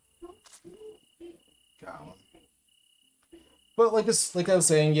 Got one. But like I was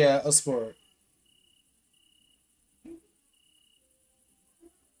saying, yeah, a sport.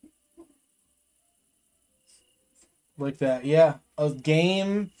 Like that, yeah. A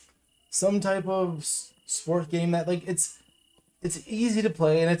game, some type of sport game that like it's easy to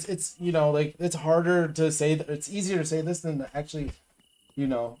play, and it's you know, like it's harder to say that it's easier to say this than to actually, you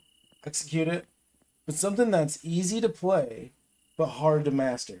know, execute it. But something that's easy to play but hard to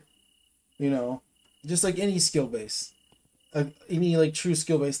master. You know, just like any skill base. Any like true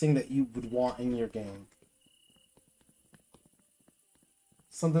skill based thing that you would want in your game.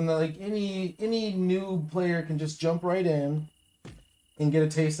 Something that like any new player can just jump right in and get a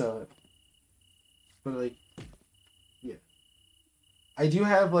taste of it. But like, yeah, I do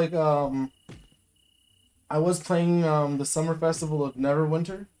have like I was playing the Summer Festival of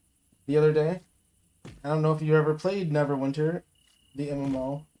Neverwinter the other day. I don't know if you ever played Neverwinter, the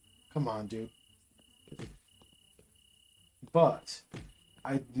MMO. Come on, dude. But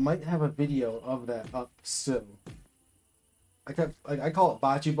I might have a video of that up still. I call it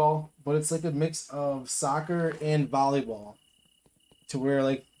bocce ball, but it's like a mix of soccer and volleyball, to where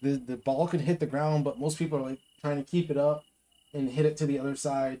like the ball can hit the ground, but most people are like trying to keep it up and hit it to the other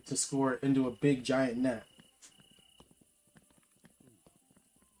side to score it into a big giant net.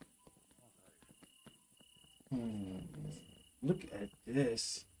 Look at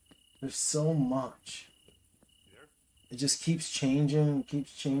this. There's so much. It just keeps changing, and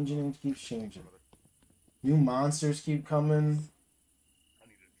keeps changing. New monsters keep coming. I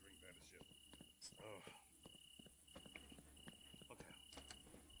need a drink bad as shit. Oh. Okay.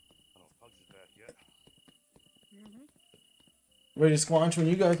 I don't know if Pugs is back yet. Ready to squanch when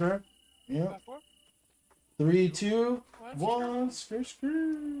you guys are. Yeah. What for? 3, 2, Let's 1.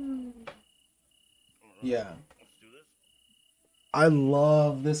 Screw. Yeah. Let's do this. I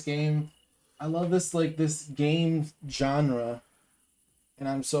love this game. I love this this game genre, and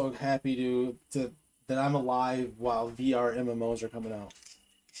I'm so happy that I'm alive while VR MMOs are coming out.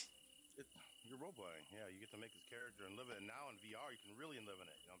 You're role playing. Yeah, you get to make this character and live it. And now in VR, you can really live in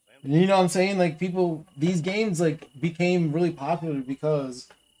it. You know what I'm saying? You know what I'm saying? Like these games became really popular because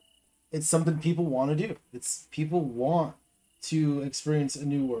it's something people want to do. It's people want to experience a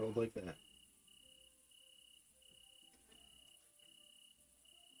new world like that.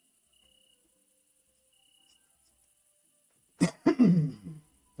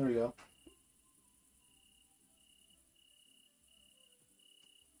 There we go.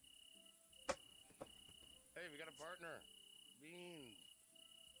 Hey, we got a partner. Beans.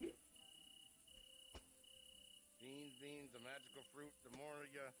 Beans, the magical fruit. The more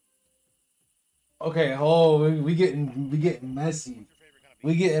you. Okay, we getting messy. What's your favorite kind of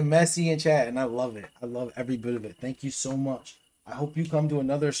We bean? getting messy in chat, and I love it. I love every bit of it. Thank you so much. I hope you come to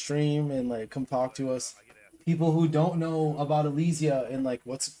another stream and come talk to us. I get asked. People who don't know about Ilysia and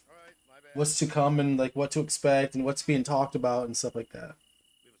what's All right, my bad. what's to come and what to expect and what's being talked about and stuff like that.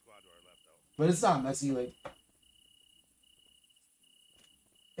 We have a squad to our left, though. But it's not messy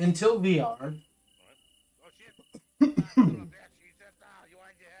until VR. Oh, shit. She said, you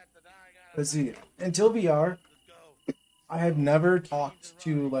want your hat to die, guys. Let's see. Until VR, Let's go. I have never talked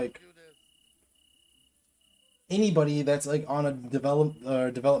to Do this. anybody that's on a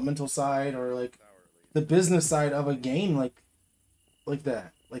developmental side or Sour, at least. the business side of a game like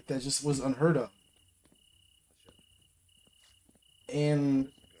that. Like that just was unheard of. And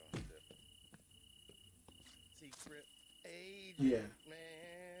Let's go. Secret agent, yeah.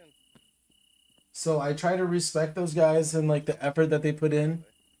 man. So I try to respect those guys and the effort that they put in,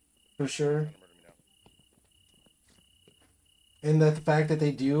 for sure. Trying to murder me now. And the fact that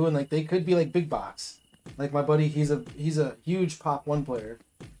they do and they could be big box. Like my buddy, he's a huge Pop 1 player.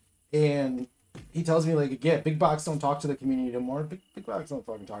 And he tells me yeah, big box don't talk to the community no more. Big box don't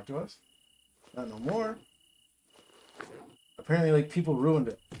fucking talk to us. Not no more. Apparently people ruined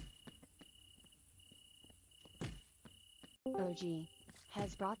it. OG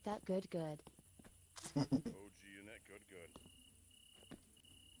has brought that good. OG and that good.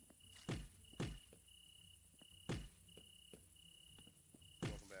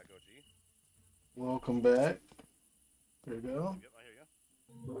 Welcome back, OG. Welcome back. There you go. Yep, I hear ya.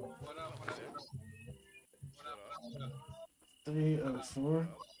 What up? What up? What up? What up? 304. What up?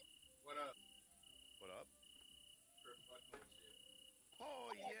 What up? Oh,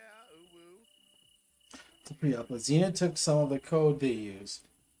 yeah, ooh woo. To pre-up, Xena took some of the code they used.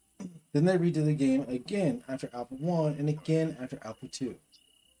 Then they redid the game again after Alpha 1 and again after Alpha 2.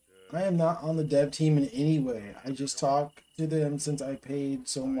 I am not on the dev team in any way. I just talk to them since I paid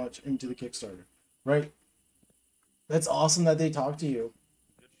so much into the Kickstarter. Right? That's awesome that they talk to you.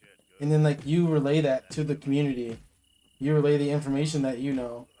 Good shit, good. And then you relay that to the community. You relay the information that you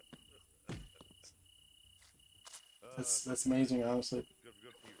know. That's amazing, honestly. Good for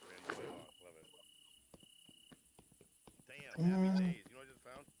you, man. You play a lot. Love it. Damn, happy days. You know what I just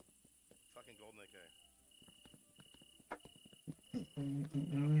found? Fucking golden AK.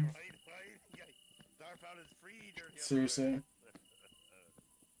 Right? Yeah. Star found his free dirty. Seriously.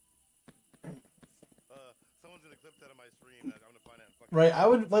 Someone's gonna clip that on my stream. I'm gonna find that and fucking. Right, I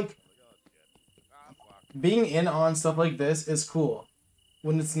would Oh, shit. Ah, fuck. being in on stuff like this is cool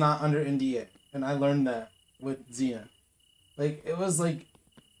when it's not under NDA. And I learned that with Xena. It was You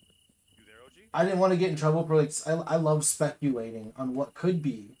there, OG? I didn't want to get in trouble for I love speculating on what could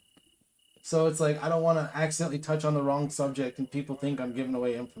be. So it's I don't want to accidentally touch on the wrong subject and people think I'm giving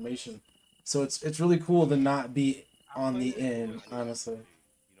away information. So it's really cool to not be on the end, honestly. You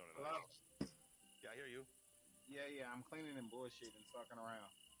know what I mean? Yeah, I hear you. Yeah, I'm cleaning and bullshit and fucking around.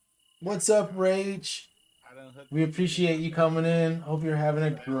 What's up, Rage? I done hooked We appreciate you coming in. Hope you're having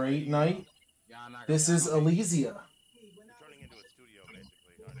a great night. Y'all not This gonna- is Ilysia. You're turning into a studio,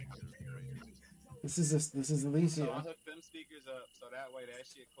 basically. All right, This is So I Ilysia. hooked them speakers up so that way that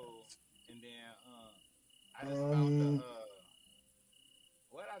shit cool. And then I just found the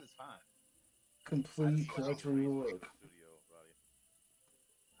what I just find. Complete character rework. studio, buddy.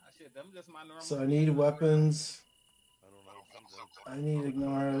 Ah, shit, them just my normal. So I need weapons. I don't know.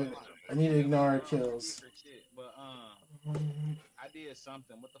 Something. I need to ignore kills. Shit, but I did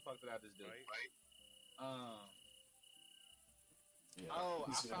something. What the fuck did I just do? Yeah, Oh, I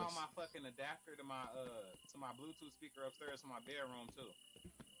these found guys. my fucking adapter to my Bluetooth speaker upstairs in my bedroom too.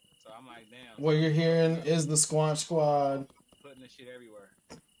 So I'm like, damn. What you're hearing is the Squanch Squad. Putting this shit everywhere.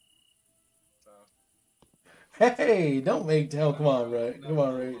 So. Hey, don't make hell. Come on, right? Come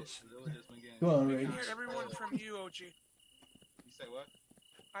on, Rage. Come on, I Rage. can hear everyone from you, OG. You say what?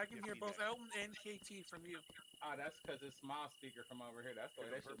 I can hear both Elton and KT from you. Oh, that's because it's small speaker from over here. That's the way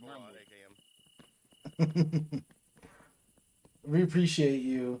that shit AKM. We appreciate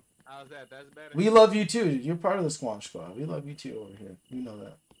you. How's that? That's better. We love you too. You're part of the Squanch Squad. We love you too over here. You know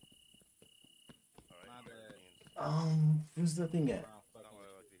that. Who's the thing at?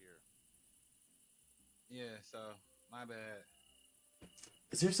 Yeah, so my bad.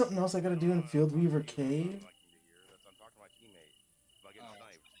 Is there something else I gotta do in Field Weaver Cave?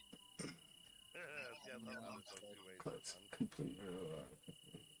 Complete.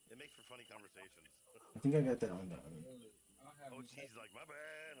 It makes for funny conversations. I think I got that one done. Oh, she's like, my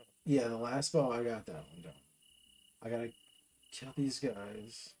bad. Yeah, the last bow, I got that one done. I gotta kill these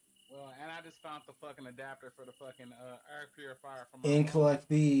guys. Well, and I just found the fucking adapter for the fucking air purifier from. And collect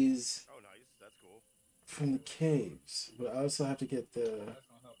these. Oh, nice. That's cool. From the caves, but I also have to get the. That's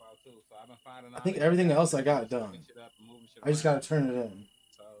gonna help out too. So I've been finding. I think everything else I got done. I just gotta turn it in.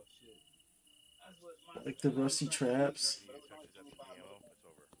 So shit. Like the rusty traps.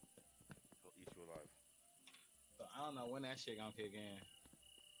 So I don't know when that shit gonna kick in.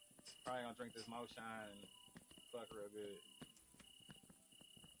 Probably gonna drink this moonshine and fuck real good.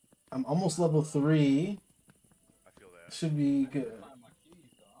 I'm almost level 3. I feel that. Should be good.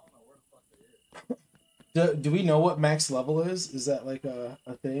 Do we know what max level is? Is that like a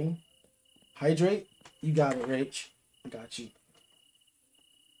thing? Hydrate? You got it, Rach. I got you.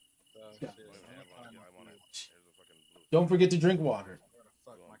 Yeah. Don't forget to drink water. Where the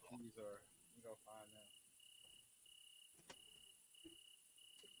fuck my keys are? You go find them.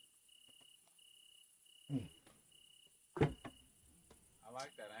 I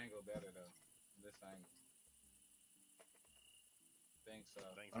like that angle better though. This angle. Think so.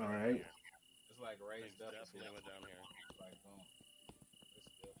 All right. It's like raised up. Definitely went down here. Like boom.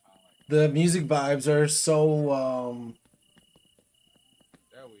 It's still kind of like. The music vibes are so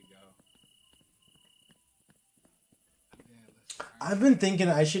There we go. I've been thinking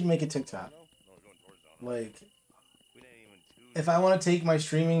I should make a TikTok. Like, if I want to take my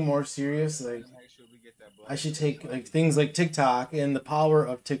streaming more serious, like, I should take like things like TikTok and the power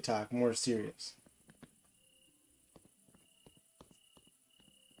of TikTok more serious.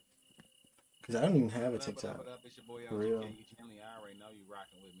 Cause I don't even have a TikTok. For real. I already know you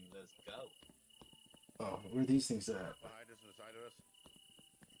rocking with me. Let's go. Oh, where are these things at? Hide us inside of us.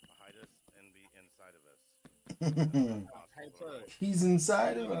 Hide us and be inside of us. Hey, Pud. He's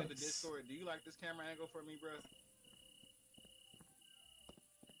inside of The us. Discord. Do you like this camera angle for me, bro?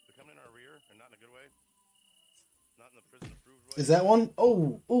 They're coming in our rear and not in a good way. Not in the prison approved way. Is that one?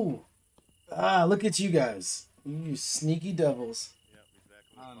 Oh, ooh. Ah, look at you guys. You sneaky devils.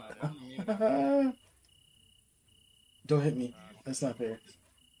 I don't know. Don't hit me. That's not fair.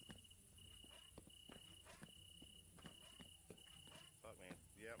 Fuck, man.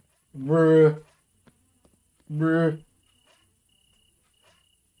 Yep. Bruh. Bruh.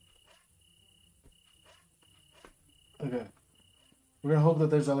 Okay. We're gonna hope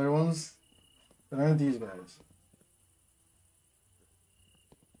that there's other ones. But aren't these guys?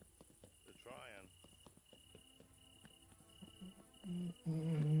 They're trying.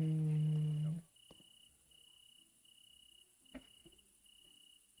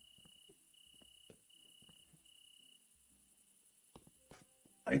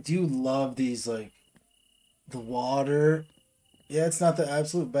 I do love these, like, the water. Yeah, it's not the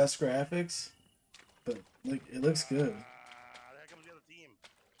absolute best graphics, but, like, it looks good. There comes the other team.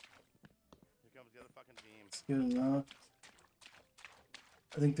 Here comes the other fucking team. It's good enough.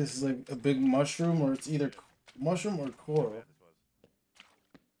 I think this is, like, a big mushroom, or it's either mushroom or coral.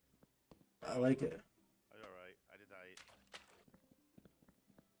 I like it. Alright, I did that.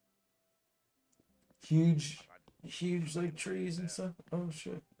 Huge, like, trees and stuff. Oh,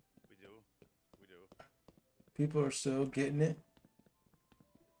 shit. We do. People are still getting it.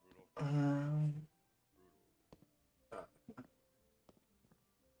 Did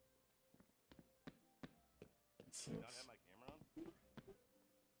you not have my camera on?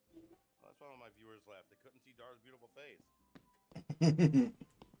 Well, that's why all my viewers left. They couldn't see Dar's beautiful face.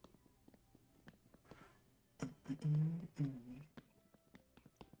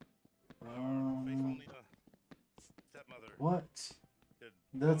 Stepmother. What?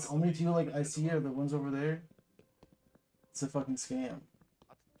 That's only two, like, I see are the ones over there. It's a fucking scam.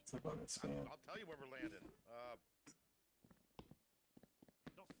 It's a fucking scam. I'll tell you where we're landing.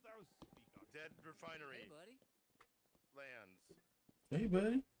 Dost thou speak unto Dead Refinery. Hey, buddy. Lands. Hey,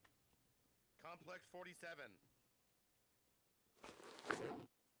 buddy. Complex 47.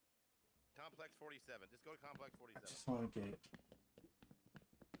 Complex 47. Just go to Complex I 47. just want to get.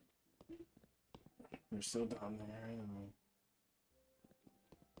 They're still down there. I don't know.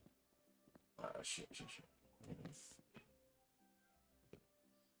 Ah, shit.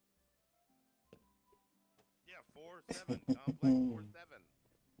 Yeah, 47. Complex 47.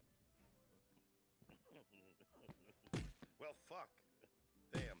 Well, fuck.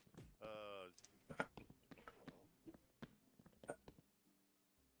 Damn.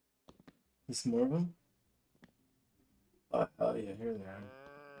 There's more of them? Oh, yeah, here they are.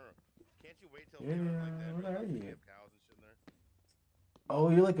 Can't you wait till Yeah, they are like that? where are Really, you? have cows and shit in there. Oh,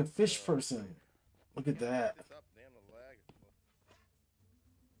 you're like a fish person. Look at Can't that. pick this up. Damn the lag.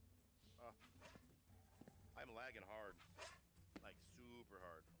 I'm lagging hard. Like super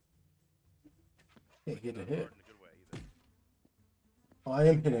hard. Can't get a Not hit. hard in a good way either. Oh, I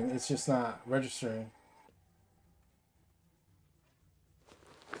am hitting. It's just not registering.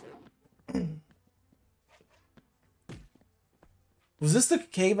 Was this the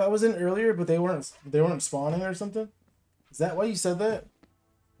cave I was in earlier, but they weren't spawning or something? Is that why you said that?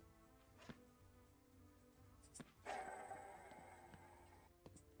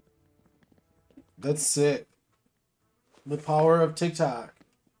 That's sick. The power of TikTok.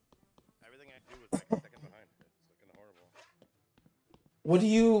 Everything I do is like a second behind. It's looking horrible.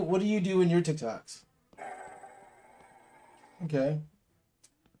 What do you do in your TikToks? Okay.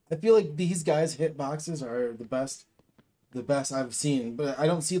 I feel like these guys' hitboxes are the best I've seen, but I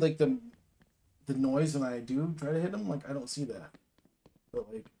don't see like the noise when I do try to hit them. Like I don't see that. But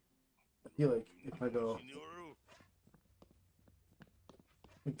like I feel like if I go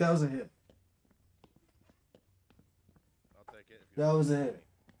like that was a hit. I'll take it. If you That was a hit.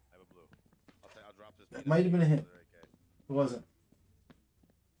 I have a blue. I'll drop this. It might have been a hit. It wasn't.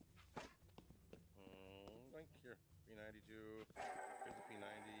 Right here. P92. Here's the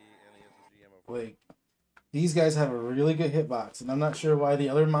P90 and the SSG ammo. Like these guys have a really good hitbox, and I'm not sure why the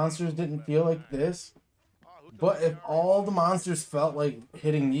other monsters didn't feel like this. But if all the monsters felt like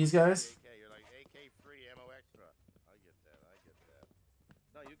hitting these guys, AK, you're like AK free ammo extra. I get that.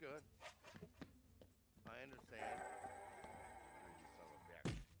 No, you good. I understand.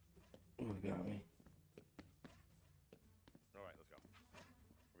 oh, got me. All right, let's go. Are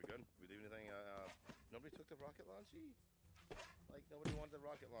we good? We do anything? Nobody took the rocket launchy. Like nobody wanted the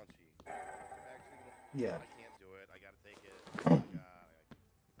rocket launchy. Actually, Yeah. I can't do it. I gotta take it. Oh my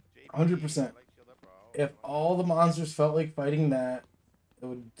God. 100%. If all the monsters felt like fighting that, it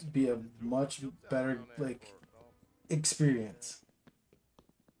would be a much better like experience.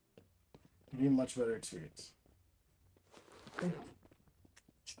 It'd be a much better experience.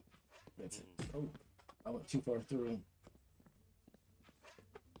 That's it. Oh, I went too far through.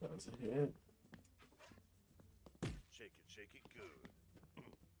 That was a hit. Shake it good.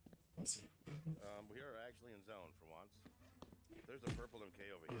 Let's see. We are actually in zone for once. There's a purple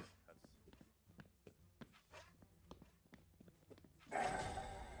MK over here.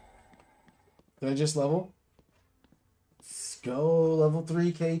 Did I just level? Let's go level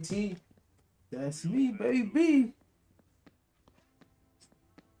 3 KT. That's me, baby.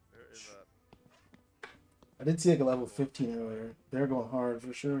 I did see like a level 15 earlier. They're going hard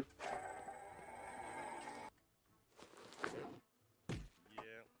for sure. Yeah.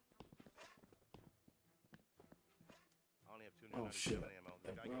 I only have two Oh shit. ammo.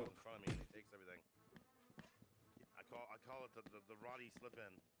 The guy goes in front of me and he takes everything. I call it the Roddy slip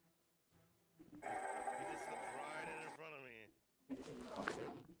in. He just slips right in front of me.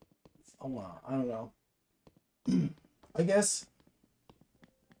 Oh wow, I don't know. I guess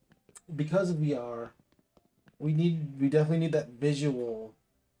because of VR, we definitely need that visual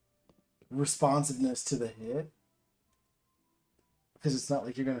responsiveness to the hit. Because it's not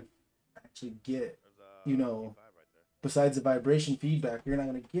like you're gonna actually get, you know, besides the vibration feedback, you're not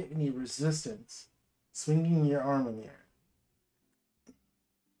gonna get any resistance swinging your arm in the air.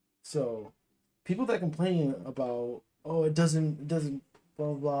 So people that complain about, oh, it doesn't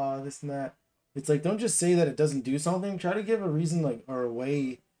blah blah this and that, it's like, don't just say that it doesn't do something. Try to give a reason, like, or a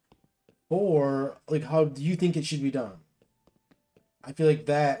way, or like, how do you think it should be done? I feel like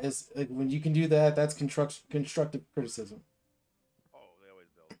that is like, when you can do that, that's constructive criticism. Oh, they always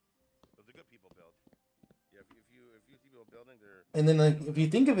build. But the good people build. Yeah, if you see people building, they're. And then, like, if you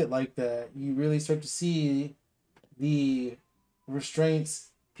think of it like that, you really start to see the restraints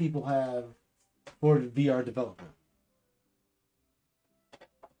people have for VR development.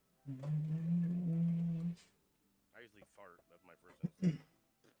 I usually fart. That's my first instinct.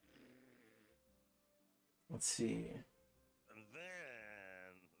 Let's see. And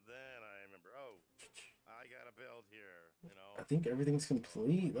then I remember, oh, I got a build here, you know. I think everything's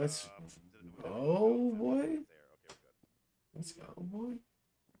complete. Let's We go, didn't boy. there. Okay, we're good. Let's go, boy.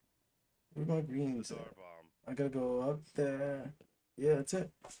 Where my greens Star at? bomb. I gotta go up there. Yeah, that's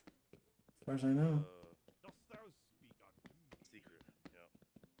it. As far as I know. Dost thou speak unto me? Secret. Yeah.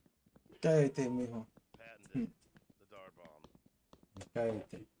 Cállate, mijo. Patented. The Dar bomb.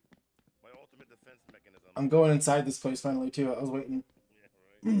 Cállate. My ultimate defense mechanism. I'm going inside this place finally too. I was waiting,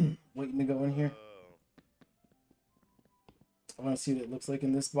 Yeah, right. waiting to go in here. I want to see what it looks like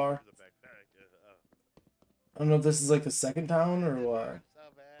in this bar. The backpack. I don't know if this is like the second town or what. So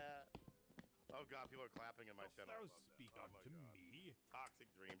bad. Oh god, people are clapping in my Dost channel. thou speak unto me? Toxic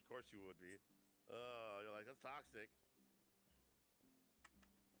dream. Of course you would be. You're like, that's toxic.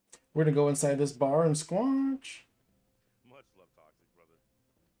 We're gonna go inside this bar and squanch. Much love, toxic brother.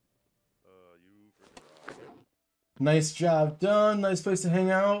 You freaking rock. Nice job done. Nice place to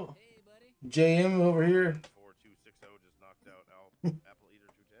hang out. JM over here. 4260 just knocked out Apple Eater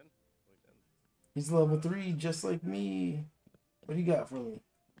 210. 2010. He's level 3 just like me. What do you got for me?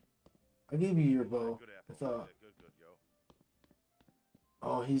 I gave you your bow. Good I apple. thought. Yeah, good, yo.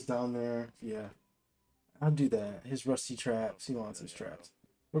 Oh, he's down there. Yeah. I'll do that. His rusty traps. He wants his traps.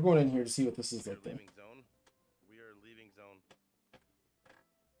 We're going in here to see what this is We are like then. leaving zone. We are leaving zone.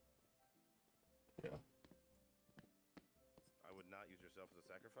 Yeah. I would not use yourself as a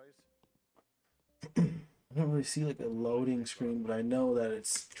sacrifice. I don't really see like a loading screen, but I know that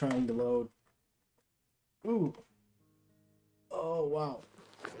it's trying to load. Ooh. Oh, wow.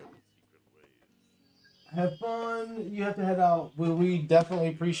 Secret ways. Have fun. You have to head out. We definitely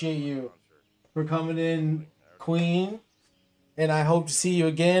appreciate you for coming in, Queen. And I hope to see you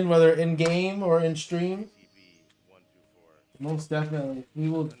again, whether in game or in stream. Most definitely. We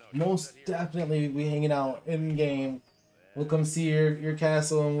will most definitely be hanging out in game. We'll come see your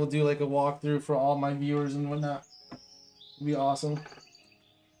castle and we'll do like a walkthrough for all my viewers and whatnot. It'll be awesome.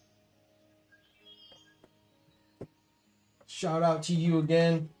 Shout out to you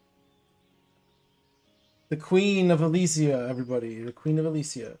again. The Queen of Ilysia, everybody. The Queen of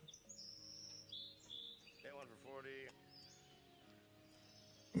Ilysia. Get one for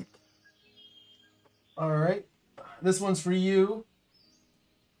 40. Alright. This one's for you.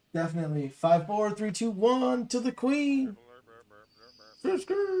 Definitely. 5, 4, 3, 2, 1 to the Queen. Let's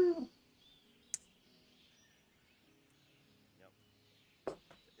go. Yep.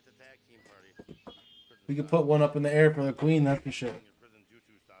 It's a tag team party. We could put one up in the air for the Queen, that's for sure.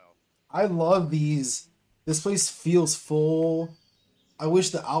 I love these. This place feels full. I wish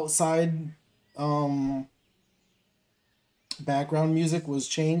the outside background music was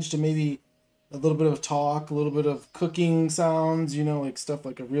changed to maybe a little bit of talk, a little bit of cooking sounds, you know, like stuff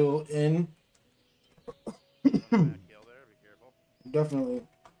like a real inn. Definitely.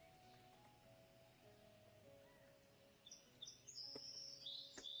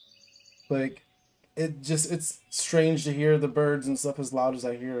 Like, it's strange to hear the birds and stuff as loud as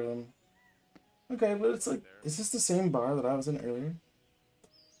I hear them. Okay, but it's like, is this the same bar that I was in earlier?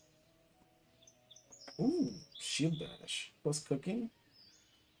 Ooh, shield bash plus cooking.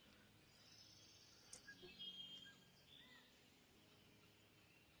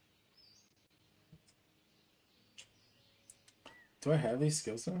 Do I have these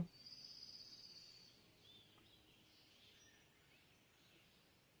skills now?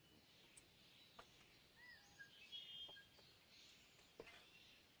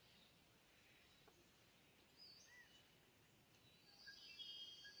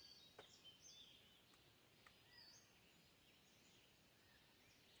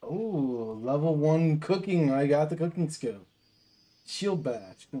 Oh, level 1 cooking. I got the cooking skill. Shield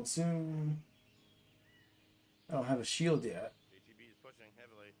bash. Consume. I don't have a shield yet. JTB is pushing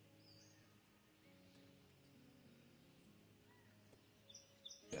heavily.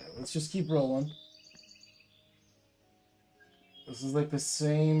 Yeah, let's just keep rolling. This is like the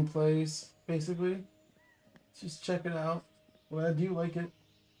same place, basically. Let's just check it out. Well, I do like it.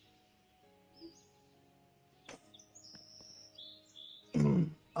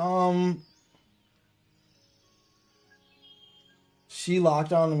 She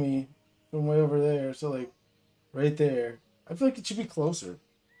locked onto me from way over there, so like right there. I feel like it should be closer.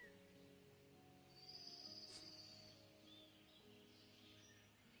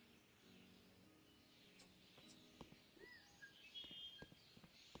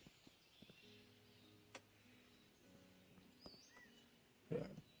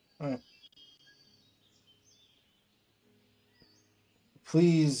 Yeah.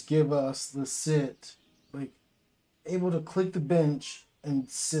 please give us the sit, like able to click the bench and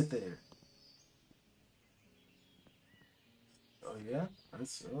sit there. Oh yeah,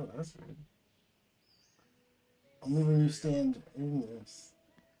 that's weird. Only when you stand in this.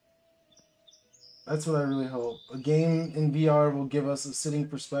 That's what I really hope. A game in VR will give us a sitting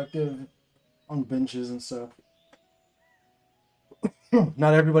perspective on benches and stuff.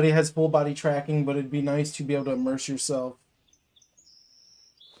 Not everybody has full body tracking, but it'd be nice to be able to immerse yourself.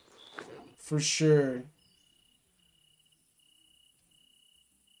 For sure.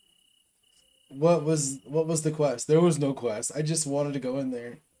 What was the quest? There was no quest. I just wanted to go in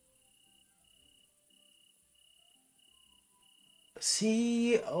there.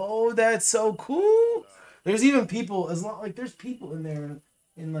 See, oh, that's so cool. There's even people, as long like there's people in there,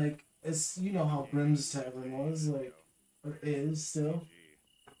 in like, as you know how Brim's Tavern was, like, or is still.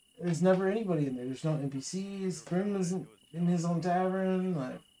 There's never anybody in there. There's no NPCs. Brim isn't in his own tavern.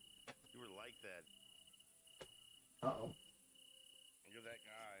 Like, You were like that. uh-oh. You're that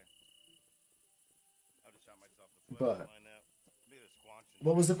guy. I just shot myself in the foot. But Line out. Look at the squanch and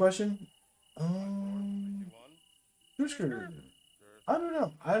what was the question? you won? Sure. I don't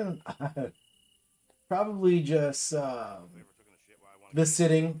know. I don't. Probably just If we ever took in a shit while I wanted the to-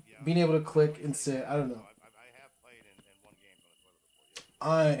 sitting, Yeah, being able to click and sit. I don't know. I have played in one game on the toilet before.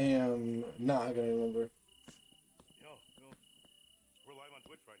 I am not gonna remember. You know, we're live on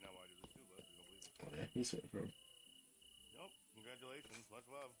Twitch right now while I do this too, but you don't believe it. Yeah, he's right, bro. Nope. Congratulations. Much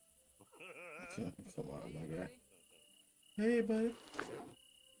love. Come on, my guy. Hey, buddy.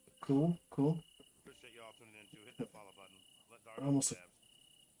 Cool, cool. Appreciate y'all tuning in too. Hit that follow button. Let Dar Almost- tabs.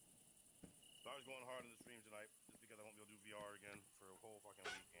 Dar's going hard in the stream tonight just because I won't be able to do VR again for a whole fucking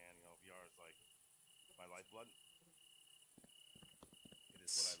week, and you know, VR is like my lifeblood. It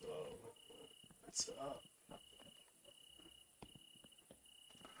is what I love. What's up?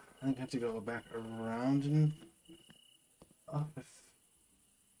 I think I have to go back around and up.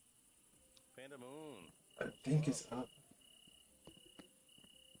 Panda Moon. I think it's up.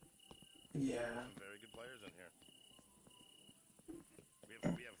 Yeah. Some very good players in here.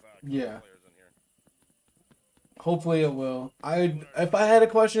 We have Yeah. players in here. Hopefully it will. If I had a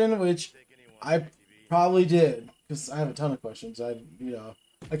question, which Take anyone. I probably did, because I have a ton of questions. I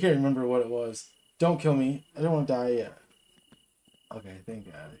can't remember what it was. Don't kill me. I don't want to die yet. Okay, thank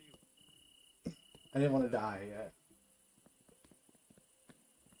God. I didn't want to die yet.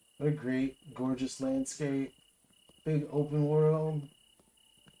 What a great, gorgeous landscape. Big open world.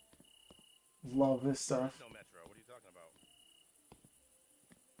 Love this stuff. No Metro. What are you talking about?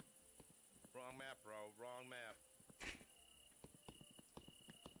 Wrong map, bro. Wrong map.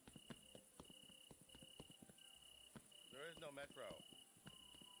 There is no Metro.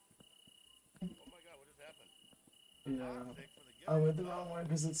 Oh my God, what just happened? Yeah. Toxic for the I went the wrong way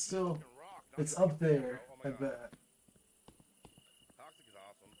because it's still, fucking rock. Not it's the up fucking there. Metro. Oh I my God. bet. Toxic is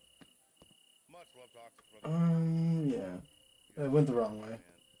awesome. Much love Toxic, brother. Yeah. I went the wrong way. Man.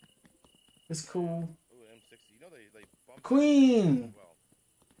 It's cool. Ooh, M60. You know they bumped Queen! well.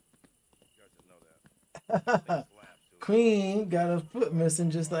 You guys didn't know that. They slapped, too. Queen got a foot missing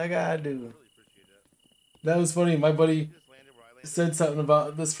just like I do. Really appreciate that. That was funny. My buddy You just landed where I landed. said something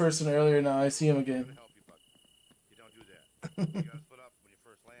about this person earlier. Now I see him I'm again. gonna help you, buck. You don't do that. You gotta split up when you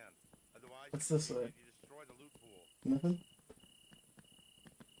first land. Otherwise, What's this you, way? you destroy the loot pool. Nothing?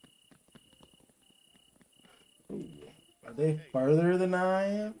 Ooh. Are they farther than I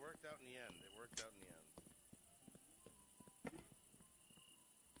am? It worked out in the end. It worked out in the end.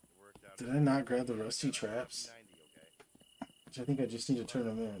 It worked out. Did I not grab the rusty traps? 90, okay? Which I think I just need to turn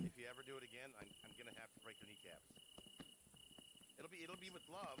them in. If you ever do it again, I'm gonna have to break your kneecaps. It'll be with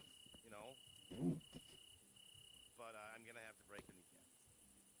love, you know. Ooh. But I'm gonna have to break your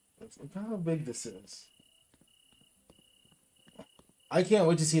kneecaps. Look how big this is. I can't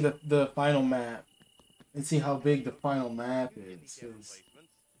wait to see the final map and see how big the final map You can get is. kneecap 'Cause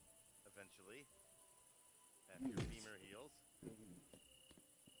replacements eventually. After your femur heals, and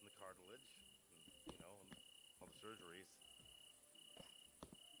the cartilage, and, you know, and all the surgeries.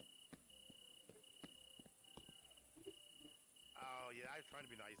 Oh yeah, I was trying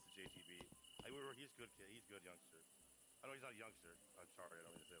to be nice to JTB. He's good kid. He's good youngster. I know he's not a youngster. I'm sorry, I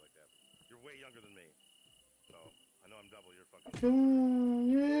don't mean to say it like that. You're way younger than me, so I know I'm double your fucking. Come on,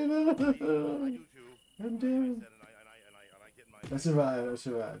 I yeah. do too. I'm Like I down. said, and I get my. I survived. I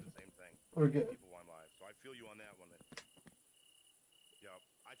survived. The same thing. We're good. People want live, so I feel you on that one. Yeah,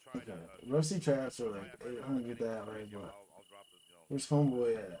 I tried. Okay. Rusty traps are like I 800 that way, you know, but I'll drop the, you know, where's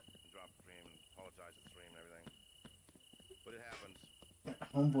homeboy at? and drop the stream and apologize to the stream and everything. But it happens,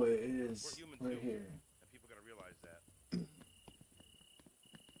 Homeboy is We're human right too. here. and people gotta realize that.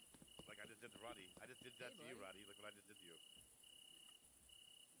 did that to you, Roddy. Look what I just did to you.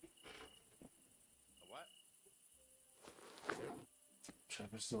 A what?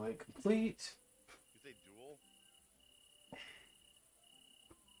 Trapper's Delight complete. You say duel?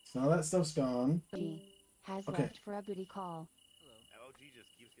 So now that stuff's gone. Has Okay. left for a booty call. LFG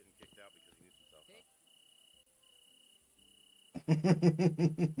just keeps getting kicked out because he needs himself up.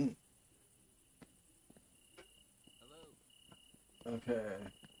 Okay.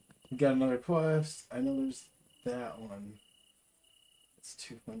 We got another quest. I know there's that one. It's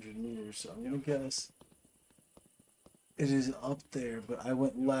 200 meters, so I'm gonna guess it is up there, but I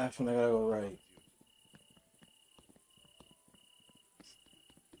went left and I gotta go right.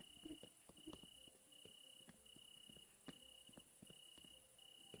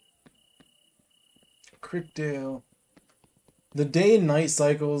 Crickdale. The day and night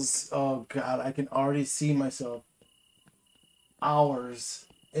cycles, oh god, I can already see myself hours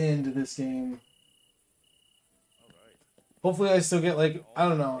into this game. Alright. Hopefully I still get like, I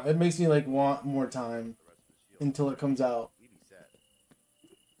don't know, it makes me like want more time The rest of the shield. until it comes out. We be set.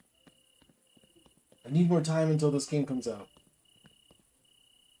 I need more time until this game comes out.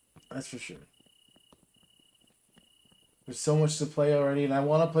 That's for sure. There's so much to play already, and I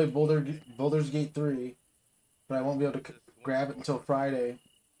want to play Baldur's Gate 3, but I won't be able to grab it until Friday.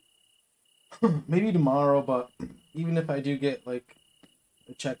 Maybe tomorrow, but even if I do get like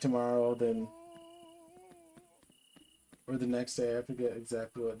a check tomorrow, then or the next day, I forget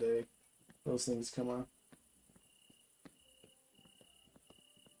exactly what day those things come on.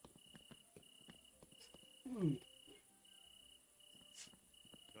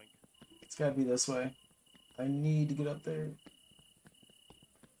 It's gotta be this way. I need to get up there.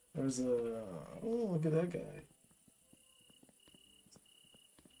 There's a... Oh, look at that guy.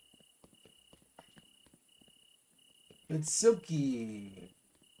 It's Silky.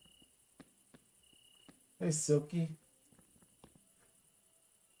 Hey, Silky.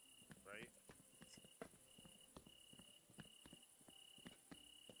 Right?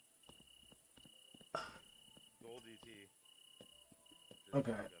 Gold DT.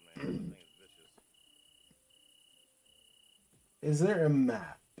 Okay. This thing is vicious. Is there a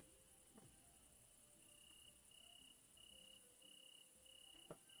map?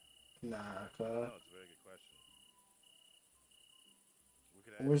 Nah, No, it's a very good question. We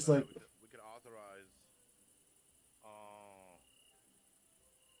could Where's, add, like- we could authorize.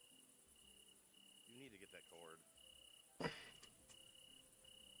 You need to get that cord.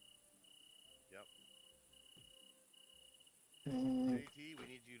 Yep. JT, we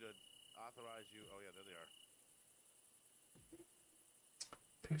need you to authorize you. Oh yeah, there they are.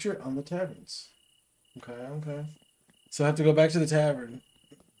 Picture on the taverns. Okay, okay. So I have to go back to the tavern.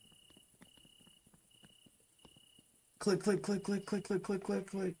 Click, click, click, click, click, click, click, click,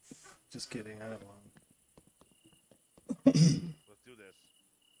 click. Just kidding, I don't want. Let's do this.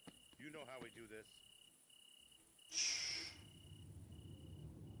 You know how we do this.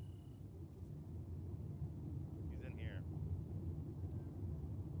 He's in here.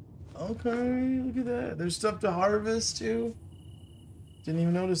 Okay, look at that. There's stuff to harvest too. Didn't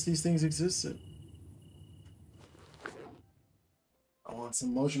even notice these things existed. I want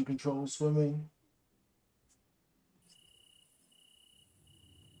some motion control swimming.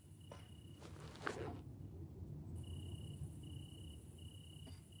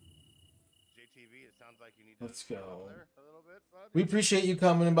 JTV, it sounds like you need to Let's get go. up there a little bit, bud. We appreciate you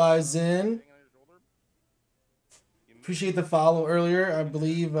coming by, Zen. Hang on your shoulder. You Appreciate the follow earlier. I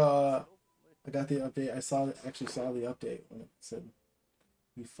believe I got the update. Actually saw the update when it said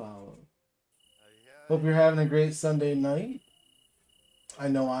you followed. Hope you're having a great Sunday night. I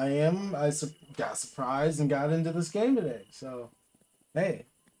know I am. Got surprised and got into this game today. So, hey,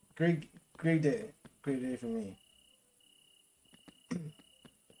 great day. Great day for me.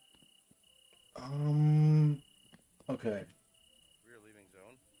 Okay. We are leaving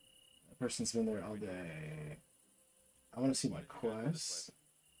zone. That person's been there all day. I want to see my quest.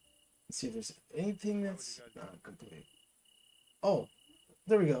 Let's see if there's anything that's not complete. Oh,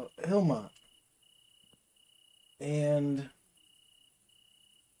 there we go. Hilma. And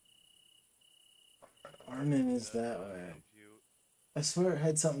Armin is that way. I swear it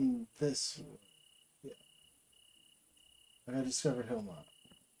had something this way. Yeah. And I discovered Hilma.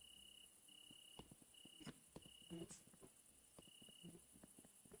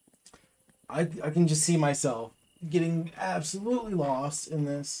 I can just see myself getting absolutely lost in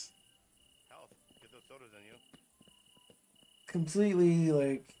this. Health. Get those sodas in you. Completely,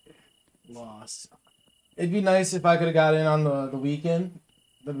 like, lost. It'd be nice if I could have got in on the weekend.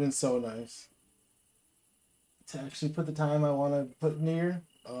 That'd have been so nice. To actually put the time I want to put near.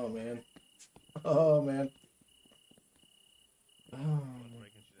 Oh, man. Oh man. Oh.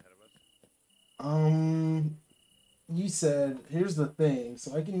 Breaking shit ahead of us. You said here's the thing,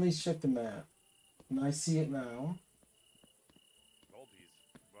 so I can at least check the map, and I see it now. Goldies,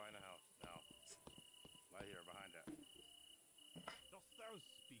 behind the house now. Right here, behind that. Dost thou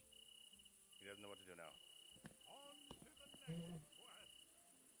speak? He doesn't know what to do now. On to the next quest.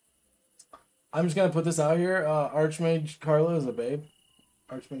 I'm just gonna put this out here. Archmage Carla is a babe.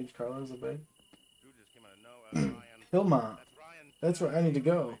 Archmage Carla is a babe. Dude just came out of nowhere. Ryan. Hillmont. That's Ryan. That's where I need to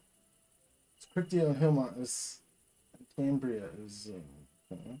go. It's Cryptia and Hillmont is. Cambria is.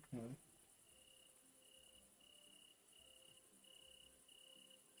 Okay. Bam.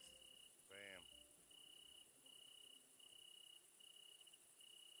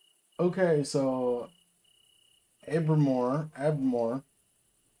 Okay, so Abramore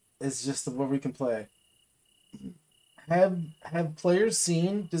is just where we can play. Have players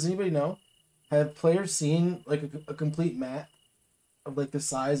seen? Does anybody know? Have players seen like a complete map of like the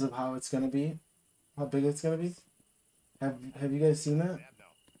size of how it's gonna be, how big it's gonna be? Have you guys seen that? Bad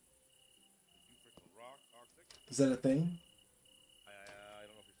now. You freaking rock, toxic. Is that a thing? I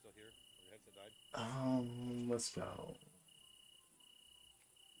don't know if you're still here. Your headset died. Let's go.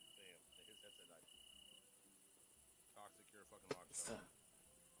 Damn, his headset died. Toxic, you're a fucking rock star.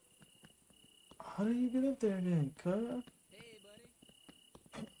 How do you get up there then, cuz? Hey,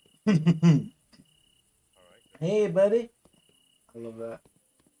 buddy. Alright. Hey, buddy. I love that.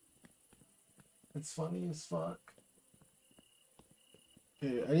 It's funny as fuck.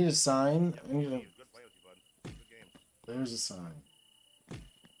 Okay, I need a sign. I need a... Good play with you, bud. Good game. There's a sign.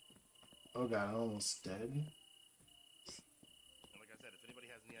 Oh god, I'm almost dead. And like I said, if anybody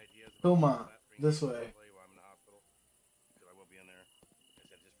has any ideas Come about on, flat screen this games way. to play while I'm in the hospital, because I will be in there. Like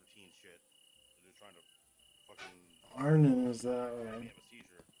I said, just routine shit. They're just trying to fucking Arnon is that have way. me have a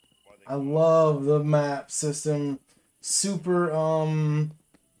seizure. While they I love the map system. Super, So I'm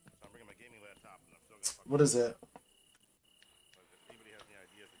bringing my gaming laptop, and I'm still gonna fucking. what is it? But if anybody has any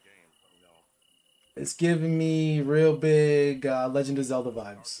ideas for games, let me know. It's giving me real big Legend of Zelda vibes.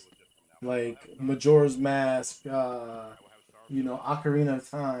 Starfield was just coming out. Like Majora's Mask, I will have Starfield. you know, Ocarina of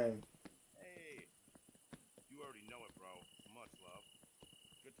Time. Hey, you already know it, bro. Much love.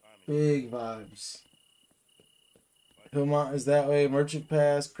 Good timing. Big vibes. Hillmont is that way. Merchant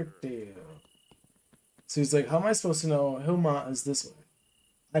Pass, Crickdale. So he's like, how am I supposed to know Hillmont is this way?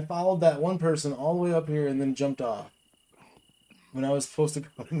 I followed that one person all the way up here and then jumped off. When I was supposed to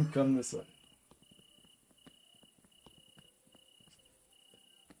come this way.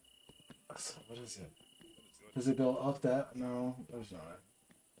 So what is it? Does it go up that? No, there's not. Hope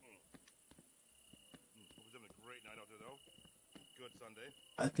you're having a great night out there, though. Good Sunday.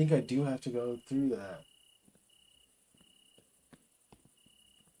 I think I do have to go through that.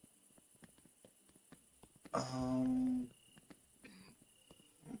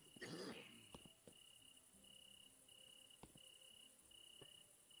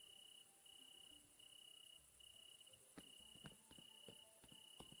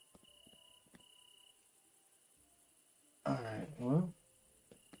 Alright, well,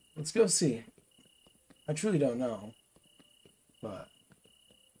 let's go see. I truly don't know. But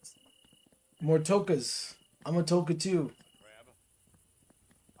more tokas. I'm a toka too. Crab.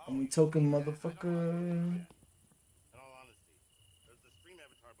 I'm a token motherfucker. In all honesty, there's the stream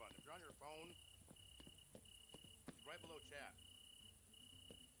avatar button. If you're on your phone, it's right below chat.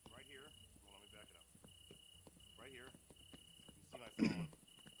 Right here. Hold on, let me back it up. Right here. You see my phone.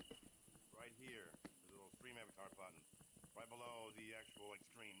 Right here. There's a little stream avatar button. Right below the actual like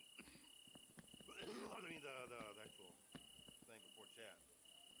stream. I mean the actual thing before chat.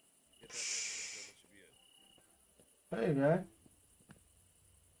 Get that there. That should be it. Hey, guy.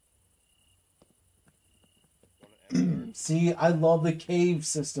 Wanna end See, I love the cave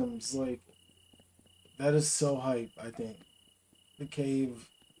systems. Like, that is so hype, I think. The cave.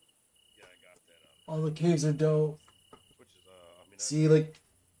 Yeah, I got that. All the caves are dope. Twitch is I mean. See, like,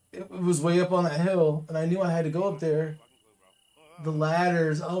 it was way up on that hill, and I knew I had to go up there. Fucking clue, bro. The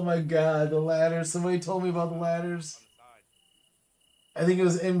ladders. Oh my god, the ladders. Somebody told me about the ladders. On the side. I think it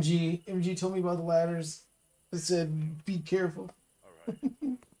was MG. MG told me about the ladders. It said, be careful. All right.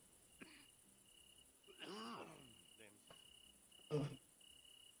 Damn. Ugh.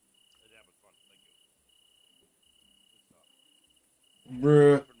 That was fun. Thank you. Good stuff.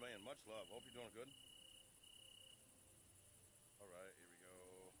 Bruh. Clifford Man, much love. Hope you're doing good. All right, here we go.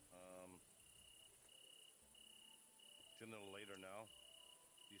 It's a little later now.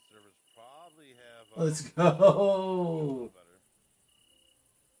 These servers probably have. Let's a little go. better.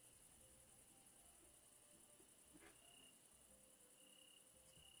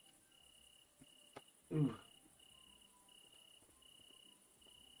 Ooh.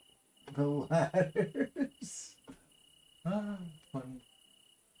 The ladders. Ah, funny.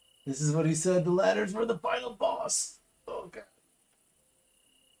 This is what he said. The ladders were the final boss. Oh god.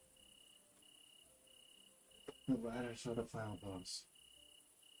 The ladders were the final boss.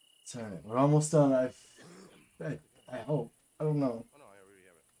 It's alright. We're almost done. I hope. I don't know. Oh no, I already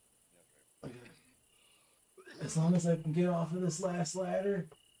have it. Yeah, that's right. Okay. As long as I can get off of this last ladder.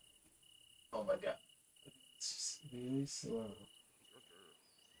 Oh my god. It's just really slow.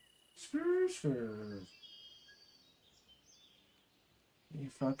 Sure, sure. You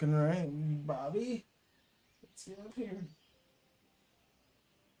fucking right, Bobby. Let's get up here.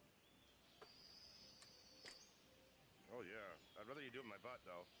 Oh yeah. I'd rather you do it in my butt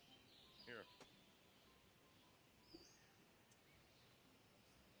though. Here.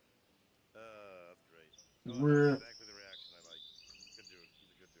 That's great. Oh, We're that's exactly the reaction I like. Good dude.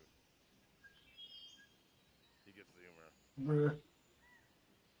 He's a good dude. He gets the humor.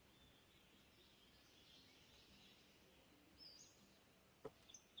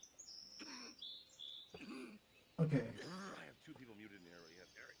 okay. I have two people muted in here. He has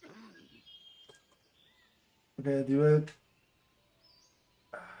Eric. Okay, do it.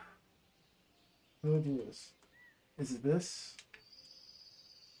 How do I do this? Is it this?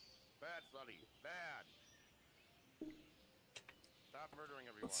 Bad, Sonny. Bad. Stop murdering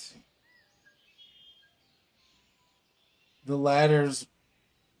everyone. Let's see. The ladders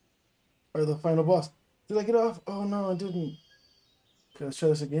are the final boss. Did I get off? Oh no, I didn't. Okay, let's try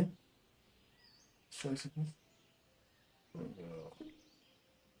this again. Let's try this again. Oh, no.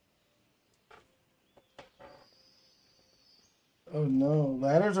 Oh no,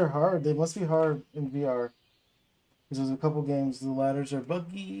 ladders are hard. They must be hard in VR. Because there's a couple games the ladders are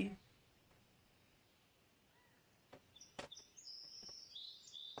buggy.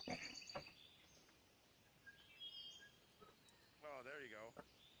 Oh, there you go.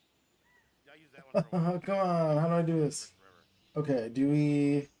 Yeah, I use that one for a while. Come on, how do I do this? Okay, do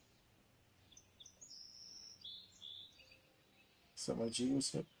we set my G?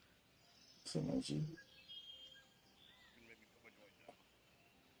 What's up? Set my G.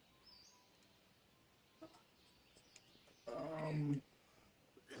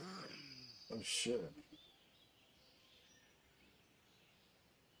 Oh shit.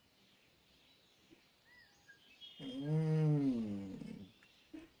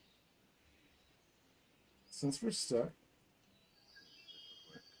 Since we're stuck.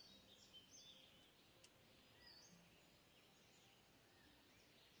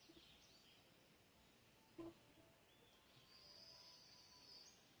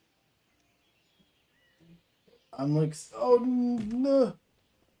 I'm like, oh no.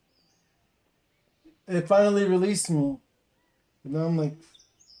 It finally released me. But now I'm like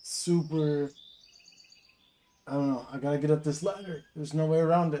super. I don't know. I gotta get up this ladder. There's no way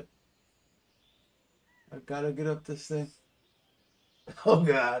around it. I gotta get up this thing. Oh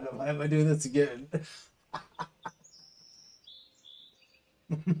god, why am I doing this again?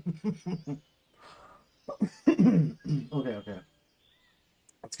 Okay.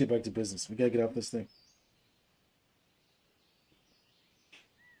 Let's get back to business. We gotta get off this thing.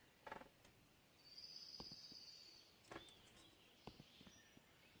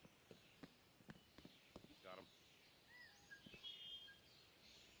 Got him.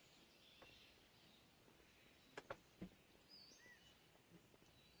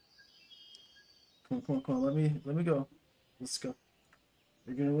 Come on. Let me go. Let's go.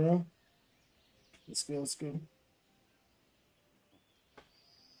 You're gonna roll? Let's go.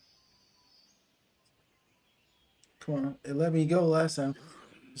 Come on. It let me go last time.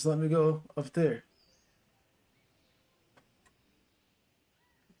 Just let me go up there.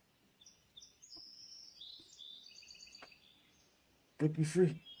 Break me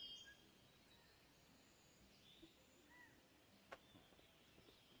free.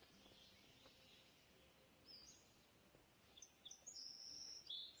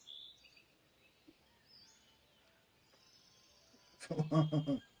 Come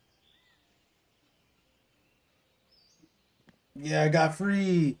on. Yeah, I got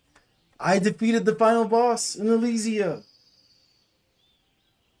free. I defeated the final boss in Ilysia.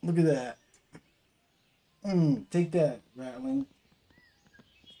 Look at that. Take that, Rattling.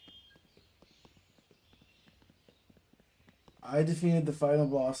 I defeated the final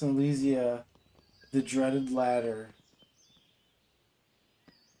boss in Ilysia, the dreaded ladder.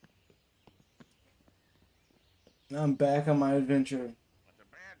 Now I'm back on my adventure. That's a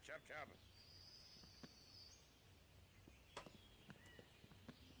bad chub.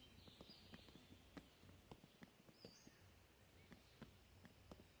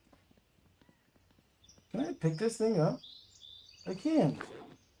 Can I pick this thing up? I can.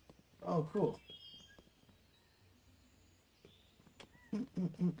 Oh, cool.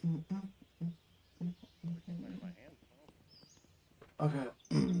 Okay.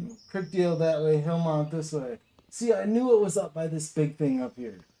 Quick deal that way, Hillmont this way. See, I knew it was up by this big thing up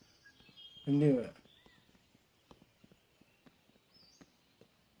here. I knew it.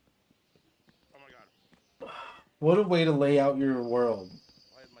 Oh my god. What a way to lay out your world.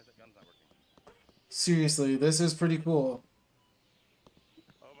 Why is my gun's not working? Seriously, this is pretty cool.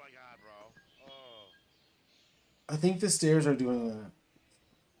 Oh my god, bro. Oh. I think the stairs are doing that.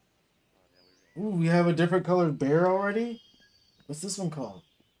 Oh damn, Ooh, we have a different colored bear already? What's this one called?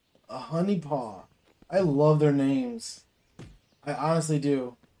 A honey paw. I love their names. I honestly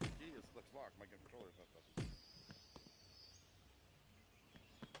do. Jesus, looks locked. My controller's messed up.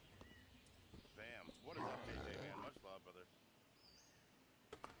 Bam. What is up, KJ, man? Much love, brother.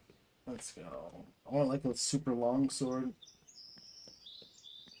 Let's go. I want like a super long sword.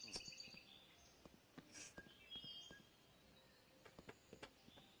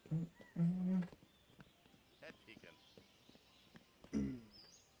 Head peeking.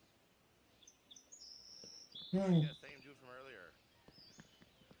 Yeah, same dude from earlier.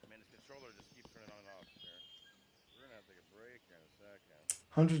 Man, his controller just keeps turning on and off here. We're gonna have to take a break here in a second.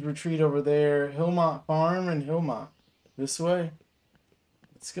 Hunters Retreat over there. Hillmont Farm and Hillmont. This way.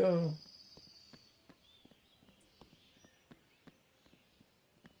 Let's go.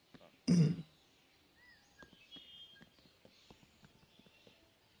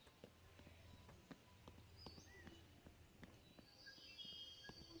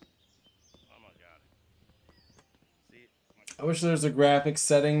 Oh my god. See? I wish there was a graphics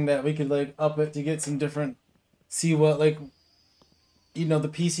setting that we could like up it to get some different, see what like, you know, the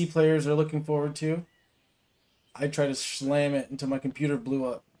PC players are looking forward to. I tried to slam it until my computer blew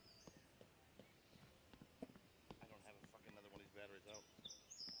up. I don't have a fucking another one of these batteries out.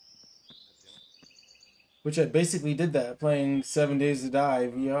 God damn it. Which I basically did that playing 7 Days to Die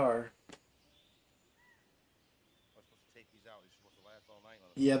VR. I was supposed to take these out. These are supposed to last all night.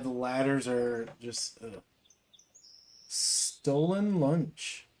 Yeah, the ladders are just stolen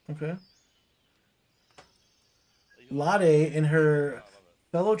lunch. Okay. Lade and her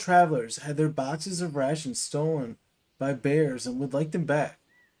fellow travelers had their boxes of rations stolen by bears and would like them back.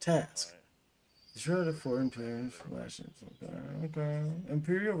 Task. Destroy the foreign players rations. Okay.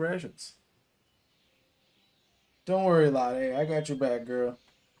 Imperial rations. Don't worry, Lade. I got your back, girl.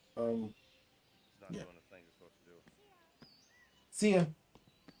 It's not Yeah. doing the thing it's supposed to do. See ya.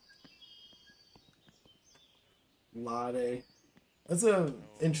 Lade. That's a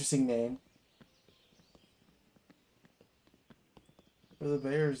interesting name. Where the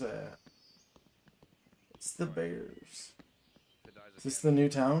bears at? It's the bears. If it dies Is this again, the new I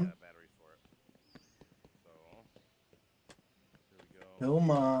town? got batteries for it. So, here we go.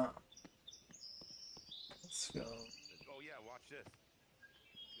 Hillmont. Let's go. Oh yeah, watch this.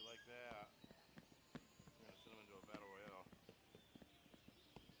 If you like that, I'm gonna send them into a battle royale.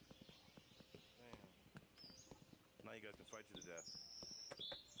 Bam. Now you guys can fight you to death.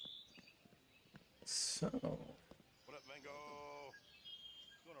 So, What up, Mango?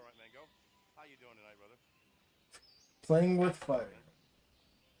 Doing all right, Mango. How you doing tonight, brother? playing with fire.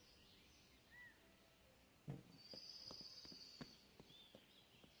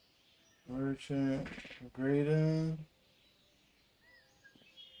 Merchant, Graydon.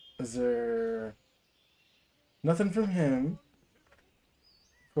 Is there nothing from him?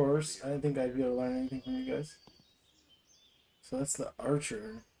 Of course, I didn't think I'd be able to learn anything from you guys. So that's the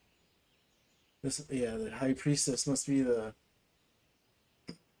archer. This, yeah, the high priestess must be the.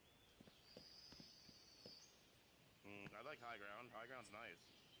 I like high ground. High ground's nice.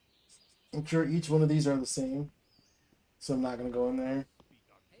 I'm sure each one of these are the same, so I'm not gonna go in there.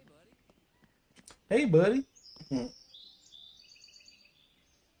 Hey, buddy. Hmm.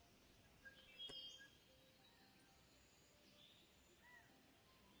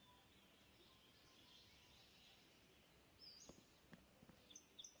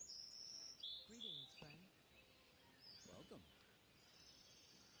 Greetings, friend. Welcome.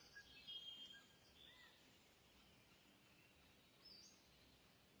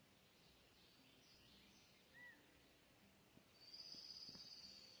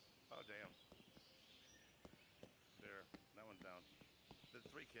 Oh damn. There, that one's down. There's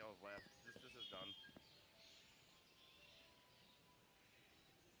 3 kills left. This is done.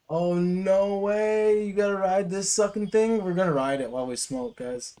 Oh, no way. You gotta ride this sucking thing? We're gonna ride it while we smoke,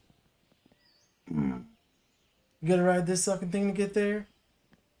 guys. You gotta ride this sucking thing to get there?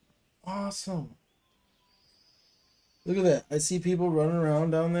 Awesome. Look at that. I see people running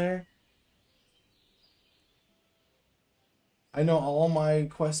around down there. I know all my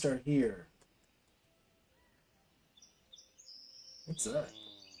quests are here. What's that?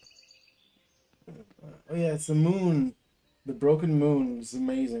 Oh yeah, it's the moon. The broken moon is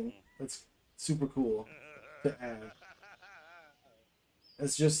amazing. That's super cool to add.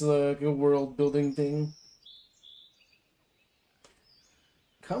 It's just like a world building thing.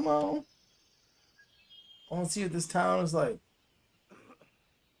 Come on. I want to see what this town is like.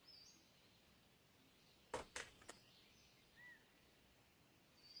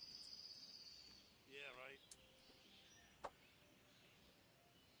 Yeah, right.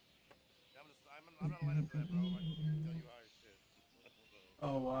 I'm not lined up for that, bro. I can tell you higher shit.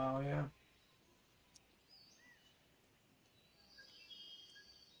 Oh wow, yeah.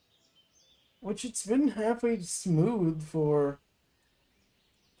 Which it's been halfway smooth for.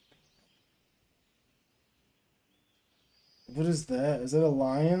 What is that? Is that a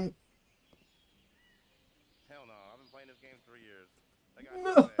lion? Hell no. I've been playing this game 3 years. I got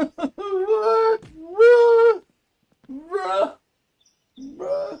No. so fast. What? Bruh.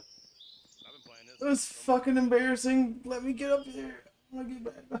 Bruh. I've been playing this. That's fucking embarrassing. Let me get up there. I want to get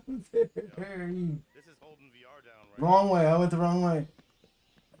back up there. This is holding VR down, right? Wrong way. I went the wrong way.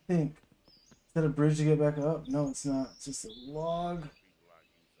 I think. Is that a bridge to get back up? No, it's not. It's just a log.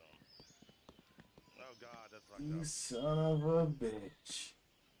 Oh god, that's fucked You up. son of a bitch.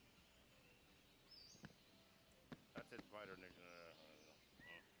 That's it, spider.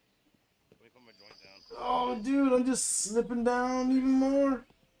 Let me put my joint down. Oh, dude, I'm just slipping down even more.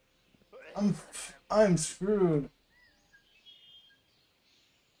 I'm screwed.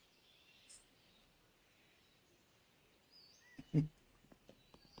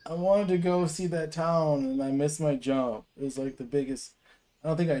 I wanted to go see that town and I missed my jump. It was like the biggest. I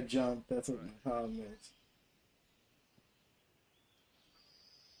don't think I jumped. That's what my problem is.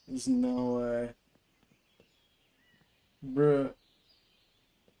 There's no way. Bruh.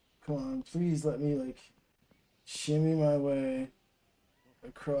 Come on, please let me like shimmy my way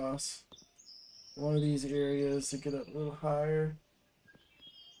across one of these areas to get up a little higher.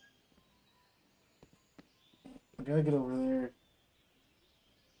 I gotta get over there.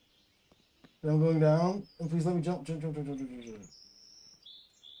 Then I'm going down. And please let me jump. Jump.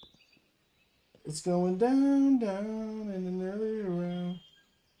 It's going down, down, and another round.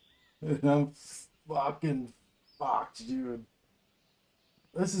 And I'm fucking fucked, dude.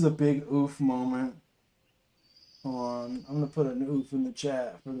 This is a big oof moment. Hold on. I'm gonna put an oof in the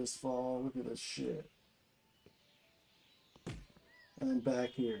chat for this fall. Look at this shit. And then back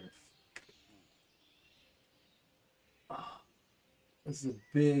here. Oh, this is a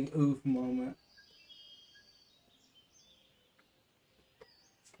big oof moment.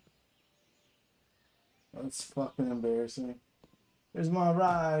 That's fucking embarrassing. There's my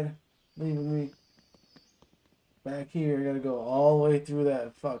ride. Leaving me back here. I gotta go all the way through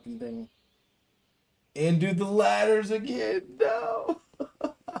that fucking thing. And do the ladders again. No.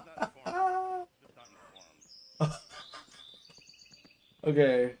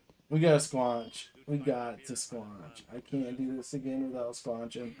 Okay. We gotta squanch. We got to squanch. I can't do this again without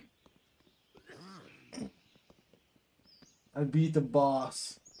squanching. I beat the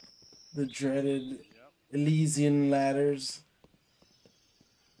boss. The dreaded Elysian ladders.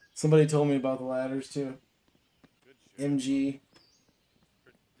 Somebody told me about the ladders too. MG.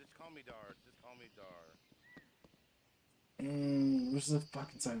 Just call me Dar. Just call me Dar. Where's the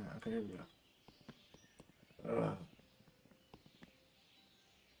fucking sign now? Okay, here we go.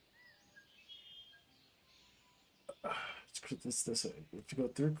 Let's put this way. We have to go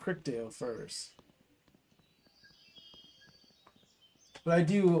through Crickdale first. But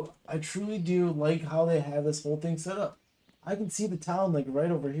I truly do like how they have this whole thing set up. I can see the town like right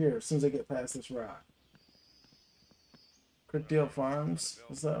over here as soon as I get past this rock. Crickdale Farms,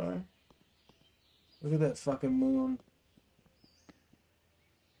 is that right? Look at that fucking moon.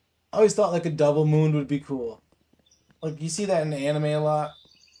 I always thought like a double moon would be cool. Like you see that in the anime a lot.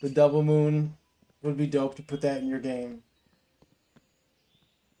 The double moon would be dope to put that in your game.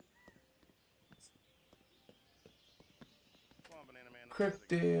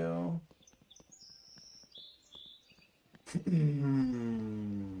 Crickdale.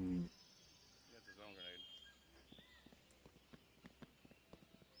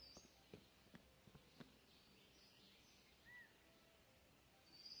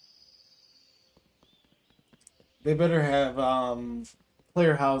 They better have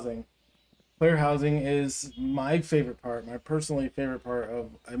player housing. Player housing is my favorite part, my personally favorite part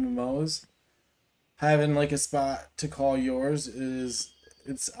of MMOs. Having like a spot to call yours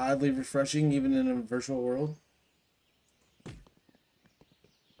it's oddly refreshing even in a virtual world.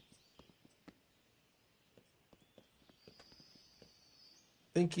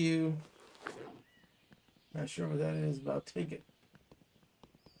 Thank you. Not sure what that is, but I'll take it.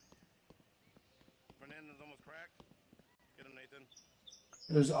 Fernandez almost cracked. Get him, Nathan.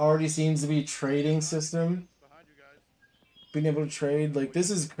 There's already seems to be trading system. Behind you guys. Being able to trade. Like, this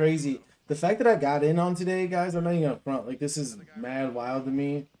is crazy. The fact that I got in on today, guys, I'm not even up front. Like, this is mad wild to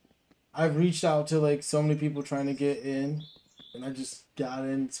me. I've reached out to, like, so many people trying to get in. And I just got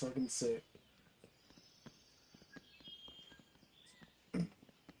in. It's fucking sick.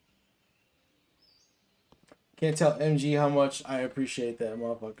 Can't tell MG how much I appreciate that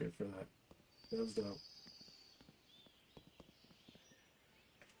motherfucker for that. That was dope.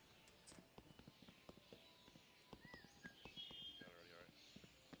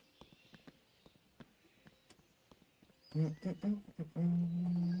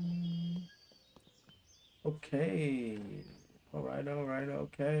 Okay. Alright,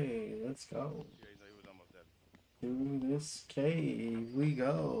 okay. Let's go. To this cave we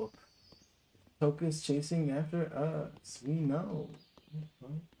go. Toka's chasing after us. We know.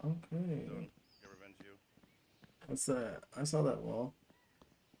 Okay. What's that? I saw that wall.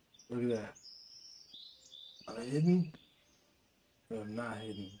 Look at that. Am I hidden? Or I'm not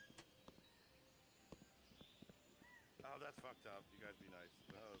hidden. Oh, that's fucked up. You guys be nice.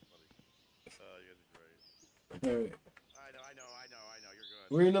 Oh, that's funny. You guys are great. Right. I know. You're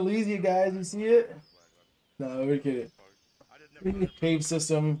good. We're in Ilysia, guys. You see it? No, we're kidding. We're in the cave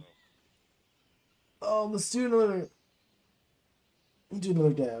system. Oh, let's do another. Do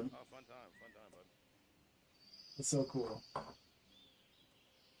another dab. Oh, fun time, bud. It's so cool. Well,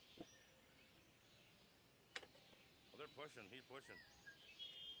 they're pushing. He's pushing.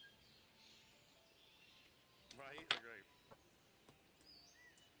 Right? They're great.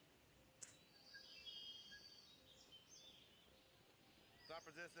 Stop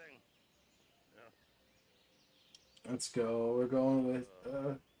resisting. Yeah. Let's go. We're going with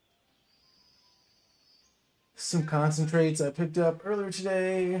some concentrates I picked up earlier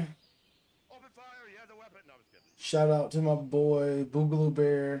today. Open fire. He has a weapon. No, I was kidding. Shout out to my boy Boogaloo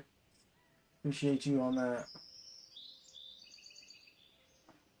Bear. Appreciate you on that.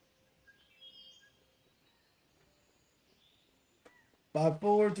 Five,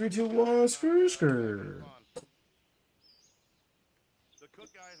 4, 3, 2, 1. Screw. The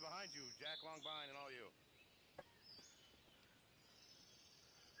cook guy is behind you. Jack Longbine and all you.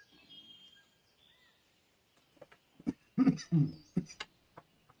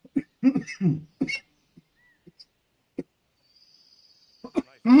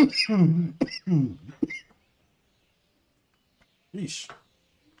 Yeesh.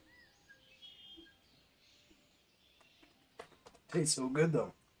 Tastes so good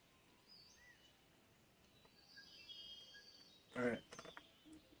though. Alright.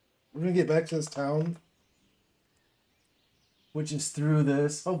 We're gonna get back to this town, which is through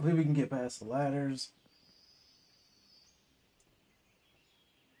this. Hopefully we can get past the ladders.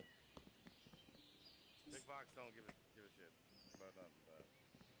 Big box don't give a shit. But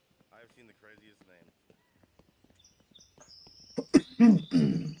I've seen the craziest names.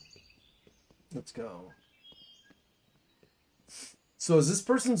 Let's go. So is this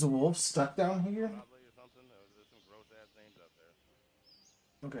person's wolf stuck down here? Probably or something. There's some gross ass names out there.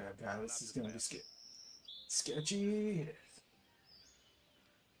 Okay, God, this is gonna be sketchy.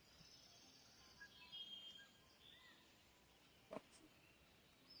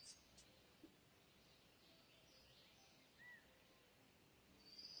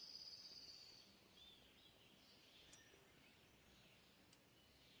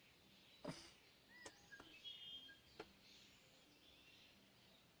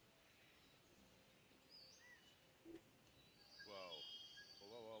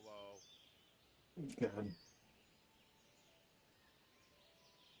 God.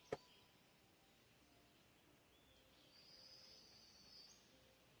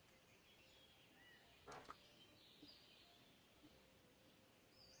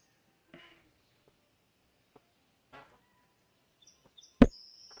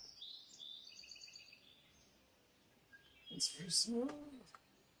 It's very smooth.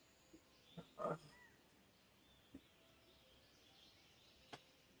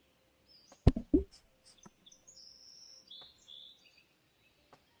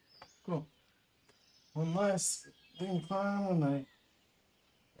 Cool. One last thing fine when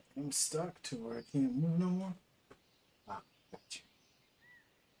I'm stuck to where I can't move no more. Ah, gotcha.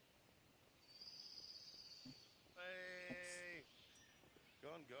 Hey,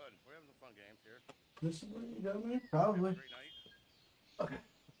 going good. We're having some fun games here. This is what you got me? Probably. Great night. Okay.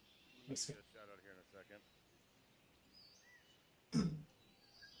 Let's get a shout out here in a second.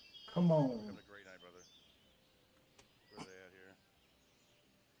 Come on. We're having a great night, brother. Where are they at here?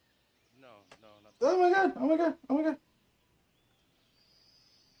 Oh my god! Oh my god! Oh my god!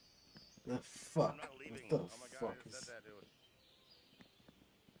 The I'm fuck? not leaving. What the Oh my god, fuck I just is... said that, dude.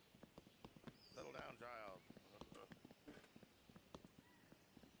 Settle down, child.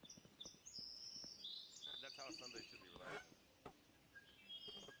 That's how Sunday should be relaxing.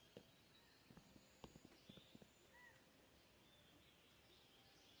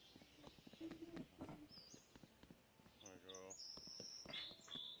 There we go.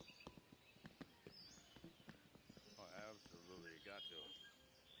 Oh, absolutely. Got to.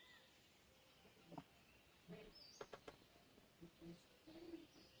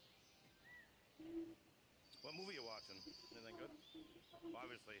 What movie you watching? Anything good? Well,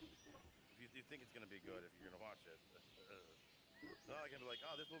 obviously, if you think it's gonna be good, if you're gonna watch it, it's not like gonna be like,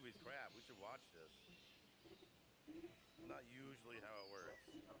 oh, this movie's crap. We should watch this. Not usually how it works.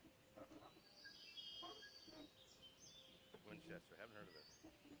 Winchester, haven't heard of it.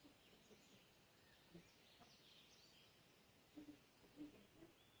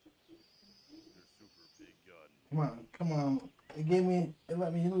 Your super big gun. Come on, come on. It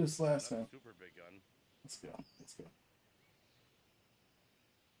let me loose last time. Super big gun. Let's go. Let's go.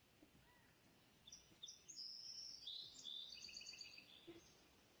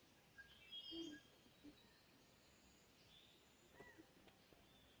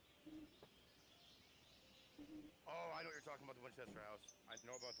 Oh, I know what you're talking about, the Winchester House. I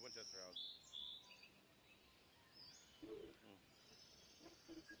know about the Winchester House.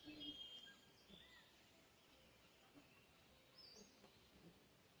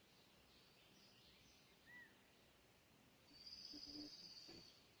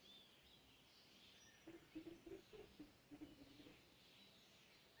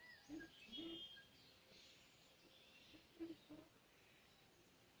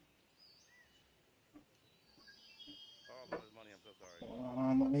 Oh, about his money, I'm so sorry.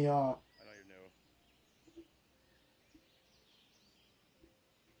 Let me off. I know you're new.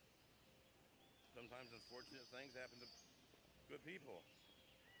 Sometimes unfortunate things happen to good people.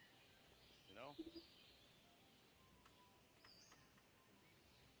 You know?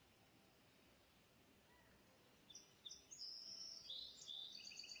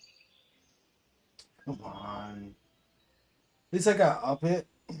 Come on. At least I got up it.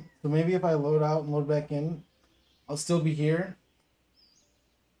 So maybe if I load out and load back in, I'll still be here.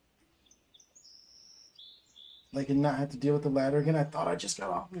 Like, and not have to deal with the ladder again. I thought I just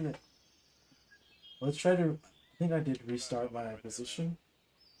got off of it. Let's try to... I think I did restart my position.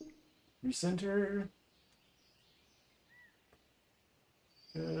 Recenter.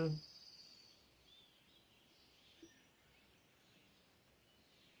 Good.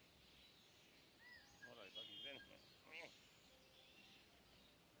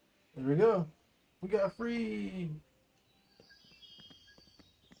 There we go. We got free.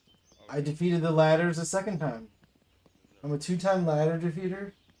 I defeated the ladders a second time. I'm a 2-time ladder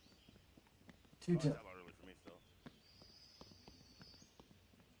defeater. 2-time.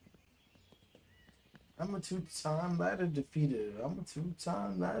 I'm a 2-time ladder defeater. I'm a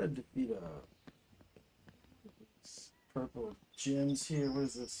 2-time ladder defeater. Purple gems here. What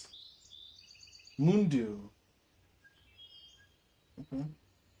is this? Mundu. Okay.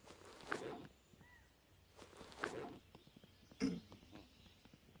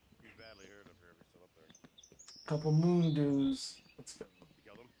 He's badly hurt up here if he's still up there. Couple Mundu's. Let's go. You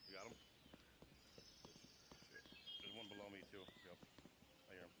killed him? You got him? There's one below me too. Yep.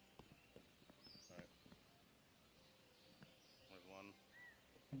 I hear him. Alright. There's one.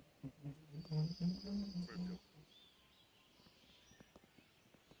 Where's two?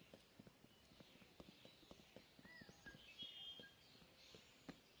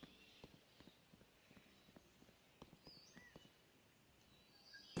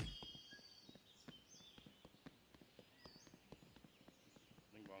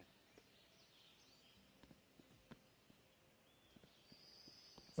 Bing bong.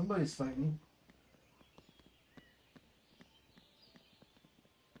 Somebody's fighting.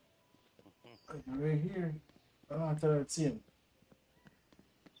 Right here. Oh, I thought I'd see him.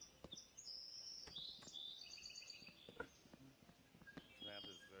 This map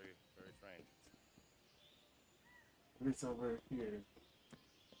is very, very strange. It's over here.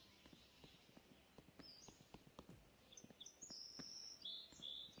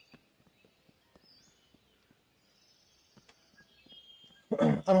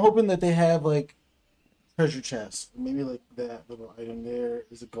 I'm hoping that they have like treasure chests. Maybe like that little item there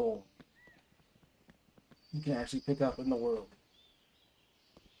is a goal you can actually pick up in the world.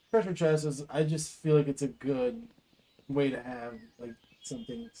 Treasure chest is, I just feel like it's a good way to have like some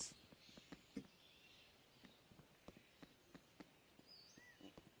things.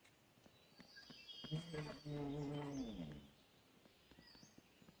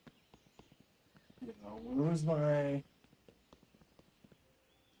 You know, where's my...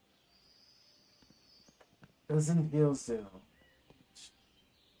 Doesn't heal still.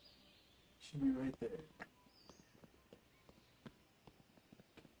 Should be right there.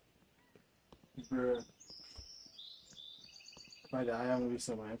 Bruh. If I die, I'm gonna be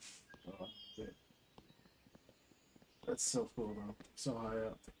so mad. Oh, good. That's so cool though. So high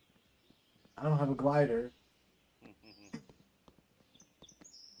up. I don't have a glider.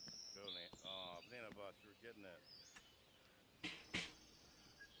 Banana bus, you're getting it.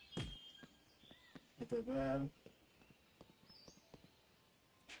 Not that bad.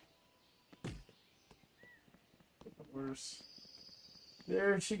 Worse.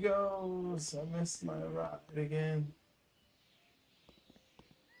 There she goes. I missed my ride again.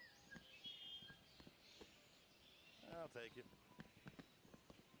 I'll take it.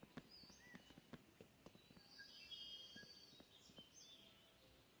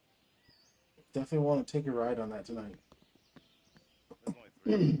 Definitely want to take a ride on that tonight. There's only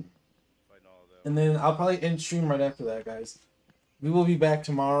 3 fighting all of them. And then I'll probably end stream right after that, guys. We will be back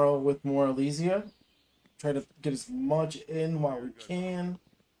tomorrow with more Ilysia. Try to get as much in while we can.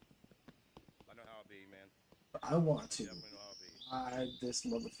 I know how I'll be, man. I want to Definitely know how I'll be. ride this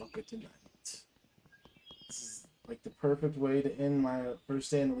motherfucker tonight. This is like the perfect way to end my first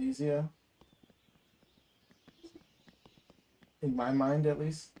day in Ilysia. In my mind, at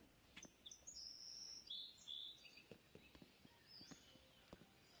least.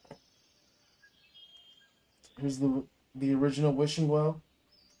 Here's the original wishing well.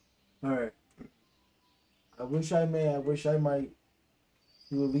 Alright. I wish I might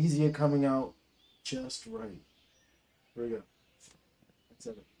do Ilysia coming out just right. Here we go. That's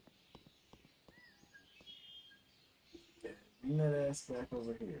it. Okay, bring that ass back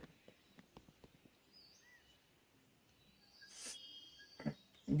over here.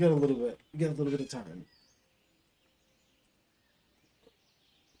 We got a little bit. We got a little bit of time.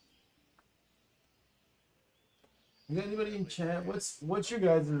 You got anybody in chat? What's your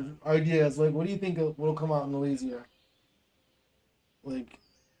guys' ideas? Like, what do you think will come out in Ilysia? Like,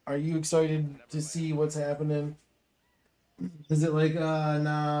 are you excited to see what's happening? Is it like,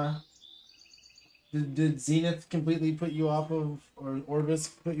 nah? Did Zenith completely put you off of, or Orbis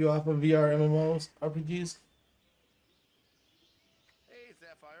put you off of VR MMOs, RPGs? Hey,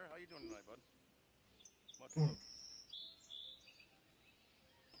 Sapphire, how you doing tonight, bud? Much love.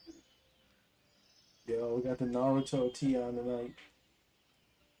 Yo, we got the Naruto tea on tonight.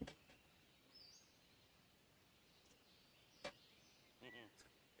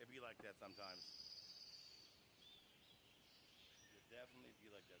 It be like that sometimes. It definitely be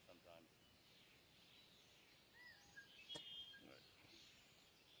like that sometimes. Right.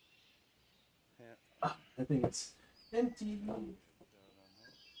 Yeah. I think it's empty. Oh, I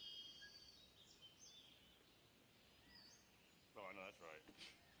know that's right.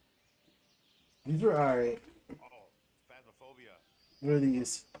 These are alright. Oh, Phasmophobia. What are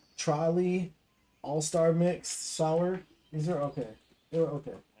these? Trolley, All-Star Mix, Sour. These are okay. They're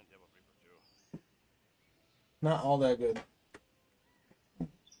okay. And Devil Reaper too. Not all that good.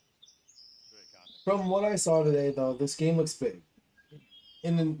 Great content. From what I saw today, though, this game looks big.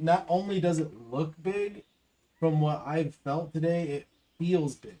 And then not only does it look big, from what I've felt today, it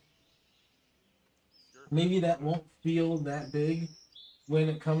feels big. Maybe that won't feel that big when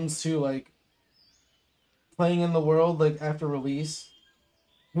it comes to, like, playing in the world, like, after release.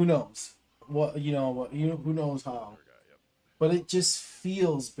 Who knows? Who knows how. But it just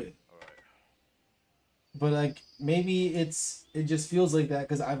feels big. But, like, maybe it just feels like that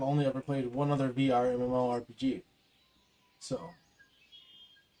because I've only ever played one other VR MMORPG. So.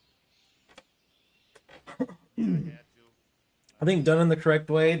 I think done in the correct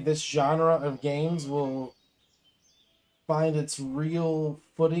way, this genre of games will find its real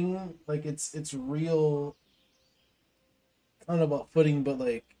footing. Like, it's real... I don't know about footing, but,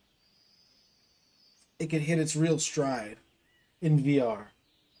 like, it could hit its real stride in VR.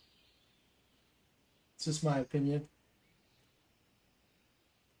 It's just my opinion.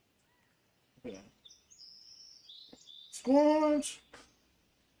 Yeah. Squanch!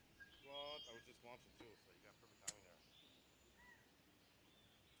 Squanch, I was just squanching too, so you got perfect timing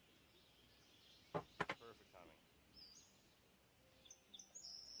there. Perfect timing.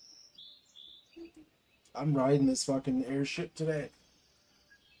 I'm riding this fucking airship today.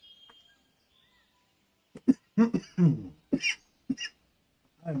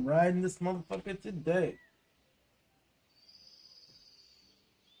 I'm riding this motherfucker today.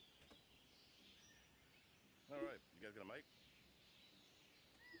 Alright, you guys got a mic?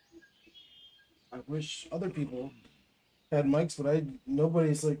 I wish other people had mics, but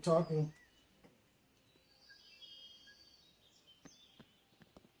nobody's like talking.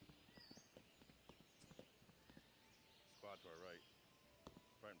 Squad to our right.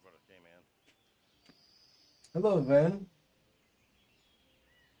 Right in front of K-Man. Hello, Van.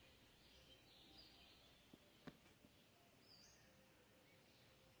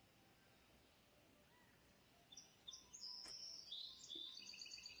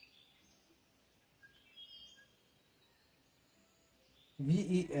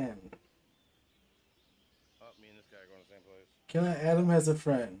 VEN. Oh, me and this guy are going to the same place. Can I add him as a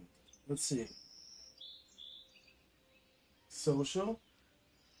friend? Let's see. Social.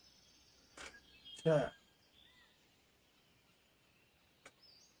 Chat.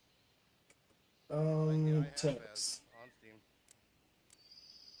 I have Text. as on Steam.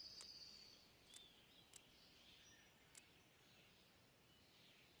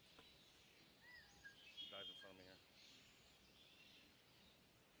 Guys in front of me here.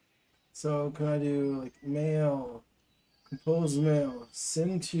 So can I do like mail, compose mail,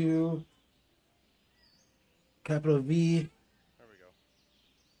 send to capital V. There we go.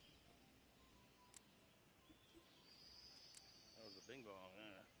 That was a bing bong.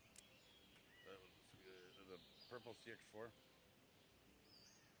 That was a purple CX4.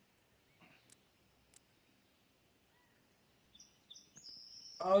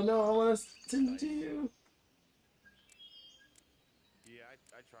 Oh no, I want to send to you. Yeah,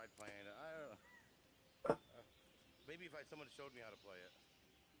 I tried playing it. I don't know. Maybe if someone showed me how to play it.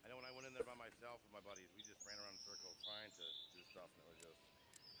 I know when I went in there by myself with my buddies, we just ran around in circles trying to do stuff, and it was just,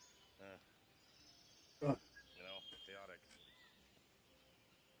 you know, chaotic.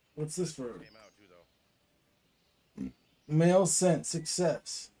 What's this for? Came out too, though. Mail sent,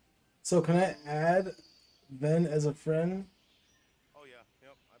 success. So can I add Ben as a friend? Oh yeah,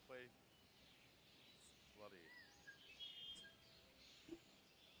 yep. I played Bloody.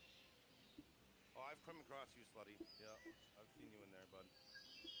 Oh, I've come across you, Slutty. Yeah, I've seen you in there, bud.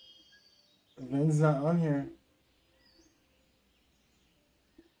 Ben's not on here.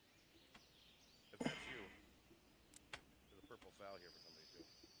 If that's you, there's a purple foul here for somebody too.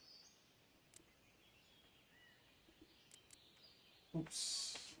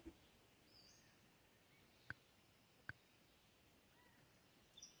 Oops.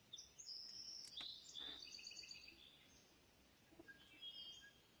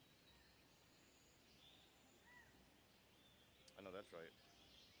 I know that's right.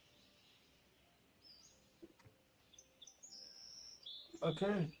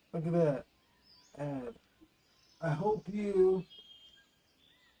 Okay, look at that. Add. I hope you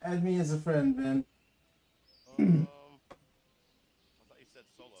add me as a friend, Ben. I thought you said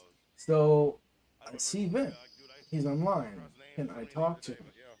solos. So I I see Ben. dude, He's online. Can so I many talk names to today, him?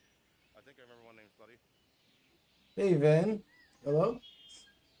 but yeah, I think I remember one named Slutty. Hey, Ben. Hello?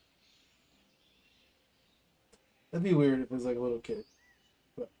 That'd be weird if it was like a little kid.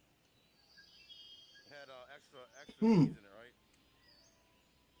 But It had extra V's in it, right?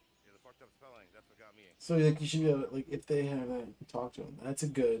 Yeah, the fucked up spelling. That's what got me. so like you should be able to, like, if they have that, you can talk to them. That's a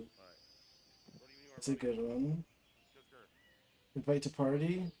good. All right. What do you mean, That's a good one. Good skirt. Invite to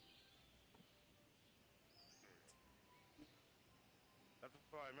party. That's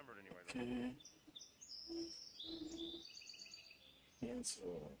what I remembered anyway. Though. Okay.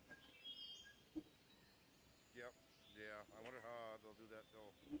 Cancel. Yep. Yeah. I wonder how they'll do that.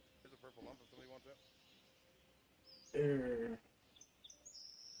 Here's a purple lump if somebody wants it. Error.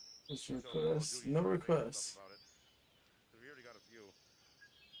 This So, request. Duty No started saying requests. stuff about it. 'Cause we already got a few.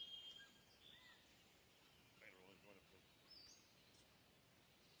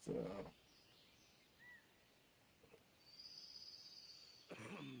 So.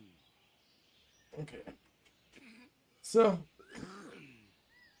 Okay. So.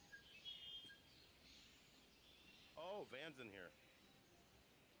 Oh, Van's in here.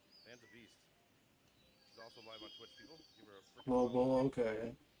 Van's a beast. He's also live on Twitch, people. Give her a freaking Global.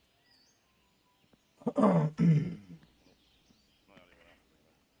 Okay.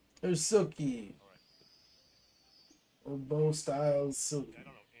 There's Silky. Or Bo Styles Silky. I don't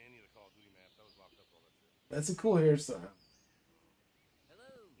know any of the Call of Duty maps. I was locked up all that shit. That's a cool hairstyle.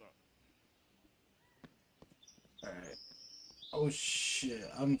 Alright. Oh shit,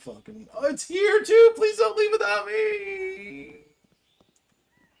 I'm fucking. Oh, it's here too! Please don't leave without me!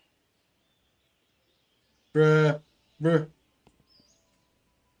 Bruh. Bruh.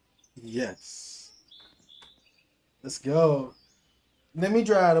 Yes. Let's go. Let me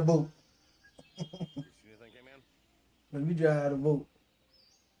dry the boot. You see anything, K-Man? Let me dry the boot.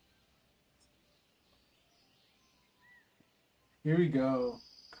 Here we go.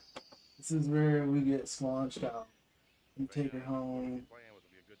 This is where we get squanched out and take her home. Playing with will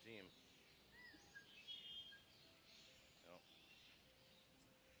be a good team. No.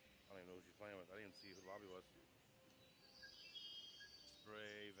 I don't even know who she's playing with. I didn't see who the lobby was.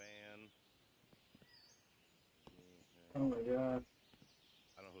 Spray, Van. Oh my god.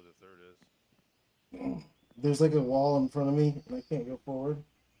 I don't know who the third is. There's like a wall in front of me and I can't go forward.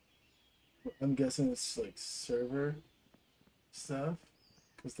 I'm guessing it's like server stuff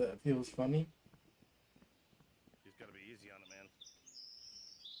because that feels funny. He's got to be easy on it, man.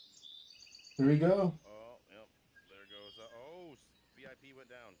 Here we go. Oh, yep. There goes. Oh, VIP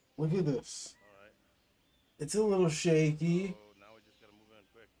went down. Look at this. All right. It's a little shaky. Oh, now we just got to move in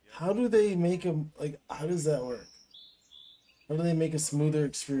quick. Yep. How do they make a like? How does that work? How do they make a smoother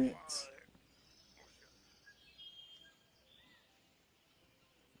experience?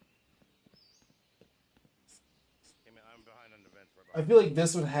 I'm behind on the bench. I feel like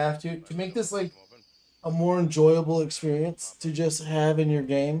this would have to make this like a more enjoyable experience to just have in your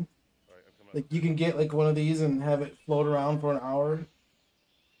game. Like you can get like one of these and have it float around for an hour.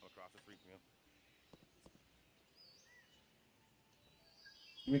 Across the street from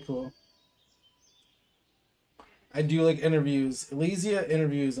you. Be cool. I do like interviews. Ilysia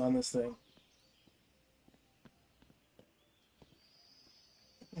interviews on this thing.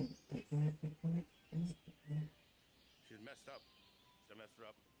 She's messed up. They messed her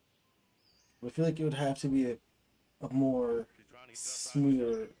up. I feel like it would have to be a more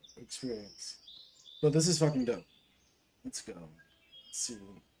smoother experience. But this is fucking dope. Let's go. Let's see.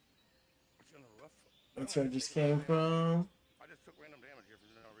 That's where I just came from. I just took random damage here for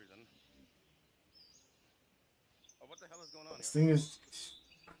no reason. Oh, what the hell is going on This thing is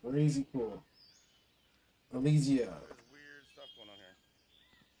crazy cool. Ilysia. There's weird stuff going on here.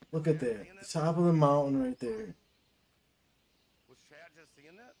 Look at that. The top of the mountain right there. Was Chad just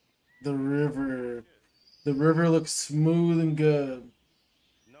seeing that? The river. The river looks smooth and good.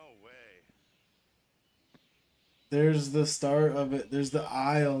 No way. There's the start of it. There's the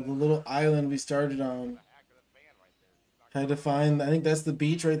isle, the little island we started on. Had to find, I think that's the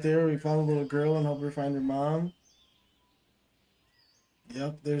beach right there. We found a little girl and helped her find her mom.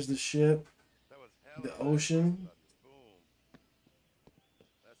 Yep, there's the ship. The ocean.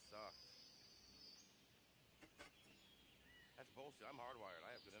 That sucked. That's bullshit. I'm hardwired.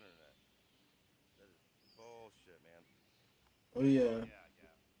 I have good internet. That is bullshit, man. Oh yeah.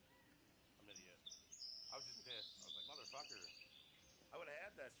 Yeah. I'm an idiot. I was just pissed. I was like, motherfucker. I would have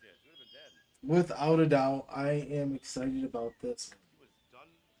had that shit. You would have been dead. Without a doubt, I am excited about this. He was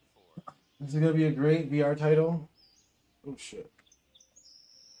done for. This is gonna be a great VR title. Oh shit.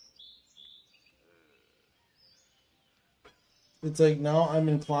 It's like now I'm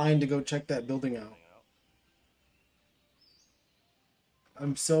inclined to go check that building out.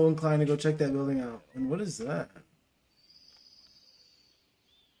 I'm so inclined to go check that building out. And what is that?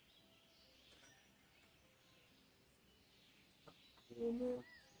 Nope,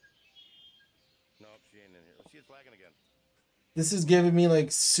 she ain't in here. She's lagging again. This is giving me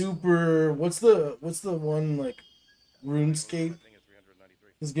like super. What's the one like RuneScape?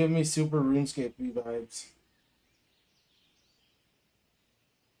 This is giving me super RuneScape vibes.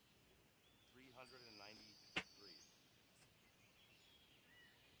 393.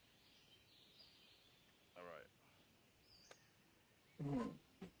 All right.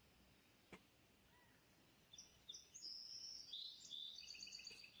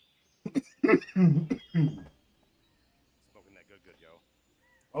 Smoking that good, yo.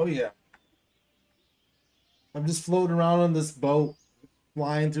 Oh yeah. I'm just floating around on this boat,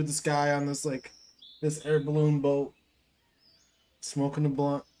 flying through the sky on this like this air balloon boat, smoking a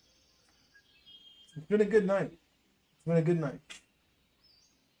blunt. It's been a good night. It's been a good night.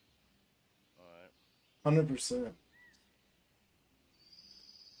 All right. 100%.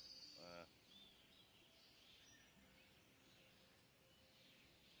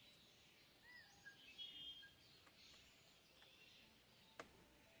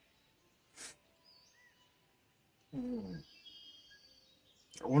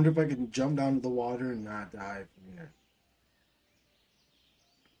 I wonder if I can jump down to the water and not die from here.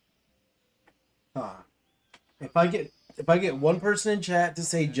 Huh. If I get one person in chat to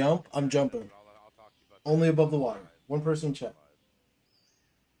say jump, I'm jumping. Only above the water. One person in chat.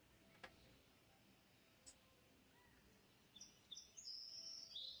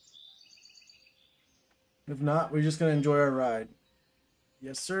 If not, we're just gonna enjoy our ride.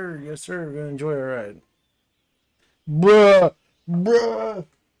 Yes, sir. Yes, sir. We're gonna enjoy our ride. Bruh.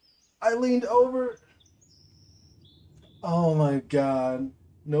 I leaned over. Oh my god.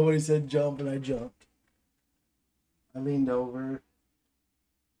 Nobody said jump and I jumped. I leaned over.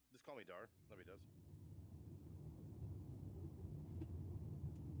 Just call me Dark.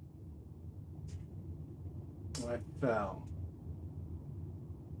 I fell.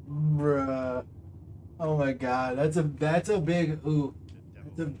 Bruh. Oh my god, that's a big oop.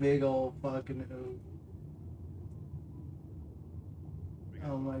 That's a big old fucking oop.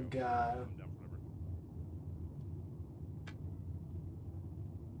 Oh my god.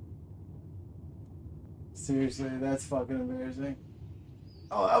 Seriously, that's fucking embarrassing.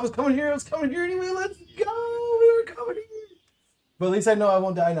 Oh, I was coming here anyway, let's go! We were coming here! But at least I know I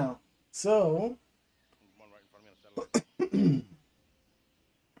won't die now. So...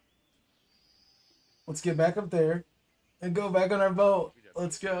 let's get back up there and go back on our boat.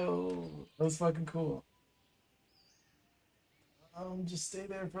 Let's go. That was fucking cool. Just stay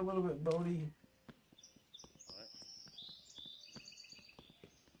there for a little bit, Bodie.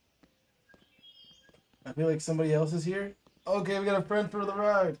 I feel like somebody else is here. Okay, we got a friend for the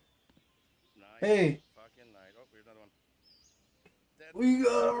ride. Hey. We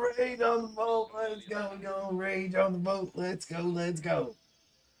gonna rage on the boat. Let's go. We gonna rage on the boat. Let's go. Let's go.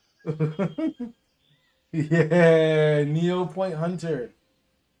 Yeah, Neo Point Hunter.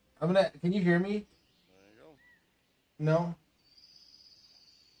 Can you hear me? There you go. No?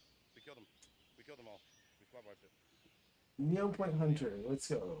 We killed them. We killed them all. We squad wiped it. Neo Point Hunter. Let's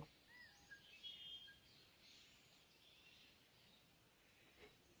go.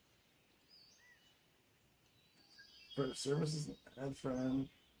 For services, add friend.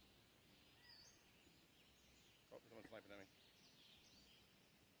 Oh, someone's sniping at me.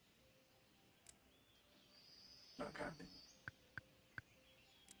 Oh, God.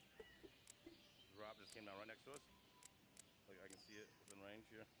 Rob just came down right next to us. Like I can see it within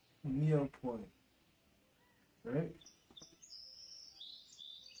range here. Neo Point. Right?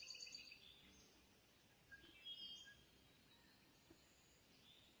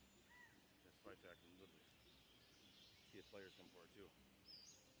 That's right there. I can literally see the players come for it too.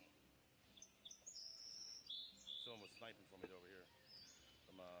 Someone was sniping for me over here.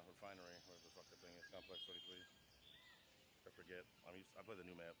 From refinery, whatever the fuck that thing is, complex 33. I forget. I play the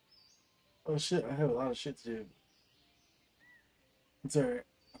new map. Oh shit, I have a lot of shit to do. It's alright.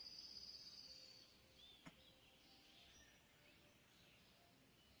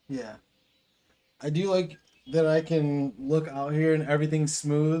 Yeah. I do like that I can look out here and everything's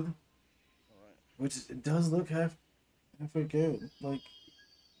smooth. Alright. Which it does look halfway good. Like,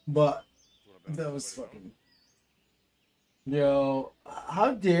 but that was fucking... Yo,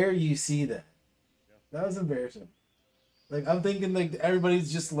 how dare you see that? That was embarrassing. Like, I'm thinking like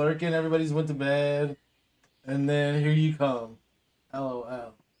everybody's just lurking, everybody's went to bed, and then here you come.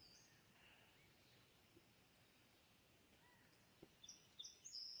 LOL.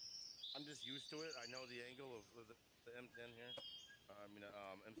 I'm just used to it. I know the angle of the M10 here.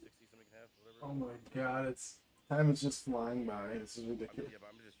 M60 something can have, whatever. Oh my god, time is just flying by. This is ridiculous. Yeah, but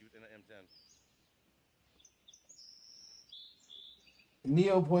I'm just using an M10.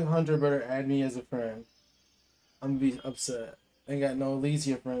 Neo Point Hunter better add me as a friend. I'm gonna be upset. I ain't got no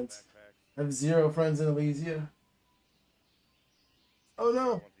Ilysia friends. I have 0 friends in Ilysia. Oh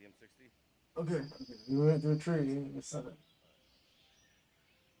no! Okay. We went through a tree. We said it.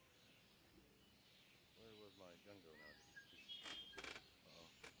 Where was my gun go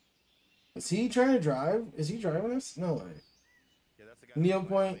now? Is he trying to drive? Is he driving us? No way. Yeah, that's the guy. Neo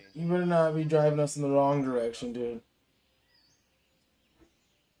Point, you better not be driving us in the wrong direction, dude.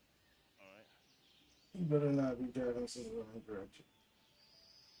 Alright. You better not be driving us in the wrong direction.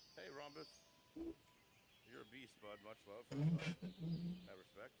 Hey, Rhombus. You're a beast, bud. Much love. I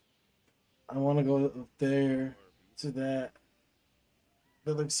respect. I want to go up there to that.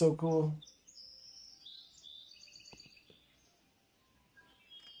 That looks so cool.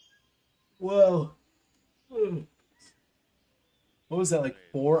 Whoa. What was that, like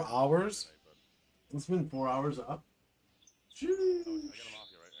 4 hours? It's been 4 hours up. I got him off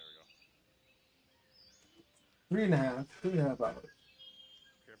you, right? There we go. 3.5 hours.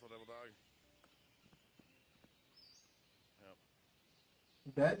 Careful, double dog. Yep.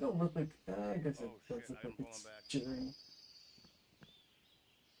 That don't look like. I guess it does look I'm like pulling it's back. jittering.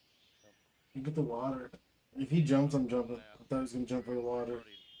 You get the water. If he jumps, I'm jumping. I thought he was gonna jump for the water.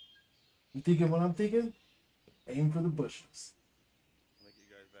 You thinking what I'm thinking? Aim for the bushes. Let me get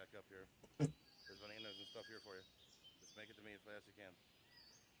you guys back up here. There's bananas and stuff here for you. Just make it to me as fast as you can.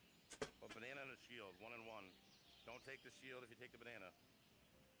 But banana and a shield, 1 and 1. Don't take the shield if you take the banana.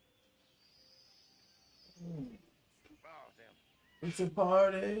 Oh, damn. It's a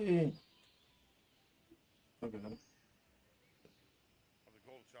party. Okay. There's a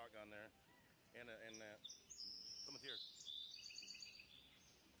gold shotgun there. And that. Someone's here.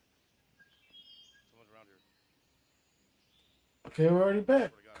 Someone's around here. Okay, we're already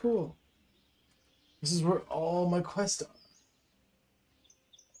back. Cool. This is where all my quests are.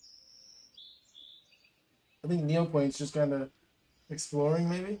 I think Neopoint's just kind of exploring,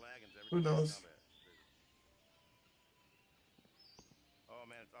 maybe? Who knows? Oh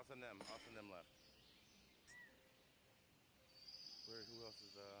man, it's us and them. Us and them left. Who else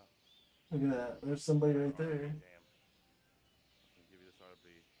is Look at that. There's somebody right there. Damn. I'll give you this RP.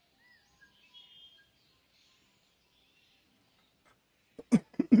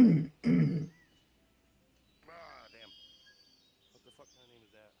 Ah, damn. What the fuck kind of name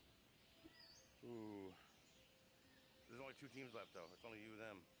is that? Ooh. There's only 2 teams left though. It's only you and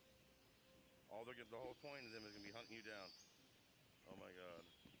them. The whole point of them is gonna be hunting you down. Oh my god.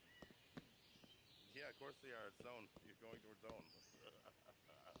 Yeah, of course they are. It's zone. You're going towards zone.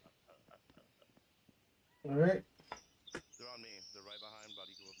 Alright. They're on me. They're right behind, about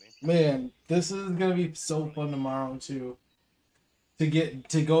equal with me. Man, this is gonna be so fun tomorrow too.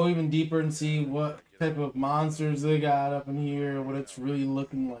 To go even deeper and see what type of monsters they got up in here, what it's really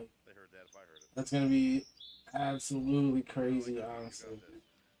looking like. They heard that if I heard it. That's gonna be absolutely crazy, honestly.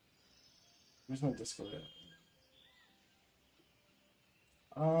 Where's my Discord at?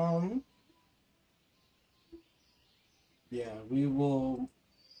 Yeah, we will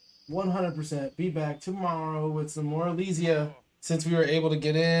 100% be back tomorrow with some more Ilysia since we were able to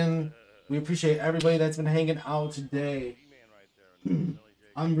get in. We appreciate everybody that's been hanging out today.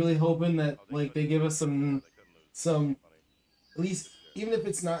 I'm really hoping that like they give us some at least even if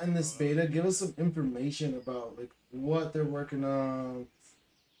it's not in this beta, give us some information about like what they're working on,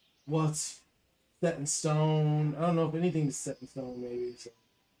 what's set in stone. I don't know if anything's set in stone, maybe. So,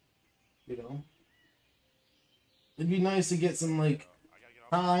 you know, it'd be nice to get some like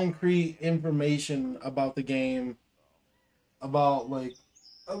concrete information about the game, about like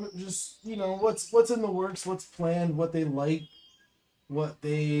just what's in the works, what's planned, what they like,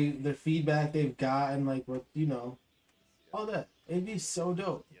 the feedback they've gotten, like what all that. It'd be so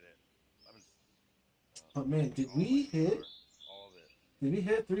dope. But man, did we hit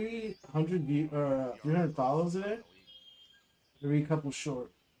 300 300 follows today? Are we a couple short?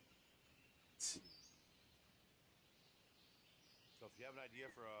 Let's see. So if you have an idea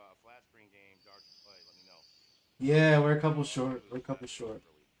for a flat screen game, Dark to play, let me know. Yeah, we're a couple short. We're a couple short.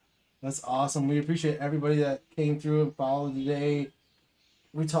 That's awesome. We appreciate everybody that came through and followed today.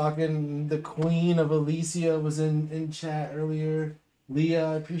 We're talking the Queen of Ilysia was in chat earlier.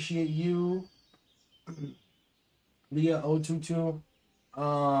 Leah, I appreciate you. Leah 022.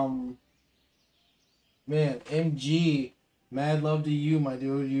 Man, MG, mad love to you, my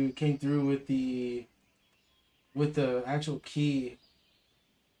dude. You came through with the actual key.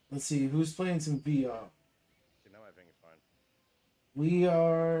 Let's see, who's playing some VR? Okay, now I think it's fine. We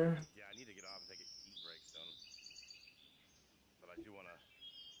are. Yeah, I need to get off and take a eat break soon. But I do wanna.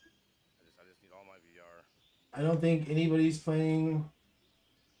 I just need all my VR. I don't think anybody's playing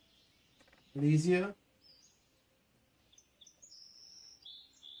Ilysia.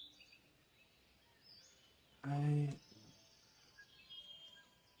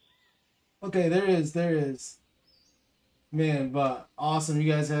 Okay, there is. Man, but awesome. You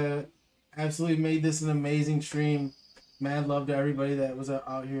guys have absolutely made this an amazing stream. Mad love to everybody that was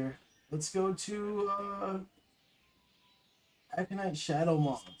out here. Let's go to Aconite Shadow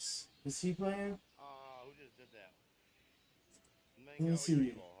Moss. Is he playing? Who just did that? Let me see.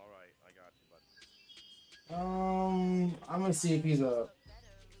 Alright, I got you, bud. I'm gonna see if he's up.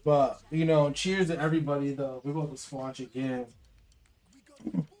 But cheers to everybody though. We're about to squanch again.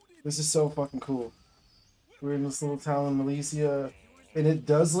 This is so fucking cool. We're in this little town in Ilysia, and it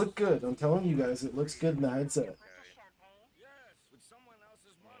does look good. I'm telling you guys, it looks good in the headset.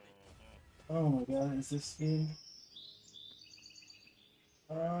 Oh my god, is this game?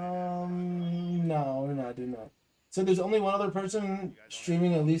 No, we're not doing that. So there's only one other person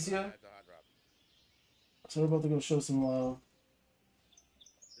streaming Ilysia. So we're about to go show some love.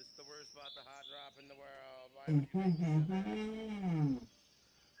 This is the worst spot to hot drop in the world.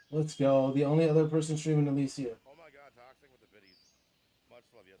 Let's go. The only other person streaming Ilysia. Oh my god, toxic with the biddies. Much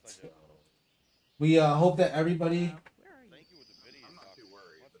love, yes I do. We hope that everybody. Thank you with the biddies. I'm not too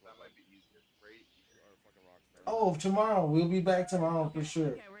worried, but that might be easier. Oh, tomorrow. We'll be back tomorrow for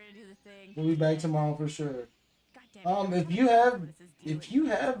sure. Okay, we're gonna do the thing. We'll be back tomorrow for sure. If you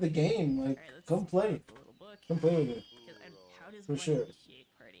have the game, like come play. Come play with it. For sure.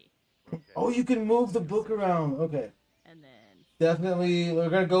 Oh, you can move the book around. Okay. And then definitely, we're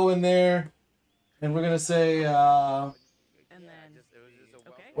gonna go in there, and we're gonna say. And then.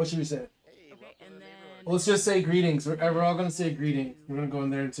 Okay. What should we say? Okay, and then. Let's just say greetings. We're all gonna say greetings. We're gonna go in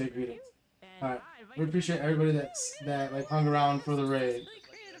there and say greetings. All right. We appreciate everybody that like hung around for the raid.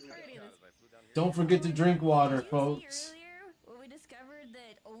 Don't forget to drink water, folks. Earlier, when we discovered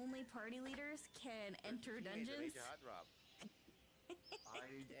that only party leaders can enter dungeons. I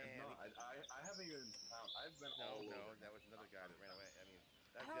haven't even found. I've been all over. That was another guy that ran away. I mean,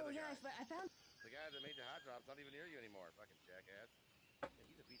 that's the Oh other gosh, guy. but I found. The guy that made the hot drop's not even near you anymore, fucking jackass. Yeah,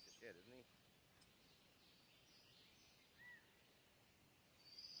 he's a piece of shit, isn't he?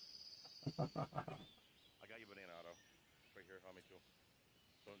 I got you, banana auto. Right here, on me too.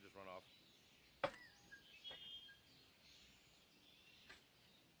 Don't just run off.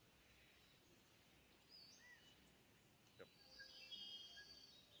 Yep.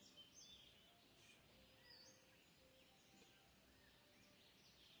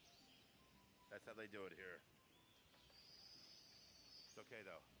 That's how they do it here. It's okay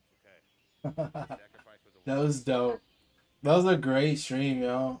though. It's okay. Sacrifice was a That was dope. That was a great stream,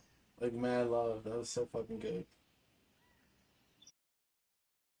 yo. Like, mad love. That was so fucking good.